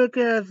 Gee,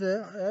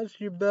 McCaffrey, that's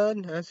you,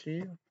 bud. That's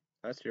you.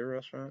 That's your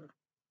restaurant,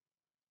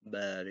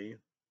 buddy.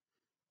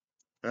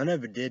 I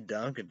never did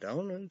Dunkin'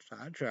 Donuts.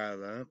 I tried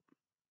that.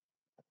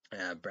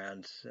 Yeah,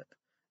 brown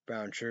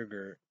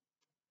sugar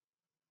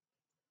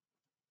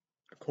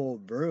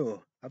cold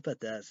brew. I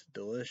bet that's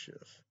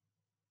delicious.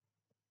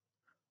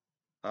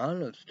 I don't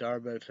know if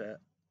Starbucks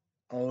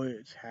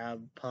always have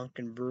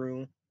pumpkin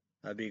brew.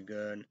 That'd be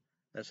good.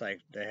 That's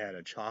like they had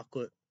a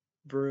chocolate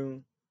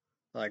brew.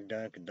 Like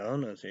Dunkin'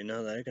 Donuts, you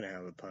know they can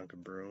have a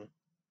pumpkin brew.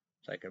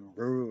 It's like a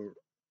brew,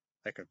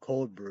 like a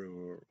cold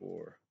brew,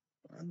 or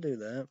I'd do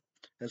that.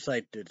 It's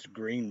like this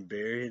green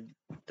berry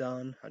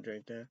done. I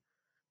drink that.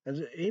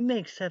 He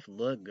makes stuff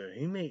look good.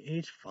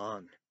 He's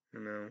fun, you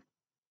know.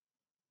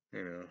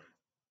 You know,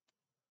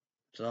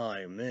 it's not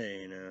like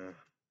me, you know.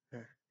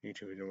 You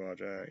two can watch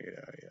that,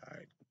 yeah.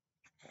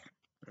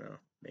 You know,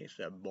 makes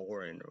that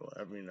boring or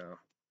whatever. You know,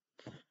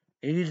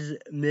 he's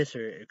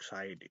Mr.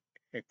 Excitement.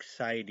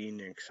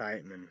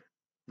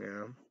 You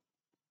know,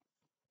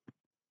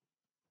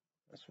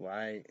 that's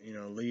why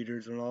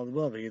leaders and all the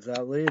above. He's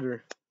that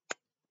leader.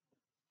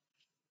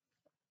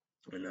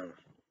 You know,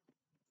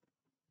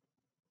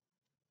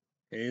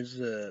 he's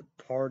the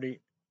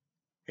party.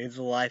 He's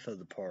the life of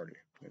the party.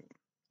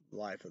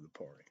 Life of the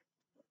party.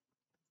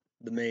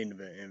 The main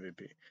event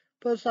MVP.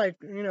 But it's like,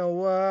 I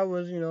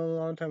was, a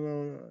long time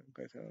ago.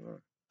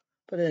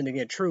 But then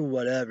again, true,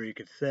 whatever you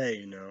could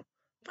say,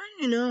 But,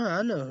 I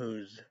know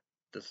who's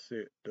the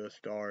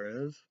star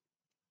is.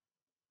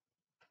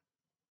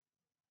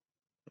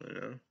 You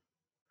know?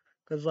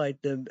 Because,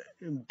 like, the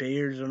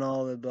beers and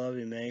all the above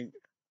you make,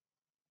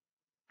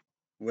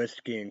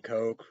 whiskey and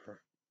Coke,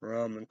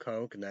 rum and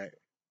Coke, and that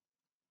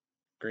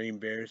green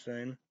beer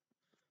thing.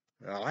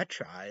 Oh, I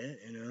try it.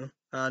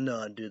 I know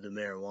I do the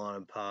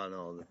marijuana pot and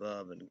all the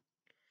above and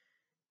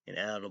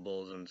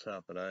edibles and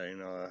stuff, but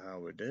how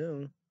we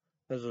do.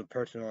 There's a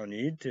person on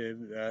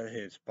YouTube that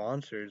his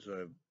sponsors,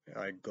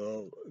 like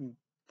Global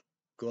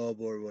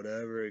or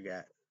whatever,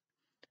 got,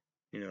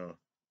 the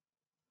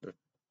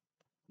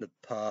the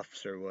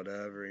puffs or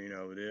whatever,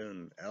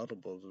 doing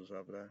edibles and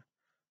stuff like that.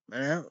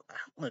 Man, that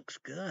looks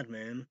good,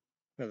 man.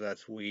 Because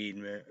that's weed,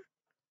 man,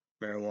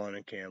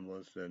 marijuana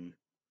camels, and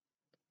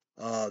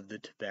the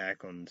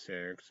tobacco and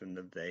cigarettes and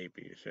the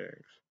vapey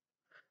cigarettes.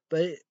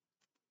 But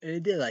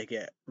it did like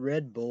a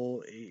Red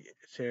Bull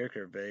cigarette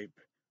or vape.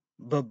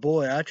 But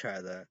boy, I try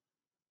that.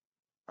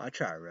 I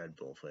try Red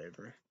Bull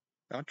flavor.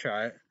 I'll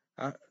try it.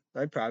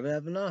 They probably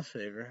have enough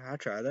flavor. I'll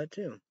try that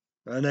too.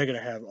 And they're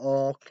gonna have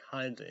all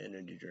kinds of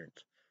energy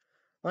drinks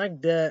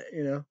like that.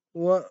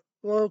 Well,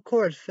 of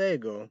course,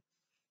 Fago.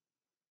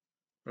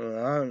 I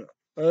don't.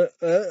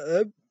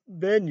 It's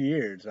been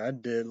years. I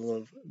did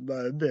love,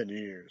 but it's been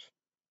years.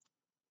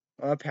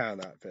 I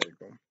pound that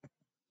Fago.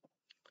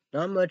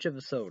 Not much of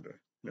a soda,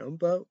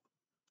 but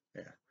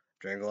yeah,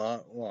 drink a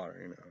lot of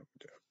water.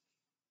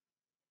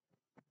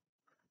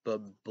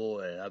 But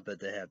boy, I bet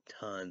they have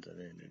tons of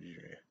energy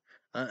drink.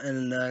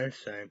 And another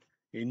thing,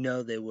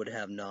 they would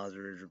have Nas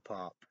or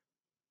Pop.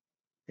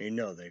 They're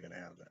gonna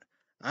have that.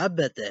 I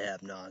bet they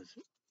have Nas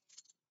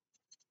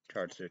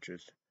Chart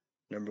Citrus,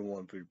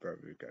 #1 food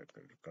product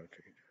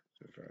country.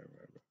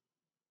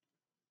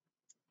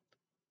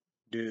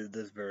 Do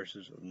this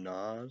versus of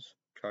Nas,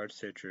 Chart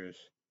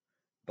Citrus,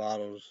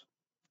 bottles,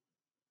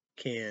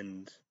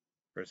 cans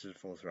versus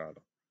Full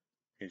Throttle.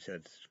 He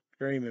said,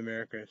 "Scream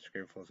America,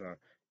 scream Full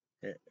Throttle."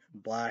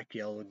 Black,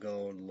 yellow,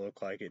 gold,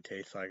 look like it,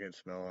 taste like it,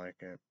 smell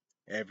like it,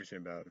 everything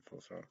about it, Full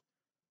Throttle.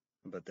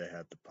 But they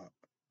had the pop.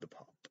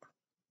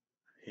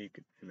 He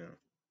could,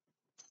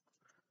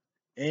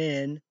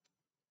 And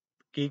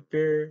Geek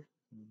Bear,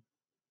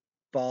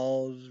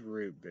 Balls,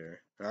 Root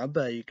Beer. I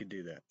bet you could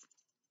do that.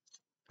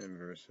 And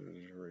versus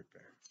Root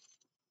Beer.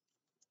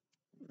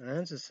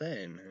 That's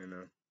insane.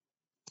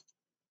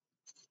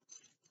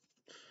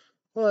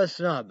 Well, it's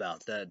not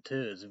about that,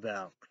 too. It's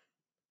about,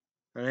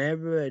 and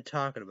everybody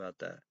talking about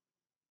that.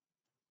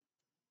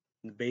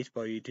 The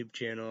baseball YouTube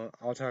channel,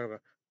 I'll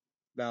talk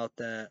about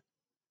that.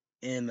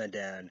 And my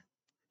dad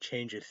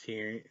change his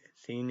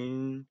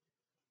scening.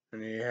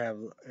 And you have,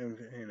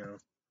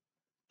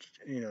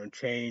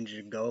 change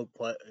and go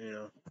play,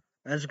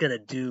 that's gonna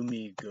do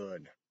me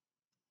good.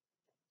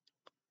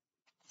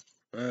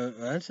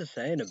 That's the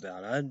saying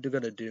about it. It's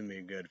gonna do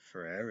me good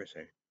for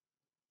everything.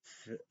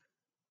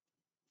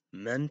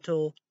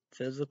 Mental,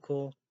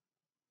 physical,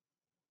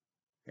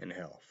 and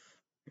health.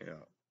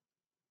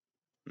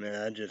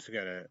 Man, I just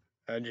gotta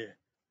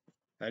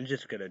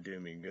do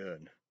me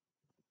good.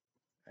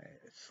 I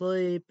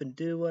sleep and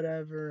do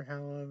whatever,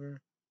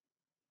 however.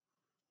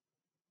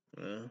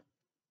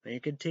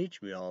 You could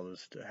teach me all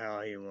this,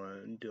 how you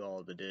want to do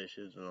all the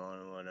dishes and all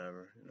and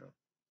whatever,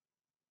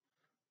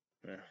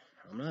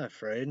 I'm not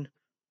afraid.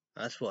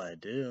 That's what I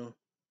do.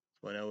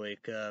 When I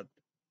wake up,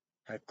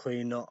 I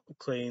clean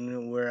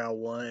where I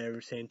want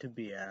everything to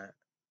be at.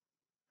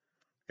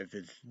 If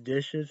it's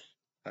dishes,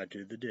 I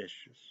do the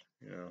dishes,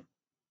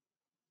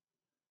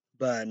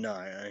 But no,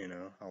 I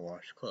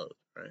wash clothes,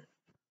 right?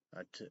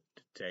 I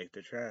take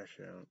the trash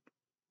out.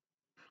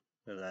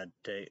 Cause I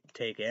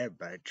take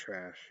everybody's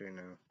trash,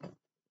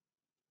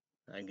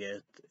 I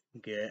get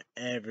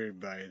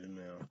everybody the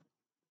mail.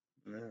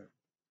 Yeah.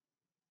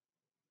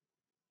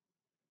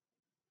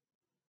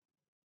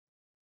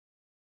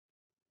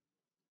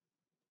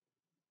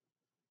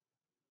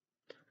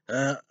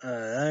 I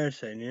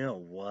understand. You know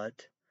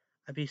what?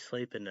 I'd be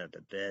sleeping at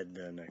the bed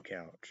than the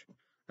couch.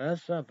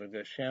 That's something.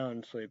 Go shower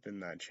and sleep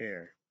in that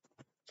chair.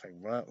 It's like,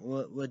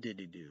 what did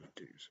he do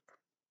to you?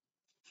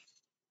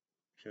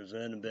 She was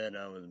in the bed.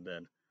 I was in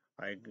bed.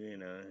 I'd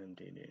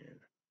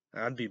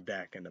be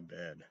back in the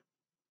bed.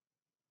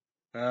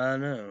 I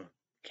know.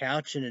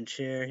 Couch and a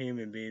chair.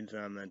 Human beings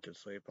are meant to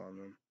sleep on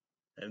them.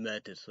 They're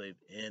meant to sleep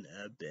in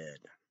a bed.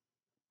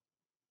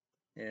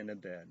 In a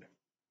bed.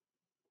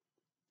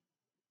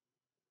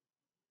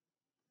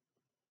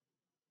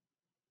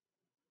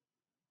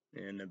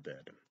 In a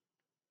bed.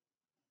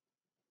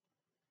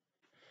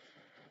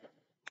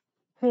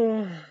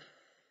 Yeah,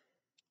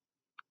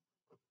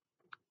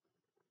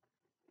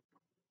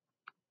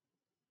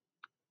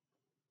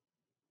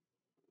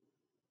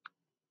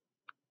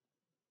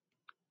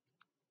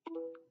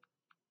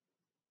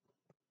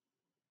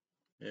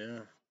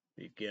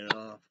 you get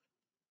off.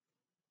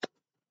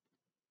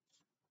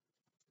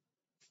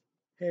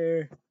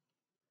 Here.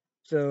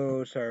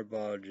 So, sorry,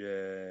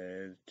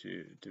 apologize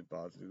to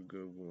bosses,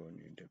 Google, and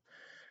YouTube.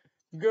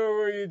 Go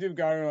over YouTube,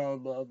 got it all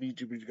above.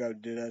 YouTubers got to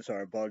do that.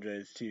 Sorry,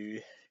 apologize to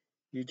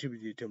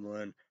YouTubers,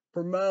 YouTube, and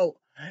promote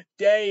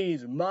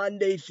days,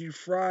 Monday through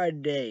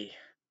Friday.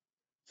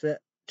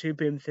 Set 2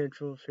 p.m.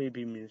 Central, 3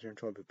 p.m. Eastern,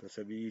 12 p.m.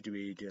 Pacific.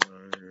 YouTube,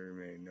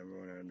 number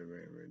one on the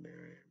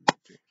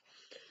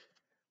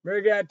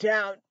America out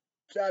town,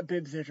 7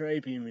 p.m. Central,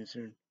 8 p.m.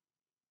 Eastern,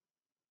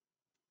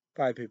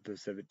 5 p.m.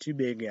 Pacific. 2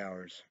 big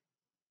hours.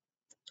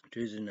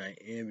 Tuesday night,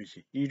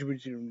 NBC.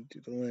 YouTube to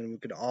the land. We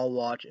could all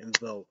watch and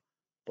vote.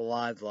 The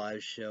live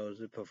shows,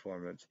 the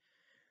performance.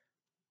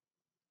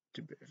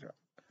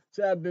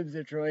 7 p.m.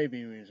 Central, 8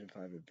 p.m. Eastern,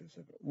 5 p.m.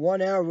 Pacific.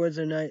 1 hour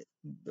Wednesday night,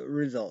 the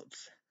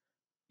results.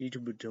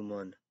 YouTube to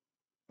 1.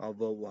 I'll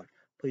vote watch.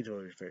 Please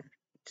vote your favorite.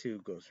 2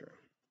 goes through.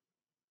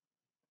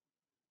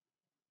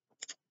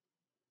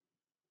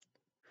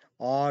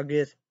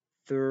 August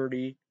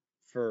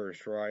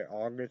 31st, right?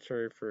 August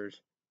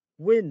 31st,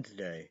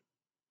 Wednesday.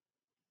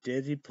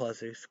 Disney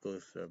Plus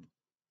exclusive.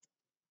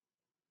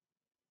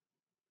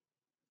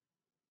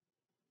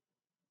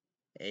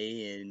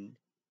 Andor.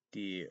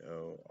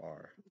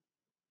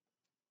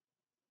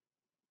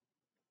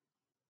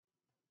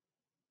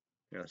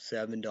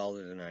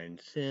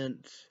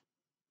 $7.09.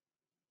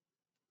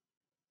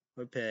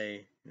 We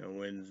pay,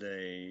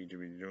 Wednesday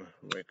to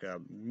wake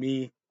up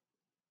me.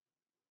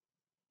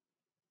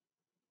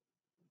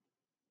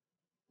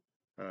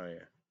 Oh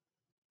yeah.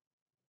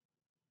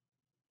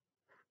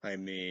 I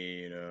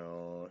mean,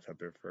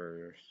 September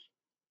 1st.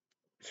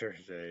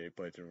 Thursday,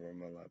 place it on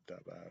my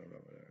laptop. I don't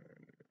know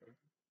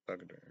what I'm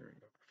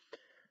doing.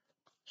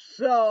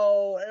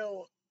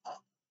 So,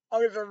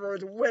 August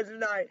 1st, Wednesday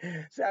night,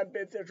 7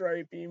 p.m. Central,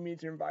 8 p.m.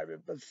 Eastern, 5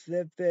 p.m.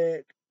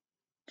 Pacific.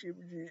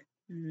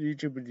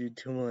 YouTube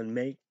 2-1.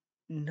 Make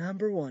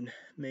number one.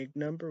 Make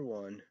number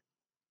one.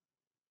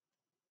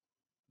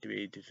 Do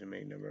we to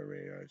make number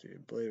radar?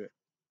 Believe it.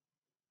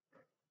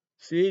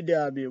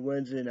 CW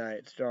Wednesday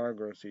night,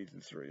 Stargirl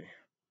season 3.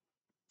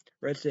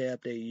 Red State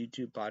Update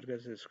YouTube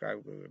podcast.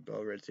 Subscribe to the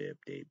bell. Red State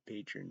Update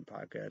Patreon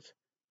podcast.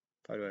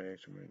 5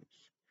 extra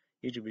minutes.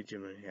 YouTube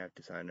you have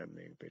to sign up and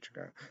make a Patreon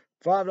account.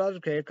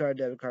 $5 credit card,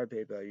 debit card,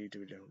 PayPal,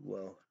 YouTube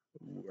well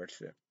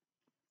worth it.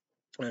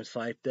 And it's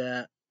like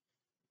that.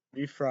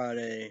 Be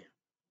Friday.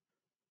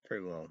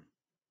 Pretty well.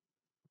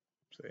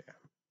 So yeah.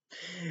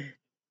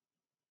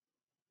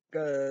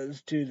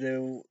 Goes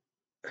to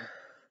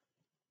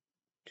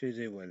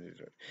Tuesday,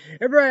 Wednesday.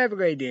 Everybody have a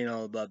great day and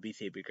all about. Be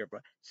safe, be careful.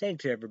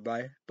 Thanks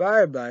everybody.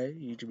 Bye everybody.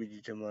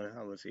 YouTube.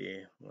 I will see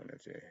you when I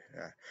see.